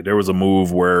 Like, there was a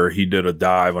move where he did a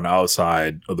dive on the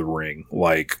outside of the ring,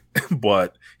 like,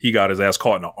 but he got his ass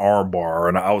caught in an arm bar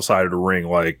on the outside of the ring.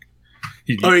 Like,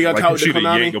 he got caught with the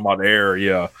Konami? Yanked him out of the air,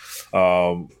 yeah.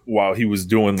 While he was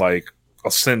doing like a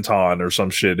senton or some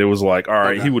shit. It was like, all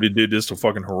right, he would have did this to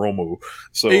fucking Hiromu.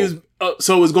 So,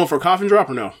 so was going for a coffin drop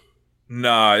or no?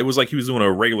 Nah, it was like he was doing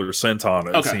a regular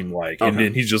senton, it seemed like. And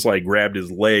then he just like grabbed his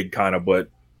leg kind of, but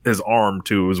his arm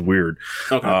too. It was weird.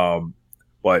 Okay.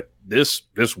 But this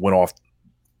went off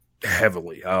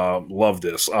heavily. Love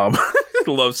this.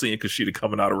 Love seeing Kushida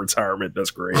coming out of retirement.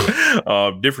 That's great.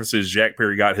 Difference is Jack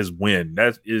Perry got his win.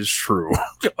 That is true.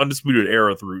 Undisputed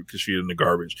Era threw Kushida in the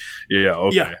garbage. Yeah,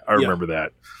 okay. Yeah, I remember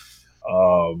that.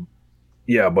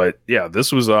 Yeah, but yeah,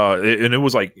 this was and it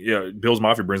was like, Bill's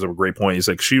Mafia brings up a great point. He's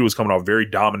like, she was coming off very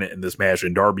dominant in this match,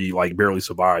 and Darby like barely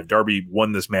survived. Darby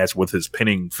won this match with his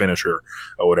pinning finisher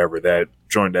or whatever, that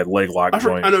joint, that leg lock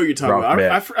joint. I know what you're talking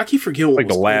about. I keep forgetting what like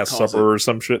the Last Supper or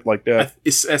some shit like that.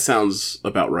 That sounds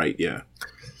about right. Yeah.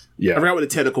 Yeah. I forgot what the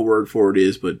technical word for it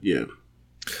is, but yeah.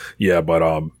 Yeah,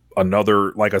 but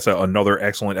another, like I said, another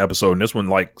excellent episode, and this one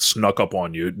like snuck up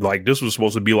on you. Like this was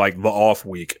supposed to be like the off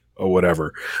week or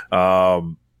whatever.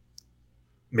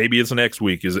 Maybe it's the next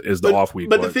week is the off week.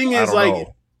 But the thing is, like,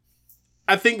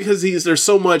 I think because there's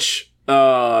so much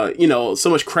so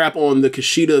much crap on the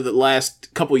Kushida the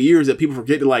last couple of years that people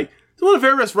forget that, like, he's one of the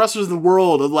very best wrestlers in the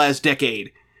world of the last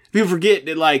decade. People forget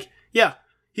that, like, yeah,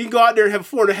 he can go out there and have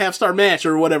a 4.5-star match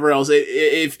or whatever else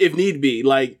if need be.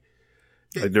 Like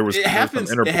there was, it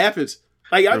happens. It happens.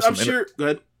 Like I'm sure. Go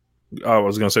ahead. I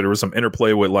was going to say there was some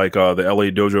interplay with like the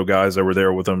LA Dojo guys that were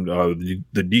there with him. The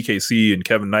DKC and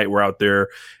Kevin Knight were out there.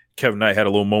 Kevin Knight had a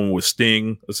little moment with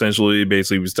Sting. Essentially,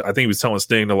 basically, I think he was telling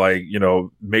Sting to, like,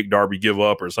 make Darby give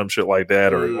up or some shit like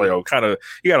that, or kind of.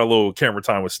 He got a little camera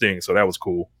time with Sting, so that was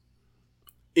cool.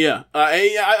 Yeah,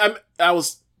 I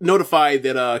was notified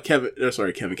that Kevin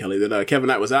Kelly, that Kevin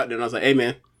Knight was out there, and I was like, hey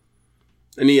man,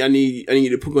 I need you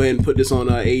to go ahead and put this on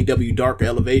AEW Dark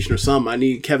Elevation or something. I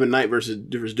need Kevin Knight versus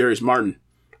Darius Martin.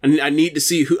 I need to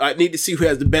see who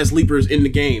has the best leapers in the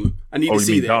game. I need to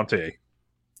see that. Dante.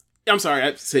 I'm sorry,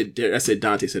 I said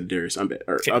Dante, said Darius. I'm bad.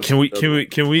 Can we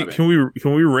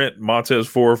rent Montez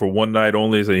Ford for one night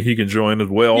only so he can join as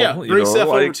well? Yeah, bring Seth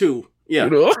over too. Yeah,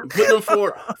 put them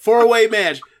for 4-way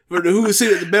match for who will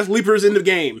see the best leapers in the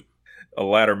game. A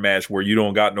ladder match where you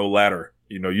don't got no ladder.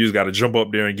 You just got to jump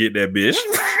up there and get that bitch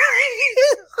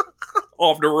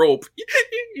off the rope.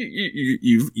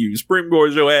 You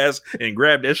springboard your ass and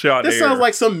grab that shot. That sounds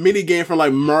like some mini game from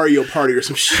like Mario Party or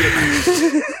some shit.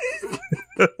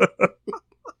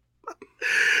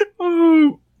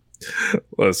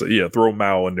 Throw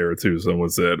Mao in there too. Someone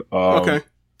said. Okay.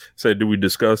 Said, did we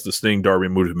discuss the Sting Darby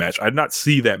Moody match? I did not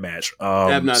see that match.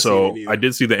 I have not seen it either. I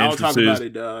did see the entrances. I'll talk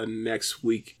about it next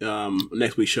week.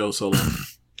 Next week's show. So.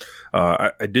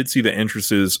 I did see the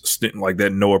entrances, like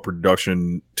that Noah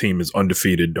production team is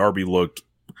undefeated. Darby looked,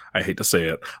 I hate to say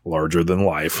it, larger than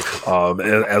life,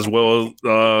 as well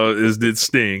as did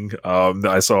Sting.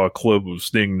 I saw a clip of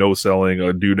Sting no-selling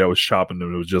a dude that was chopping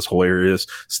him. It was just hilarious.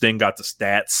 Sting got the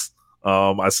stats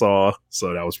I saw,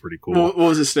 so that was pretty cool. What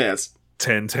was his stats?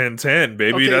 10-10-10,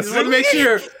 baby. Okay, that's just to make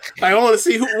sure. I want to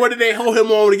see what did they hold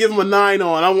him on to give him a 9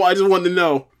 on. I just wanted to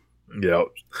know. Yeah.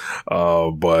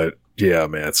 But yeah,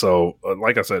 man. So,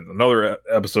 like I said, another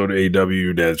episode of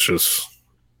AEW that's just,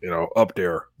 up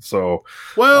there. So,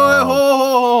 well,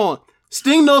 hold on.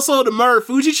 Sting no-sold the Murder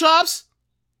Fuji chops?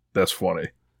 That's funny.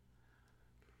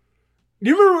 Do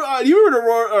you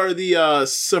remember the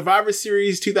Survivor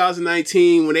Series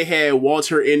 2019 when they had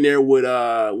Walter in there with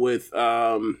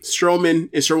Strowman,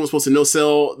 and Strowman was supposed to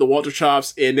no-sell the Walter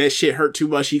chops, and that shit hurt too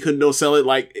much. He couldn't no-sell it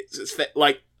like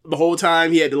the whole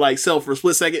time. He had to like sell for a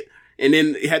split second. And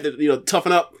then he had to,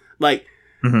 toughen up. Like,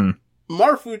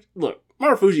 Marufuji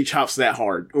chops that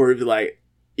hard. Or it'd be like,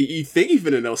 you think he's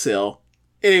finna no-sell,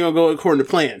 it ain't gonna go according to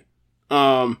plan.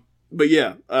 But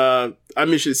yeah, I'm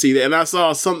interested to see that. And I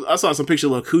saw some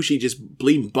pictures of Hakushi just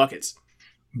bleeding buckets.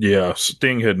 Yeah,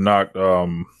 Sting had knocked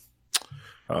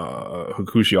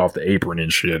Hakushi off the apron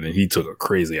and shit, and he took a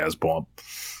crazy ass bump.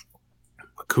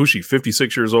 Hakushi,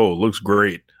 56 years old, looks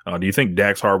great. Do you think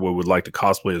Dax Harwood would like to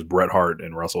cosplay as Bret Hart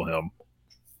and wrestle him?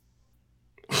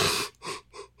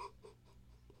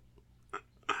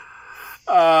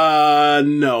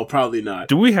 No, probably not.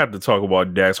 Do we have to talk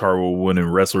about Dax Harwood winning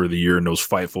Wrestler of the Year in those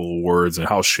Fightful awards and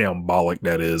how shambolic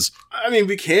that is? I mean,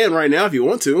 we can right now if you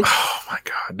want to. Oh my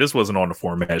God. This wasn't on the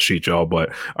format sheet, y'all,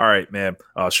 but all right, man.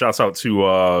 Shouts out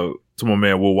to my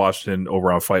man Will Washington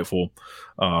over on Fightful.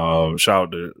 Shout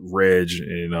out to Reg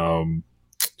and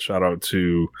shout out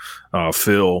to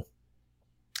Phil.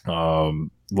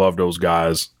 Love those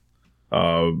guys.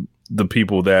 The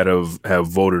people that have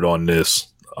voted on this.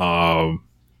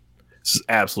 This is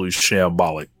absolutely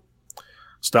shambolic.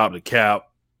 Stop the cap.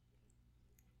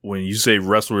 When you say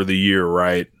Wrestler of the Year,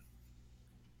 right?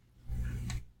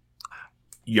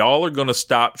 Y'all are going to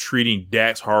stop treating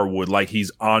Dax Harwood like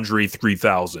he's Andre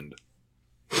 3000.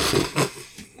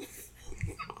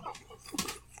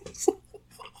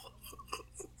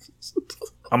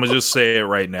 I'm gonna just say it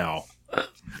right now.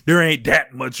 There ain't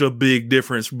that much a big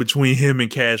difference between him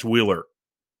and Cash Wheeler.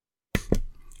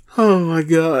 Oh my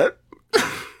God.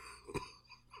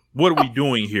 What are we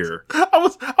doing here? I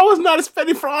was not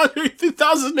expecting for Andre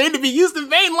 3000's name to be used in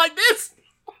vain like this.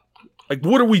 Like,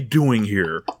 what are we doing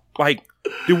here? Like,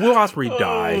 did Will Ospreay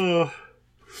die?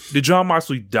 Did Jon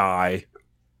Moxley die?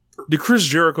 Did Chris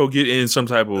Jericho get in some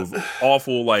type of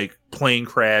awful, like, plane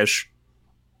crash?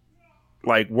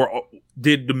 Like,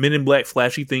 did the Men in Black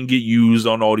flashy thing get used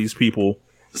on all these people?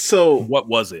 So what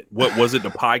was it? What was it? The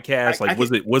podcast?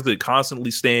 Was it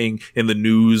constantly staying in the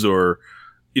news, or,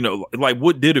 you know, like,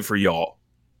 what did it for y'all?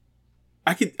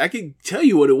 I could tell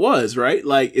you what it was, right?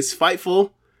 Like, it's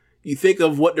Fightful. You think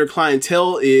of what their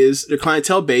clientele is. Their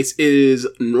clientele base is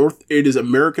it is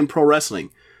American pro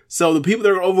wrestling. So the people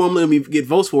that are overwhelmingly get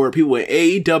votes for are people in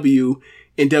AEW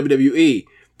and WWE.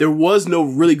 There was no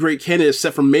really great candidate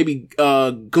except for maybe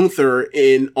Gunther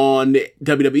on the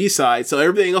WWE side. So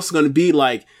everything else is going to be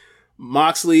like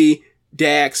Moxley,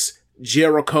 Dax,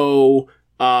 Jericho,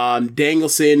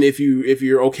 Danielson, if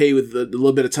you're okay with the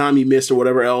little bit of time you missed or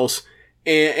whatever else,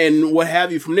 and what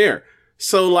have you from there.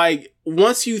 So like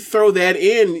once you throw that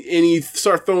in and you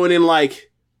start throwing in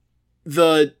like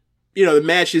the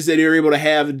matches that you're able to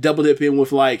have double dip in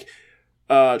with like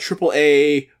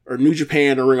AAA or New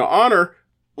Japan or Ring of Honor,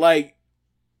 like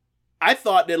I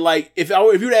thought that like if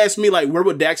you'd asked me like where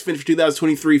would Dax finish for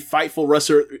 2023 Fightful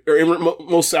wrestler or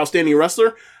most outstanding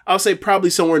wrestler, I would say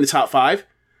probably somewhere in the top 5.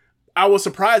 I was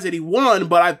surprised that he won,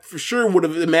 but I for sure would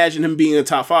have imagined him being in the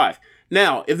top 5.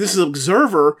 Now, if this is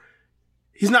Observer,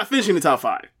 he's not finishing the top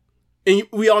 5. And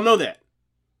we all know that.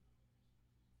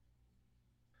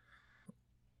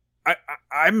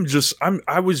 I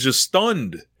was just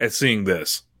stunned at seeing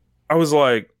this. I was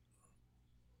like,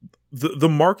 the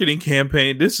marketing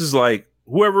campaign, this is like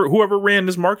whoever ran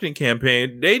this marketing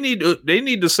campaign, they need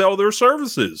to sell their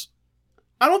services.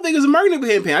 I don't think it's a marketing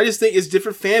campaign. I just think it's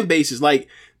different fan bases. Like,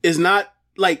 it's not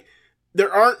like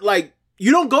there aren't like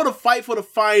you don't go to Fightful to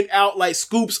find out like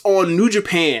scoops on New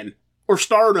Japan or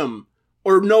Stardom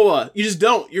or Noah. You just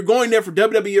don't. You're going there for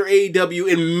WWE or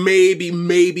AEW and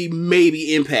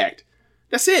maybe Impact.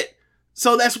 That's it.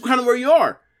 So that's kind of where you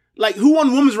are. Like, who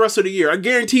won Women's Wrestler of the Year? I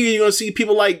guarantee you're going to see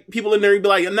people in there and be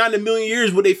like, not in a million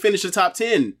years would they finish the top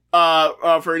 10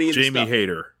 for any of this stuff. Jamie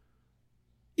Hayter.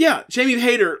 Yeah, Jamie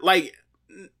Hayter. Like,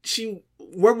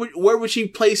 where would she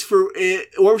place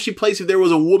if there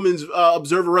was a Women's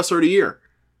Observer Wrestler of the Year?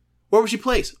 Where would she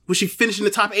place? Would she finish in the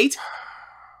top 8?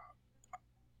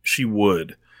 She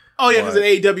would. Oh yeah, because an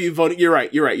AEW voting. You're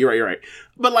right.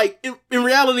 But like in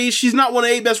reality, she's not one of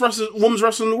the 8 best women's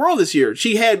wrestlers in the world this year.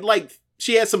 She had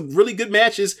some really good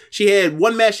matches. She had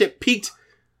one match that peaked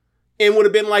and would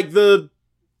have been like the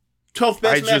 12th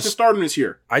best match in Stardom this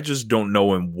year. I just don't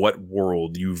know in what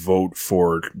world you vote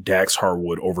for Dax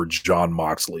Harwood over Jon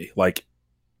Moxley. Like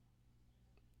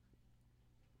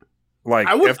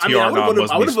I would have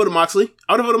voted Moxley.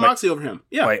 I would have voted Moxley over him.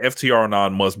 Yeah, like FTR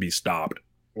Anon must be stopped.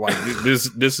 Like this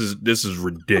is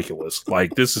ridiculous.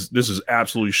 Like this is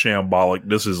absolutely shambolic.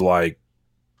 This is like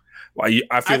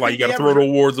I feel like you got to throw the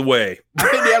awards away. I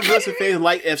think the average wrestling fans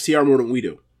like FTR more than we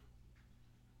do.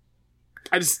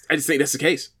 I just think that's the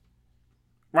case,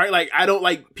 right? Like I don't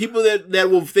like people that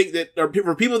will think that, or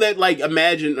for people that like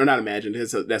imagine or not imagine.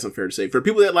 That's unfair to say. For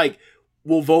people that like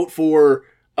will vote for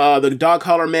the dog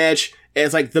collar match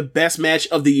as like the best match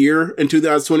of the year in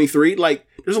 2023. Like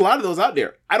there's a lot of those out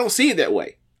there. I don't see it that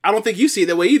way. I don't think you see it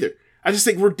that way either. I just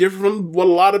think we're different from what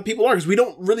a lot of people are because we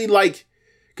don't really like,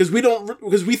 because we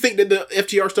think that the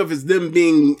FTR stuff is them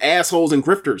being assholes and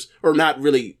grifters, or not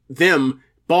really them,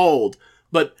 Bald,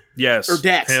 but yes, or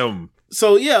Dax. Him.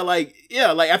 So like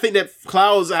I think that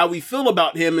clouds how we feel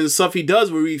about him and the stuff he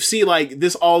does, where we see like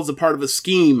this all is a part of a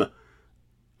scheme.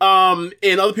 And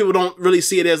other people don't really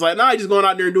see it as like, nah, he's just going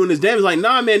out there and doing his damage. Like,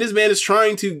 nah, man, this man is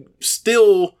trying to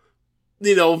still,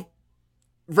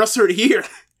 wrestler of the year.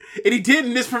 And he did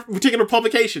in this particular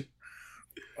publication.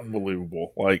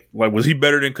 Unbelievable. Like was he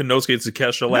better than Konosuke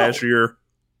Takeshita last year?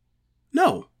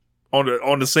 No.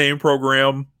 On the same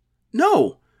program?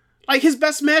 No. Like his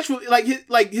best match was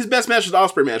his best match was the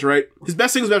Ospreay match, right? His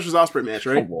best singles match was the Ospreay match,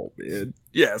 right? Come on, man.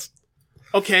 Yes.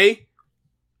 Okay.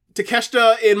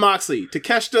 Takeshita and Moxley.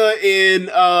 Takeshita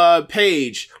and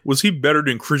Page. Was he better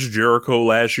than Chris Jericho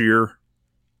last year?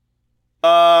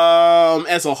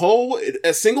 As a whole,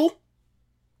 as single?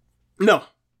 No,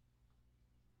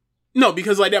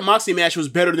 because like that Moxley match was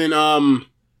better than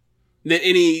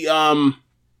any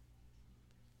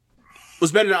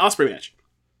was better than the Ospreay match.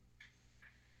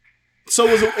 So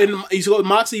was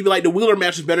Moxley, like the Wheeler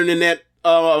match was better than that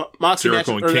Moxley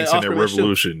Jericho match and Kingston at Ospreay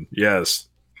Revolution. Yes.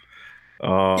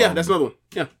 Yeah, that's another one.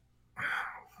 Yeah.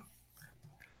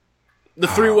 The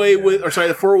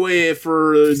the 4-way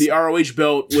for the ROH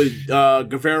belt with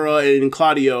Guevara and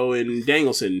Claudio and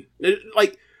Danielson.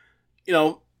 Like, you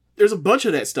know, there's a bunch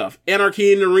of that stuff.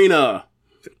 Anarchy in the Arena.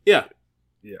 Yeah.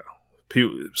 Yeah.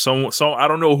 So I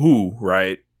don't know who,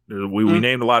 right? We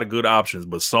named a lot of good options,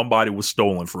 but somebody was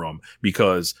stolen from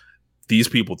because these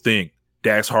people think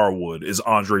Dax Harwood is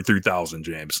Andre 3000,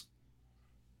 James.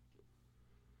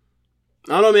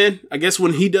 I don't know, man. I guess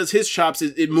when he does his chops,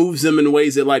 it moves them in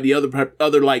ways that like the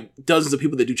other like dozens of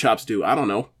people that do chops do. I don't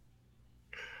know.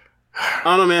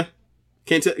 I don't know, man.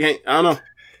 I don't know.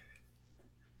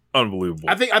 Unbelievable.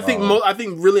 I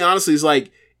think really honestly, it's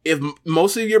like if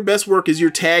most of your best work is your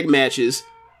tag matches,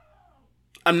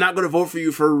 I'm not going to vote for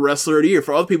you for Wrestler of the Year.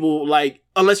 For other people, like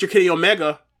unless you're Kenny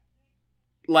Omega,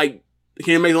 like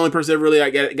Kenny Omega's the only person that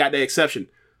really got that exception.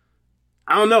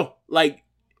 I don't know, like.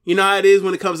 You know how it is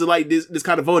when it comes to like this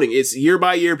kind of voting. It's year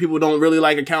by year. People don't really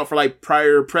like account for like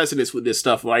prior precedents with this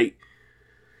stuff. Like,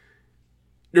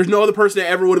 there's no other person that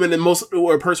ever would have been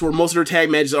a person where most of their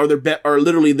tag matches are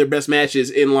literally their best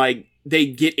matches, and like they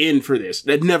get in for this.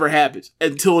 That never happens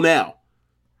until now.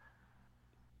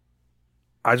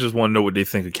 I just want to know what they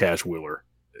think of Cash Wheeler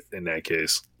in that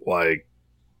case. Like,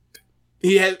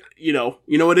 he had, you know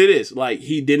what it is. Like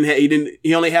he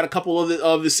only had a couple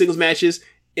of his singles matches,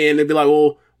 and they'd be like,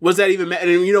 well. What's that even matter?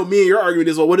 And me and your argument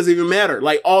is, well, what does it even matter?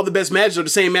 Like, all the best matches are the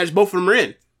same match both of them are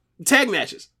in. Tag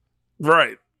matches.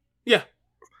 Right. Yeah.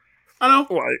 I know.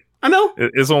 Like, I know.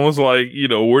 It's almost like,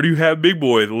 where do you have Big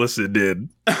Boy listed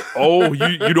then? Oh,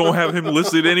 you don't have him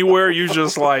listed anywhere? You're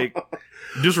just like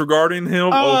disregarding him?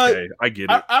 Okay, I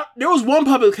get it. There was one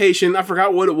publication, I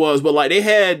forgot what it was, but like they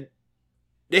had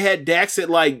Dax at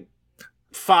like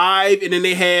 5, and then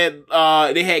they had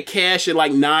Cash at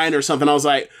like 9 or something. I was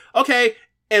like, okay.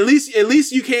 At least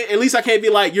I can't be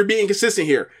like, you're being consistent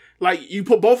here. Like, you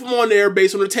put both of them on there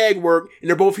based on the tag work, and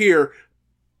they're both here.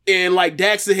 And like,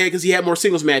 Dax is ahead because he had more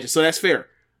singles matches, so that's fair.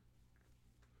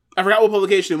 I forgot what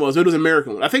publication it was. It was an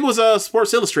American one. I think it was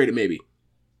Sports Illustrated, maybe.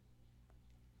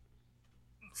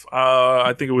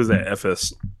 I think it was that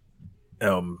FSM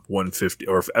 150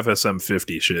 or FSM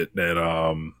 50 shit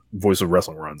that Voice of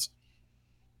Wrestling runs.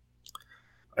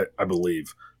 I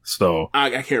believe. So I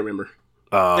can't remember.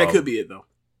 That could be it though.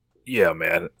 Yeah,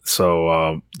 man.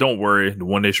 So don't worry. The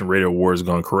One Nation Radio Awards is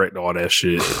gonna correct all that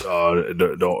shit.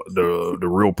 The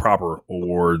real proper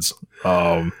awards.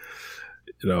 I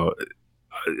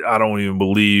don't even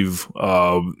believe.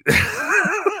 I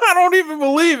don't even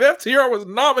believe FTR was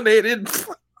nominated.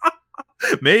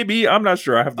 Maybe, I'm not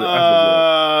sure. I have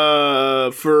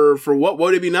to for what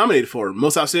would it be nominated for?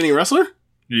 Most Outstanding Wrestler?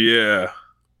 Yeah.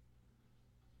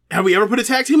 Have we ever put a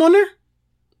tag team on there?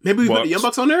 Maybe we put the Young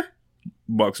Bucks on there?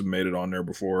 Bucks have made it on there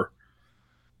before.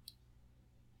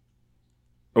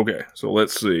 Okay, so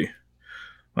let's see.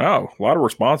 Wow, a lot of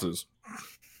responses.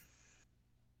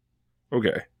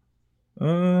 Okay.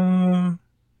 I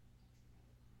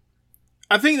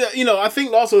think that, I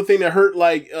think also the thing that hurt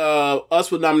like us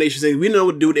with nominations is we know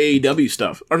what to do with AEW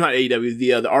stuff. Or not AEW,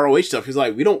 the ROH stuff. Because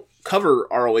like we don't cover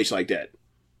ROH like that.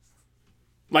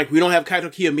 Like we don't have Kaito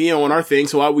Kiyomiya on our thing,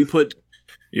 so why we put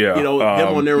them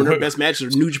on there in their best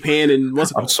matches, New Japan and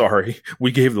what's it called? I'm sorry.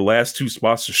 We gave the last 2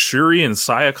 spots to Shuri and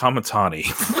Saya Kamatani.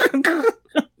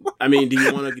 I mean, do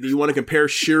you want to compare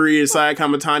Shuri and Saya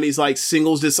Kamatani's like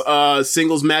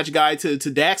singles match guy to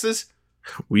Dax's?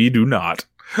 We do not.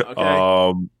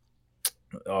 Okay.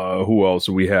 Who else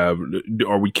do we have?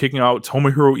 Are we kicking out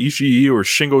Tomohiro Ishii or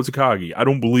Shingo Takagi? I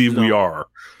don't believe we are.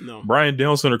 No. Bryan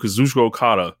Danielson or Kazuchika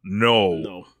Okada?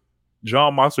 No.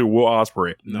 Jon Moxley or Will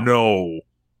Ospreay? No.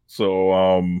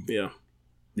 So,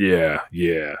 yeah.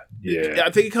 I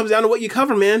think it comes down to what you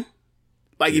cover, man.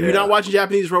 Like, if you're not watching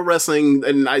Japanese pro wrestling,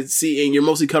 and you're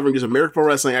mostly covering just American pro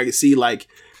wrestling, I can see, like,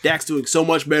 Dax doing so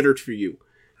much better for you.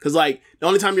 Because, like, the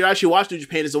only time you actually watch New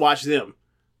Japan is to watch them.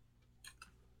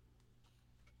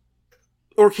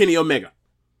 Or Kenny Omega.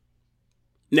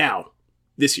 Now.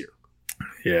 This year.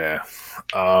 Yeah.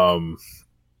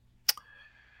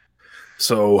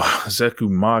 So Zeku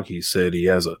Maki said he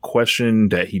has a question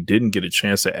that he didn't get a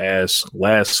chance to ask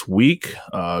last week.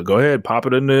 Go ahead, pop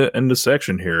it in the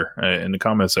section here, in the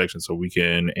comment section, so we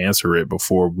can answer it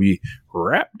before we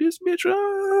wrap this bitch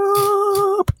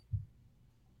up.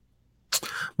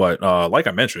 But like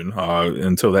I mentioned,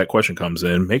 until that question comes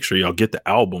in, make sure y'all get the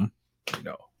album.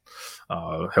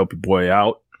 Help your boy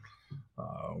out.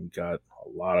 We got a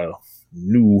lot of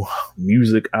new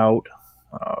music out.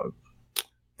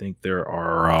 think there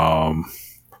are.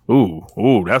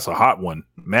 Ooh, that's a hot one.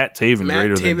 Matt Taven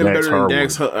greater than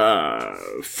Dax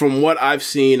Harwood. From what I've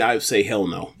seen, I would say hell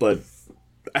no. But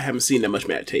I haven't seen that much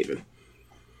Matt Taven.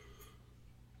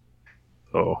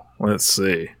 Oh, let's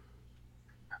see.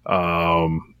 I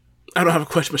don't have a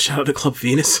question, but shout out to Club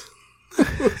Venus.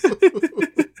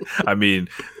 I mean,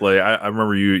 like I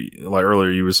remember you like earlier.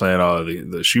 You were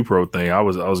saying the Shoe Pro thing. I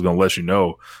was gonna let you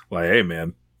know, like, hey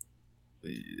man,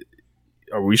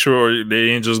 are we sure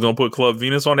they ain't just gonna put Club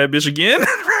Venus on that bitch again?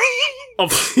 Oh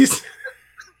please.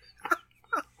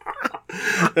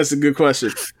 That's a good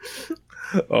question.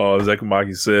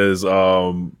 Zekamaki says,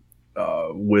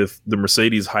 with the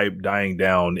Mercedes hype dying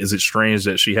down, is it strange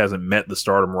that she hasn't met the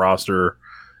Stardom roster,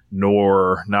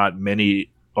 nor not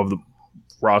many of the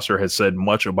roster has said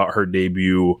much about her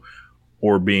debut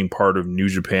or being part of New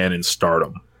Japan and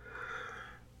Stardom?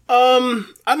 I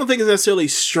don't think it's necessarily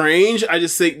strange. I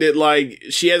just think that like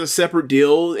she has a separate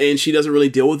deal and she doesn't really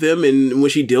deal with them. And when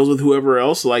she deals with whoever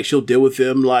else, like she'll deal with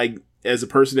them like as a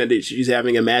person that she's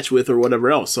having a match with or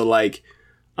whatever else. So like,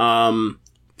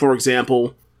 for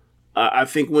example, I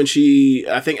think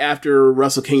after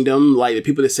Wrestle Kingdom, like the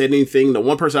people that said anything, the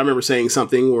one person I remember saying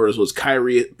something was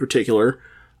Kyrie in particular.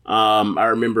 I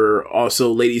remember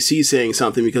also Lady C saying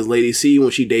something because Lady C,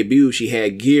 when she debuted, she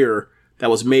had gear that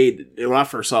was made, when I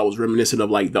first saw it, was reminiscent of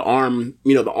like the arm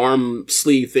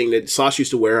sleeve thing that Sasha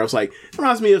used to wear. I was like, it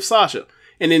reminds me of Sasha.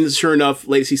 And then sure enough,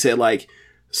 Lady C said like,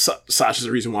 Sasha's the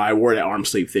reason why I wore that arm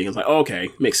sleeve thing. I was like, oh, okay,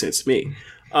 makes sense to me.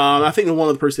 I think one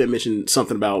other person that mentioned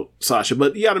something about Sasha,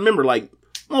 but you gotta remember, like,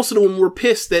 most of them were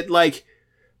pissed that like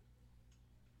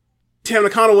Tam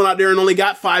Nakano went out there and only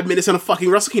got 5 minutes in a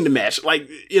fucking Wrestle Kingdom match. Like,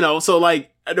 so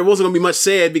like there wasn't gonna be much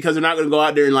said because they're not gonna go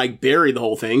out there and like bury the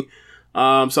whole thing.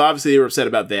 So obviously they were upset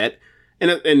about that,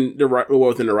 and they're well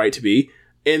within the right to be.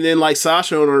 And then like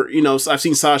Sasha, or I've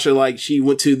seen Sasha like she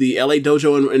went to the LA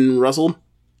dojo and wrestled.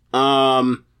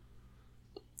 I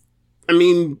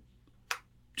mean,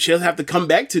 she doesn't have to come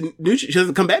back to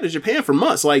Japan for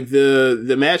months. Like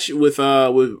the match with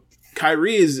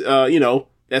Kyrie is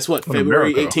that's what,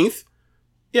 February 18th.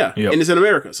 Yeah, yep. And it's in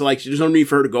America, so like there's no need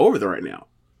for her to go over there right now.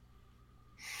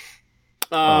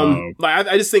 Like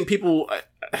I just think people.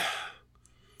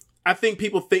 I think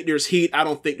people think there's heat. I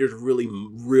don't think there's really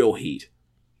real heat.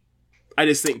 I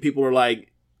just think people are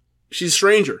like, she's a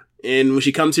stranger, and when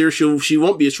she comes here, she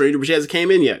won't be a stranger, but she hasn't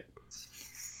came in yet.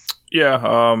 Yeah,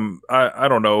 I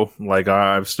don't know. Like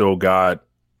I'm still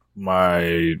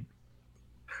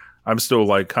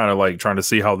like kind of like trying to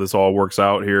see how this all works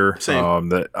out here. Same.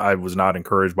 That I was not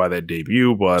encouraged by that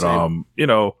debut, but Same.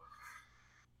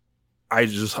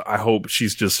 I hope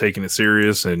she's just taking it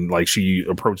serious and like she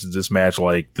approaches this match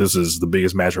like this is the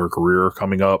biggest match of her career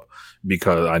coming up,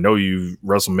 because I know you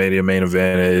WrestleMania main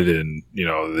evented and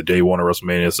the day one of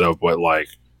WrestleMania stuff, but like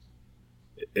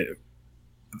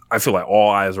I feel like all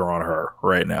eyes are on her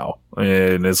right now,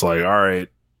 and it's like, all right.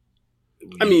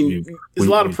 I mean, there's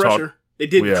a lot of pressure. They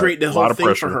did create the whole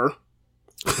thing for her.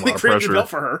 They created the belt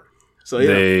for her. So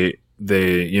yeah.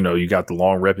 They you got the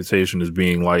long reputation as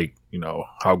being like,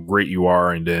 how great you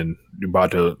are, and then you're about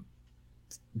to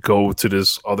go to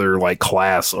this other like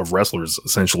class of wrestlers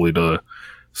essentially to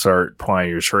start plying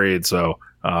your trade. So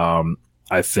I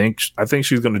think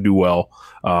she's going to do well.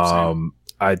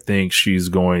 I think she's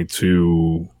going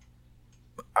to,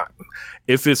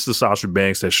 if it's the Sasha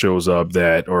Banks that shows up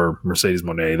or Mercedes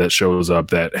Moné that shows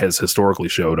up that has historically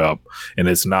showed up, and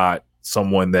it's not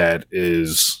someone that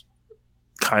is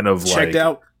kind of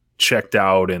checked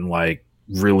out and like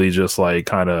really just like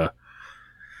kind of,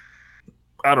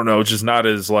 I don't know, just not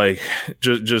as like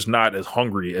just not as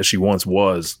hungry as she once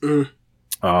was.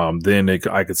 Then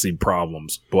I could see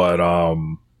problems, but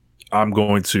I'm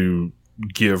going to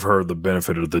give her the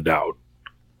benefit of the doubt.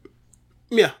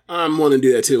 Yeah, I'm willing to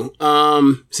do that too.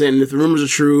 Saying if the rumors are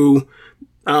true,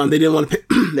 they didn't want to pay.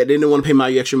 They didn't want to pay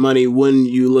my extra money. When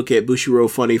you look at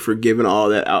Bushiroad Funny for giving all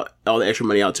the extra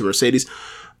money out to Mercedes,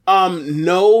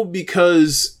 no,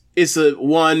 because it's a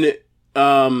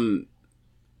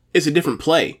different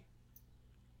play,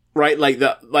 right? Like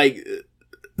the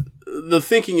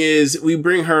thinking is we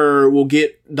bring her, we'll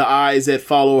get the eyes that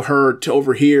follow her to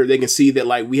over here. They can see that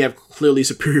like we have clearly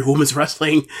superior women's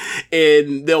wrestling,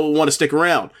 and they'll want to stick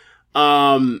around.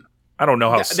 I don't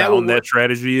know how sound that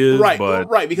strategy is, right? But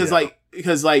right, because if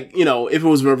it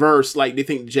was reversed, like they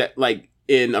think like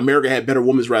in America had better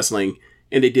women's wrestling,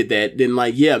 and they did that, then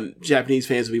like Japanese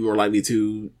fans would be more likely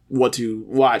to want to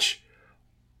watch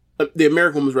the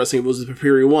American women's wrestling if it was the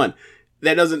superior one.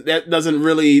 That doesn't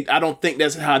really, I don't think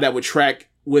that's how that would track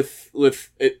with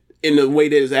it in the way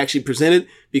that it's actually presented,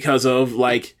 because of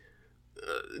like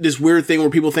this weird thing where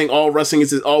people think all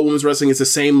women's wrestling is the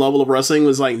same level of wrestling.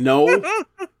 Was like, no.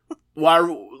 Why?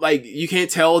 Like, you can't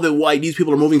tell that like these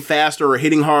people are moving faster or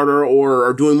hitting harder or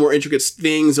are doing more intricate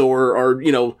things or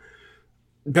you know,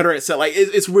 better at set. Like,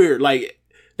 it's weird. Like,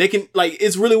 they can, like,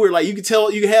 it's really weird. Like, you can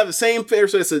tell, you can have the same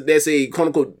person that's a quote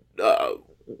unquote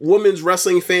women's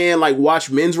wrestling fan, like, watch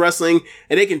men's wrestling,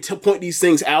 and they can point these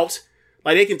things out.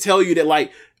 Like, they can tell you that,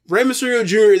 like, Rey Mysterio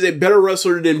Jr. is a better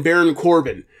wrestler than Baron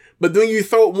Corbin. But then you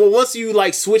once you,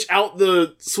 like, switch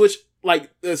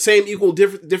like the same equal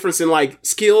difference in like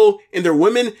skill in their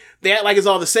women, they act like it's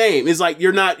all the same. It's like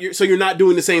you're not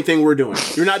doing the same thing we're doing.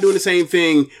 You're not doing the same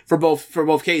thing for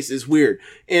both cases. It's weird.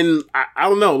 And I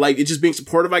don't know, like, it's just being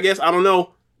supportive, I guess. I don't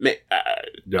know.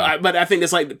 But I think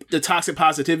that's like the toxic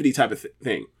positivity type of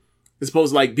thing, as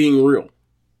opposed to like being real.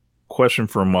 Question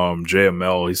from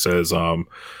JML. He says,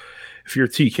 if you're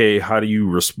TK, how do you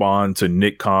respond to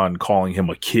Nick Khan calling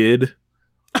him a kid?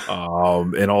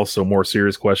 And also, more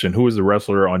serious question, who is the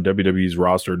wrestler on WWE's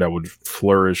roster that would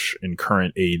flourish in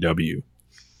current AEW?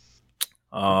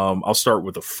 I'll start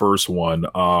with the first one.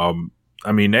 I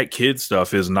mean, that kid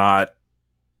stuff is not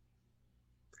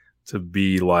to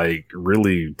be like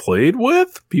really played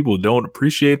with. People don't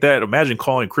appreciate that. Imagine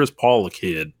calling Chris Paul a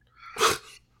kid.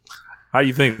 How do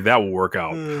you think that will work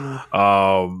out?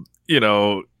 You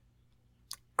know,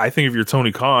 I think if you're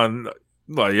Tony Khan,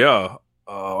 like, yeah,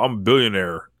 I'm a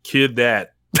billionaire. Kid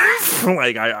that.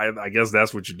 Like, I guess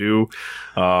that's what you do.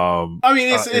 I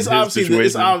mean, it's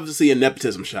obviously a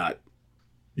nepotism shot.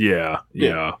 Yeah.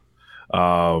 You know,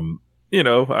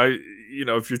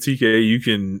 if you're TK,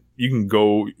 you can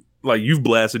go, like, you've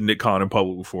blasted Nick Khan in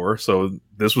public before, so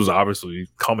this was obviously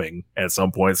coming at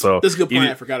some point. So that's a good point.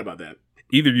 I forgot about that.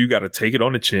 Either you got to take it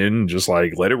on the chin and just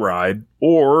like let it ride,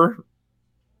 or,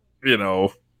 you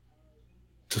know,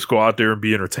 just go out there and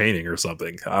be entertaining or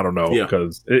something. I don't know,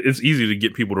 because it's easy to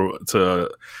get people to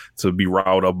be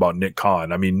riled up about Nick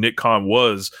Khan. I mean, Nick Khan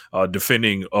was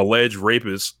defending alleged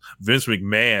rapist Vince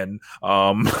McMahon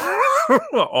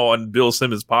on Bill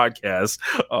Simmons' podcast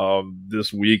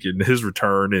this week, and his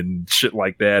return and shit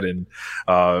like that. And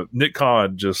Nick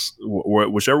Khan, just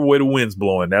whichever way the wind's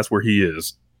blowing, that's where he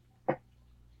is.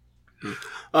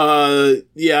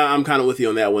 Yeah, I'm kind of with you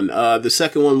on that one. The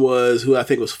second one was who I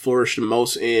think was flourished the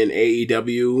most in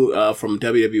AEW, from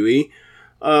WWE.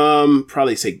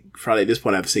 Probably at this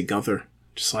point I have to say Gunther.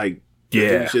 Just like,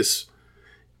 just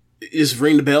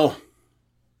ring the bell.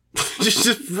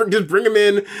 just bring him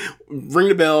in, ring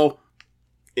the bell,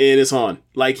 and it's on.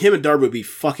 Like, him and Darby would be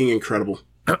fucking incredible.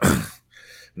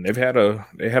 And they had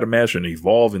a match in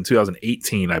Evolve in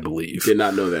 2018, I believe. Did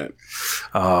not know that.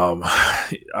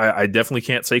 I definitely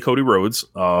can't say Cody Rhodes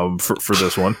for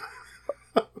this one.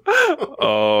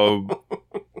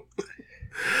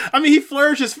 I mean, he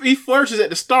flourishes at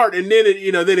the start, and then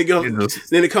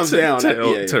it comes down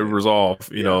to resolve.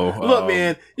 You know, look,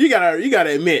 man, you gotta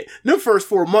admit, the first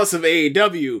 4 months of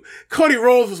AEW, Cody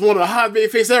Rhodes was one of the hottest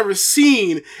babyfaces I've ever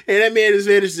seen, and that man has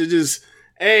managed to just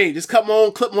clip my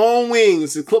own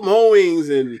wings, and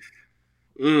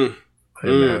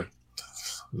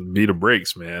beat the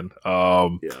brakes, man.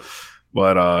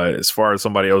 But as far as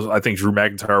somebody else, I think Drew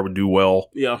McIntyre would do well.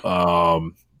 Yeah.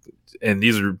 And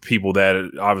these are people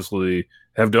that obviously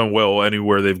have done well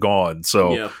anywhere they've gone.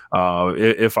 So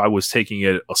if I was taking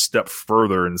it a step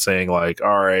further and saying, like,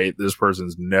 all right, this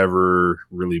person's never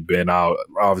really been out,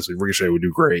 obviously Ricochet would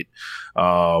do great.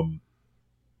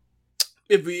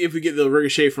 If we get the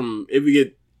Ricochet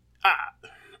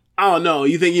I don't know.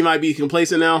 You think he might be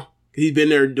complacent now? He's been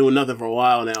there doing nothing for a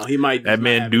while now. He might. That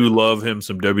man do love him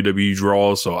some WWE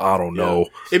draws, so I don't know.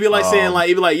 It'd be like saying,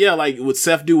 like, would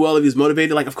Seth do well if he's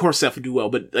motivated? Like, of course Seth would do well,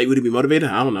 but like, would he be motivated?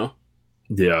 I don't know.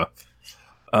 Yeah.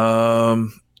 I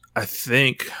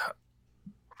think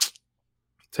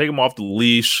take him off the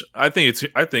leash. I think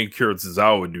Kira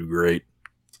Tozawa would do great.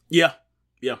 Yeah.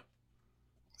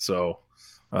 So.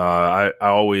 I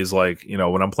always, like, you know,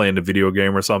 when I'm playing the video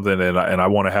game or something and I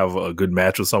want to have a good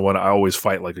match with someone, I always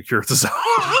fight like a Kira Tozawa.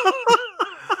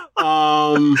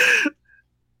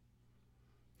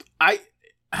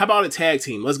 How about a tag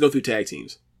team? Let's go through tag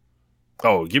teams.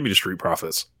 Oh, give me the Street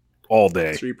Profits all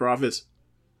day. Street Profits.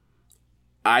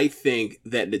 I think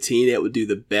that the team that would do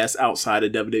the best outside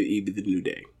of WWE would be the New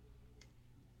Day.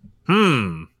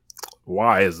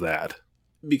 Why is that?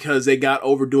 Because they got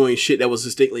overdoing shit that was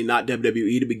distinctly not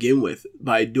WWE to begin with,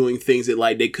 by doing things that,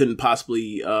 like, they couldn't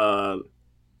possibly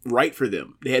write for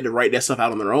them. They had to write that stuff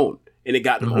out on their own, and it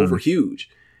got them over huge.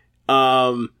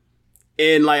 And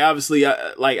And like obviously,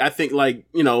 I think like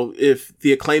if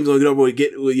the Acclaim's gonna get over and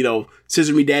get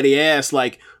scissor me daddy ass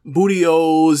like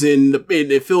Booty-O's and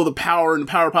feel the power and the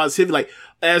power of positivity like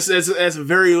as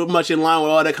very much in line with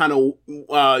all that kind of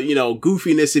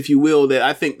goofiness, if you will, that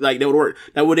I think like that would work.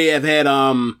 Now would they have had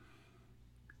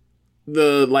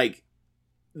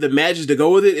the matches to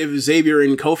go with it? If Xavier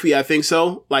and Kofi, I think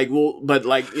so. Like, well, but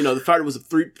like, the fight was a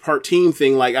 3-part team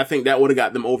thing. Like, I think that would have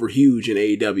got them over huge in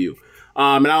AEW.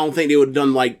 And I don't think they would have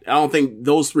done I don't think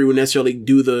those three would necessarily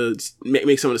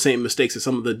make some of the same mistakes that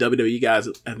some of the WWE guys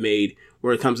have made,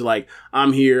 where it comes to like,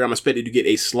 I'm here, I'm expected to get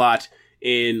a slot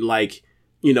and like,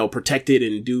 protected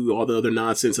and do all the other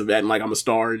nonsense of acting like I'm a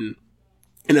star and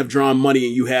have drawn money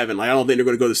and you haven't. Like, I don't think they're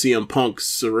going to go the CM Punk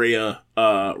Saraya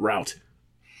route.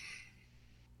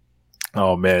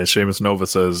 Oh man, Seamus Nova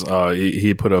says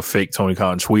he put a fake Tony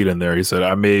Khan tweet in there. He said,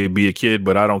 "I may be a kid,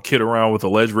 but I don't kid around with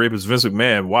alleged rapist Vince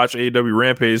McMahon. Watch AEW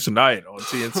Rampage tonight on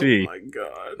TNT." Oh my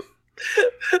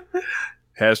god.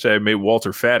 Hashtag made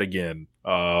Walter fat again.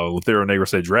 Luthero Negro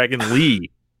said Dragon Lee.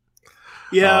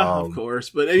 Yeah, of course,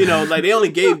 but like they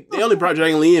only brought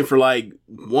Dragon Lee in for like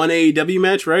one AEW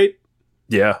match, right?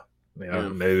 Yeah. They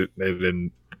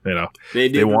didn't. They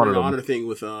did the Ring of Honor thing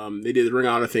with They did the Ring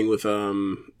of Honor thing with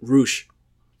Roosh.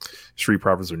 Street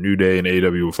Profits or New Day and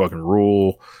AEW would fucking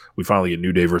rule. We finally get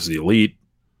New Day versus the Elite.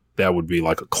 That would be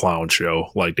like a clown show.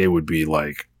 Like they would be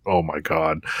like, oh my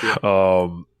god. Yeah.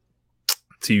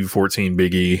 TV14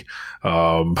 Big E.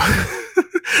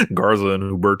 Garza and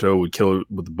Huberto would kill it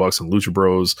with the Bucks and Lucha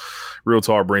Bros. Real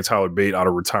Talk bring Tyler Bate out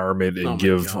of retirement and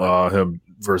give him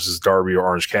versus Darby or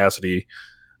Orange Cassidy.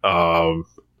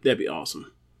 That'd be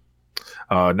awesome.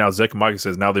 Now Zek Mike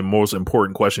says, now the most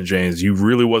important question, James. You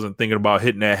really wasn't thinking about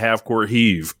hitting that half-court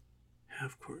heave.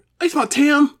 Half-court? It's my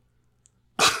Tam.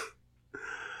 I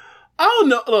don't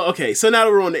know. Okay, so now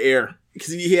that we're on the air,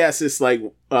 because he asked this like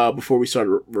before we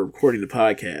started recording the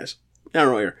podcast. Now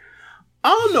we're on air. I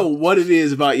don't know what it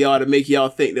is about y'all to make y'all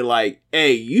think that like,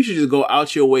 hey, you should just go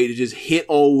out your way to just hit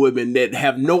on women that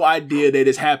have no idea that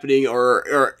it's happening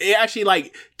or actually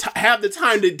like have the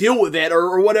time to deal with that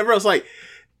or whatever else. Like,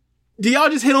 do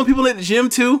y'all just hit on people at the gym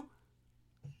too?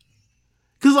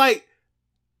 Cause like,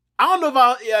 I don't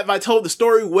know if I told the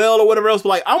story well or whatever else, but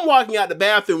like, I'm walking out the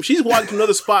bathroom. She's walking to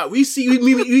another spot. We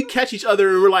catch each other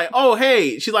and we're like, oh,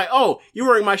 hey. She's like, oh, you're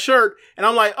wearing my shirt. And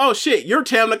I'm like, oh shit, you're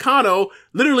Tam Nakano.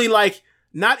 Literally like,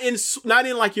 not in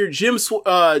like your gym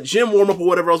warm up or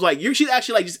whatever. I was like, she's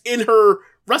actually like just in her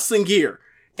wrestling gear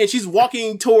and she's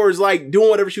walking towards like doing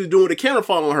whatever she was doing with the camera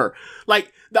following her.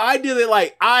 Like the idea that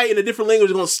like I in a different language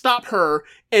is going to stop her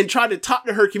and try to talk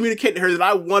to her, communicate to her that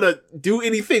I want to do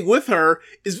anything with her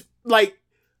is like,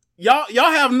 y'all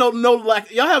have no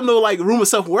room of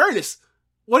self-awareness.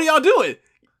 What are y'all doing?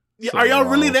 So, are y'all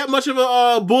really that much of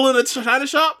a bull in a china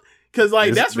shop? Cause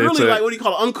like, that's really like, what do you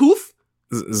call it? Uncouth?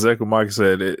 Zeko Mike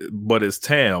said, but it's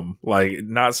Tam. Like,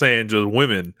 not saying just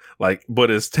women, like, but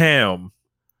it's Tam.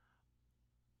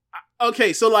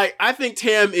 Okay, so like, I think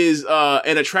Tam is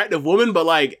an attractive woman, but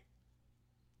like,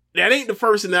 that ain't the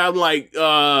person that I'm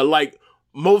like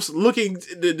most looking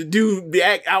to do the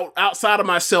act outside of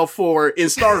myself for in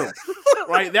Stardom,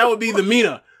 right? That would be the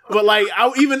Mina. But like,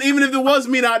 even if there was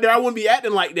Mina out there, I wouldn't be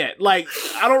acting like that. Like,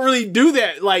 I don't really do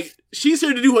that. Like, she's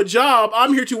here to do her job.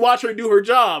 I'm here to watch her do her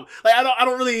job. Like, I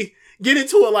don't really get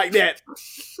into it like that.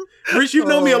 Rich, you've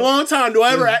known me a long time. Do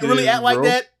I ever really act like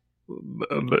that?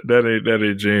 That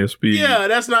ain't James Speed. Yeah,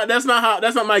 that's not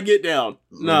my get down.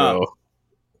 No.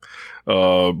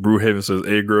 Brewhaven says,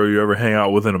 hey girl, you ever hang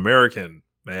out with an American?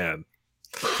 Man.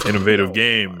 Innovative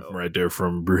game right there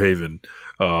from Brewhaven.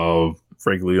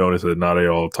 Frank Leone said, now they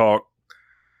all talk.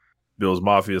 Bill's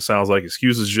Mafia sounds like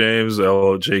excuses, James.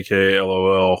 LJK,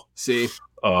 LOL. See.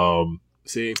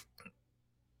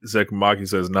 Zek Maki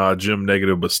says, nah, Jim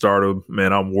negative, but Stardom.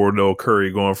 Man, I'm Wardell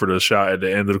Curry going for the shot at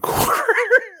the end of the quarter.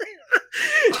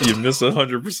 You miss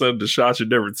 100% of the shots you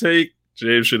never take.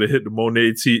 James should have hit the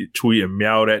Monet tweet and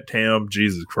meowed at Tam.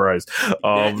 Jesus Christ.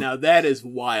 Now that is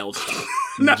wild.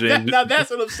 now that's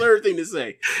an absurd thing to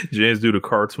say. James do the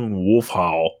cartoon wolf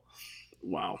howl.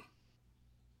 Wow.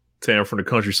 Tam from the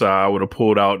countryside, I would have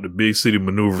pulled out the big city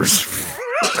maneuvers.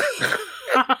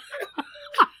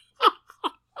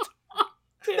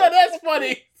 Yeah, that's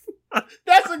funny.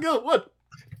 That's a good one.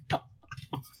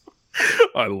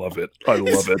 I love it.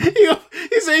 He said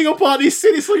he gonna pull out these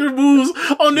city slicker moves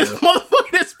on this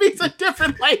motherfucker that speaks a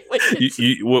different language.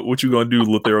 What you gonna do,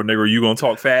 Luthero Negro? You gonna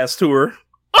talk fast to her?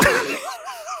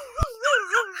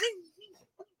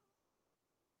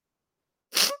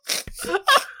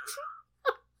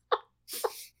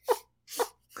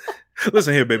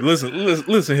 Listen here, baby.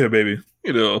 Listen here, baby.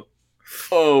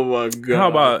 Oh my god! How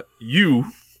about you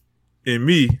and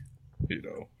me? You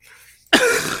know.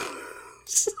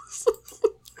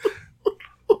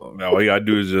 Now all you gotta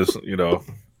do is just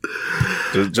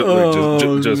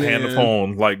just hand the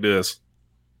phone like this.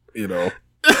 You know.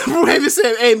 Raven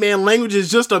said, "Hey man, language is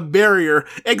just a barrier."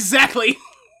 Exactly.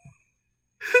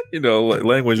 You know,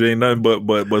 language ain't nothing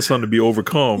but something to be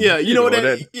overcome. Yeah, you know what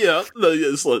that? Yeah,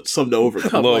 it's something to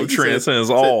overcome. Love transcends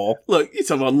all. Look, you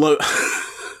talking about love.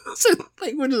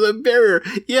 Language is a barrier.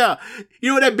 Yeah, you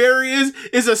know what that barrier is?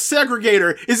 Is a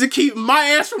segregator. Is to keep my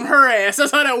ass from her ass.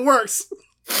 That's how that works.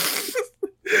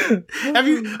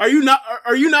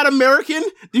 Are you not American?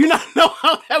 Do you not know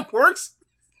how that works?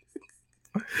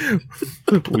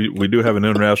 we do have an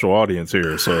international audience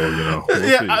here, so you know. We'll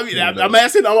yeah, see. I mean, I'm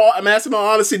asking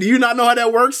on honesty. Do you not know how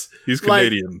that works? He's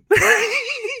Canadian.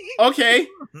 Okay.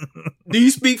 Do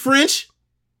you speak French?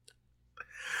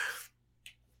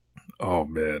 Oh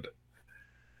man.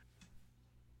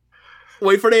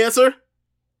 Wait for the answer.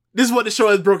 This is what the show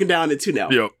is broken down into now.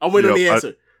 Yep. I'm waiting on the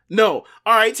answer. No.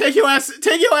 All right, take your ass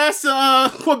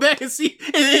to Quebec and see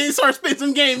and start spending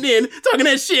some game then talking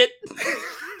that shit.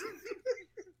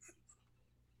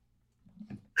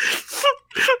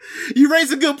 You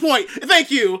raised a good point.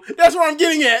 Thank you. That's where I'm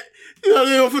getting at.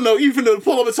 You finna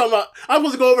pull up and talk about. I'm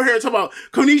supposed to go over here and talk about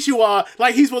konnichiwa,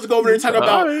 like he's supposed to go over there and talk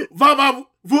about va va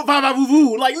voo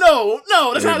voo. Like no,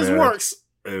 that's how this works.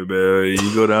 Hey man,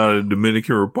 you go down to the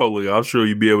Dominican Republic, I'm sure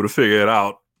you'll be able to figure it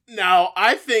out. Now,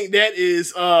 I think that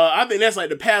is, I think that's like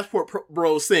the passport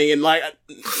bros thing, and like,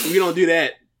 we don't do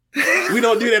that. We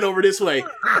don't do that over this way.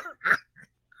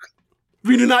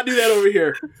 We do not do that over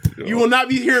here. You will not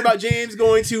be hearing about James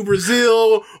going to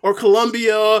Brazil or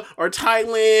Colombia or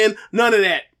Thailand. None of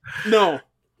that. No,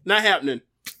 not happening.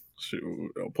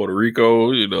 Shoot, Puerto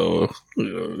Rico,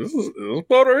 this is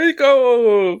Puerto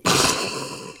Rico.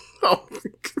 Oh my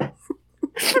God.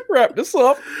 Wrap this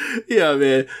up. Yeah,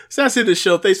 man. So that's it the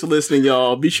show. Thanks for listening,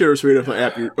 y'all. Be sure to subscribe to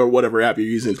app or whatever app you're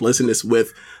using to listen to this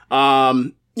with.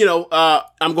 I'm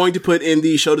going to put in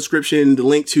the show description the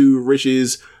link to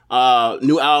Rich's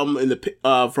new album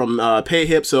from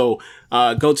PayHip. So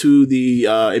go to the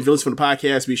if you're listening to the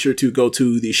podcast, be sure to go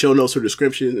to the show notes or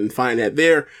description and find that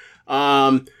there.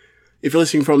 If you're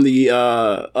listening from the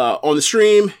on the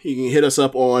stream, you can hit us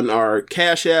up on our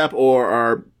Cash App or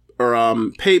our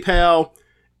PayPal.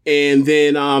 And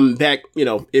then back,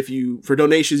 if you for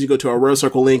donations, you go to our Royal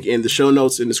Circle link in the show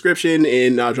notes and description,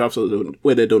 and drop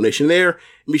with a donation there.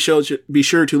 And be sure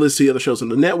to listen to the other shows on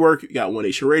the network. You got One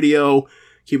Nation Radio,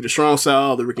 Keep It a Strong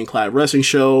Style, The Rick and Clyde Wrestling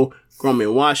Show, Grown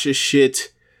Man Watch This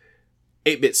Shit,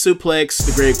 8-Bit Suplex,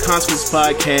 The Grave Consequence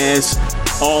Podcast,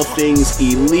 All Things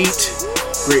Elite,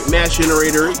 Great Match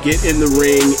Generator, Get in the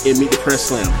Ring, and Meet the Press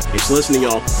Slam. Thanks for listening,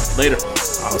 y'all. Later.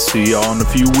 I'll see y'all in a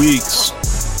few weeks.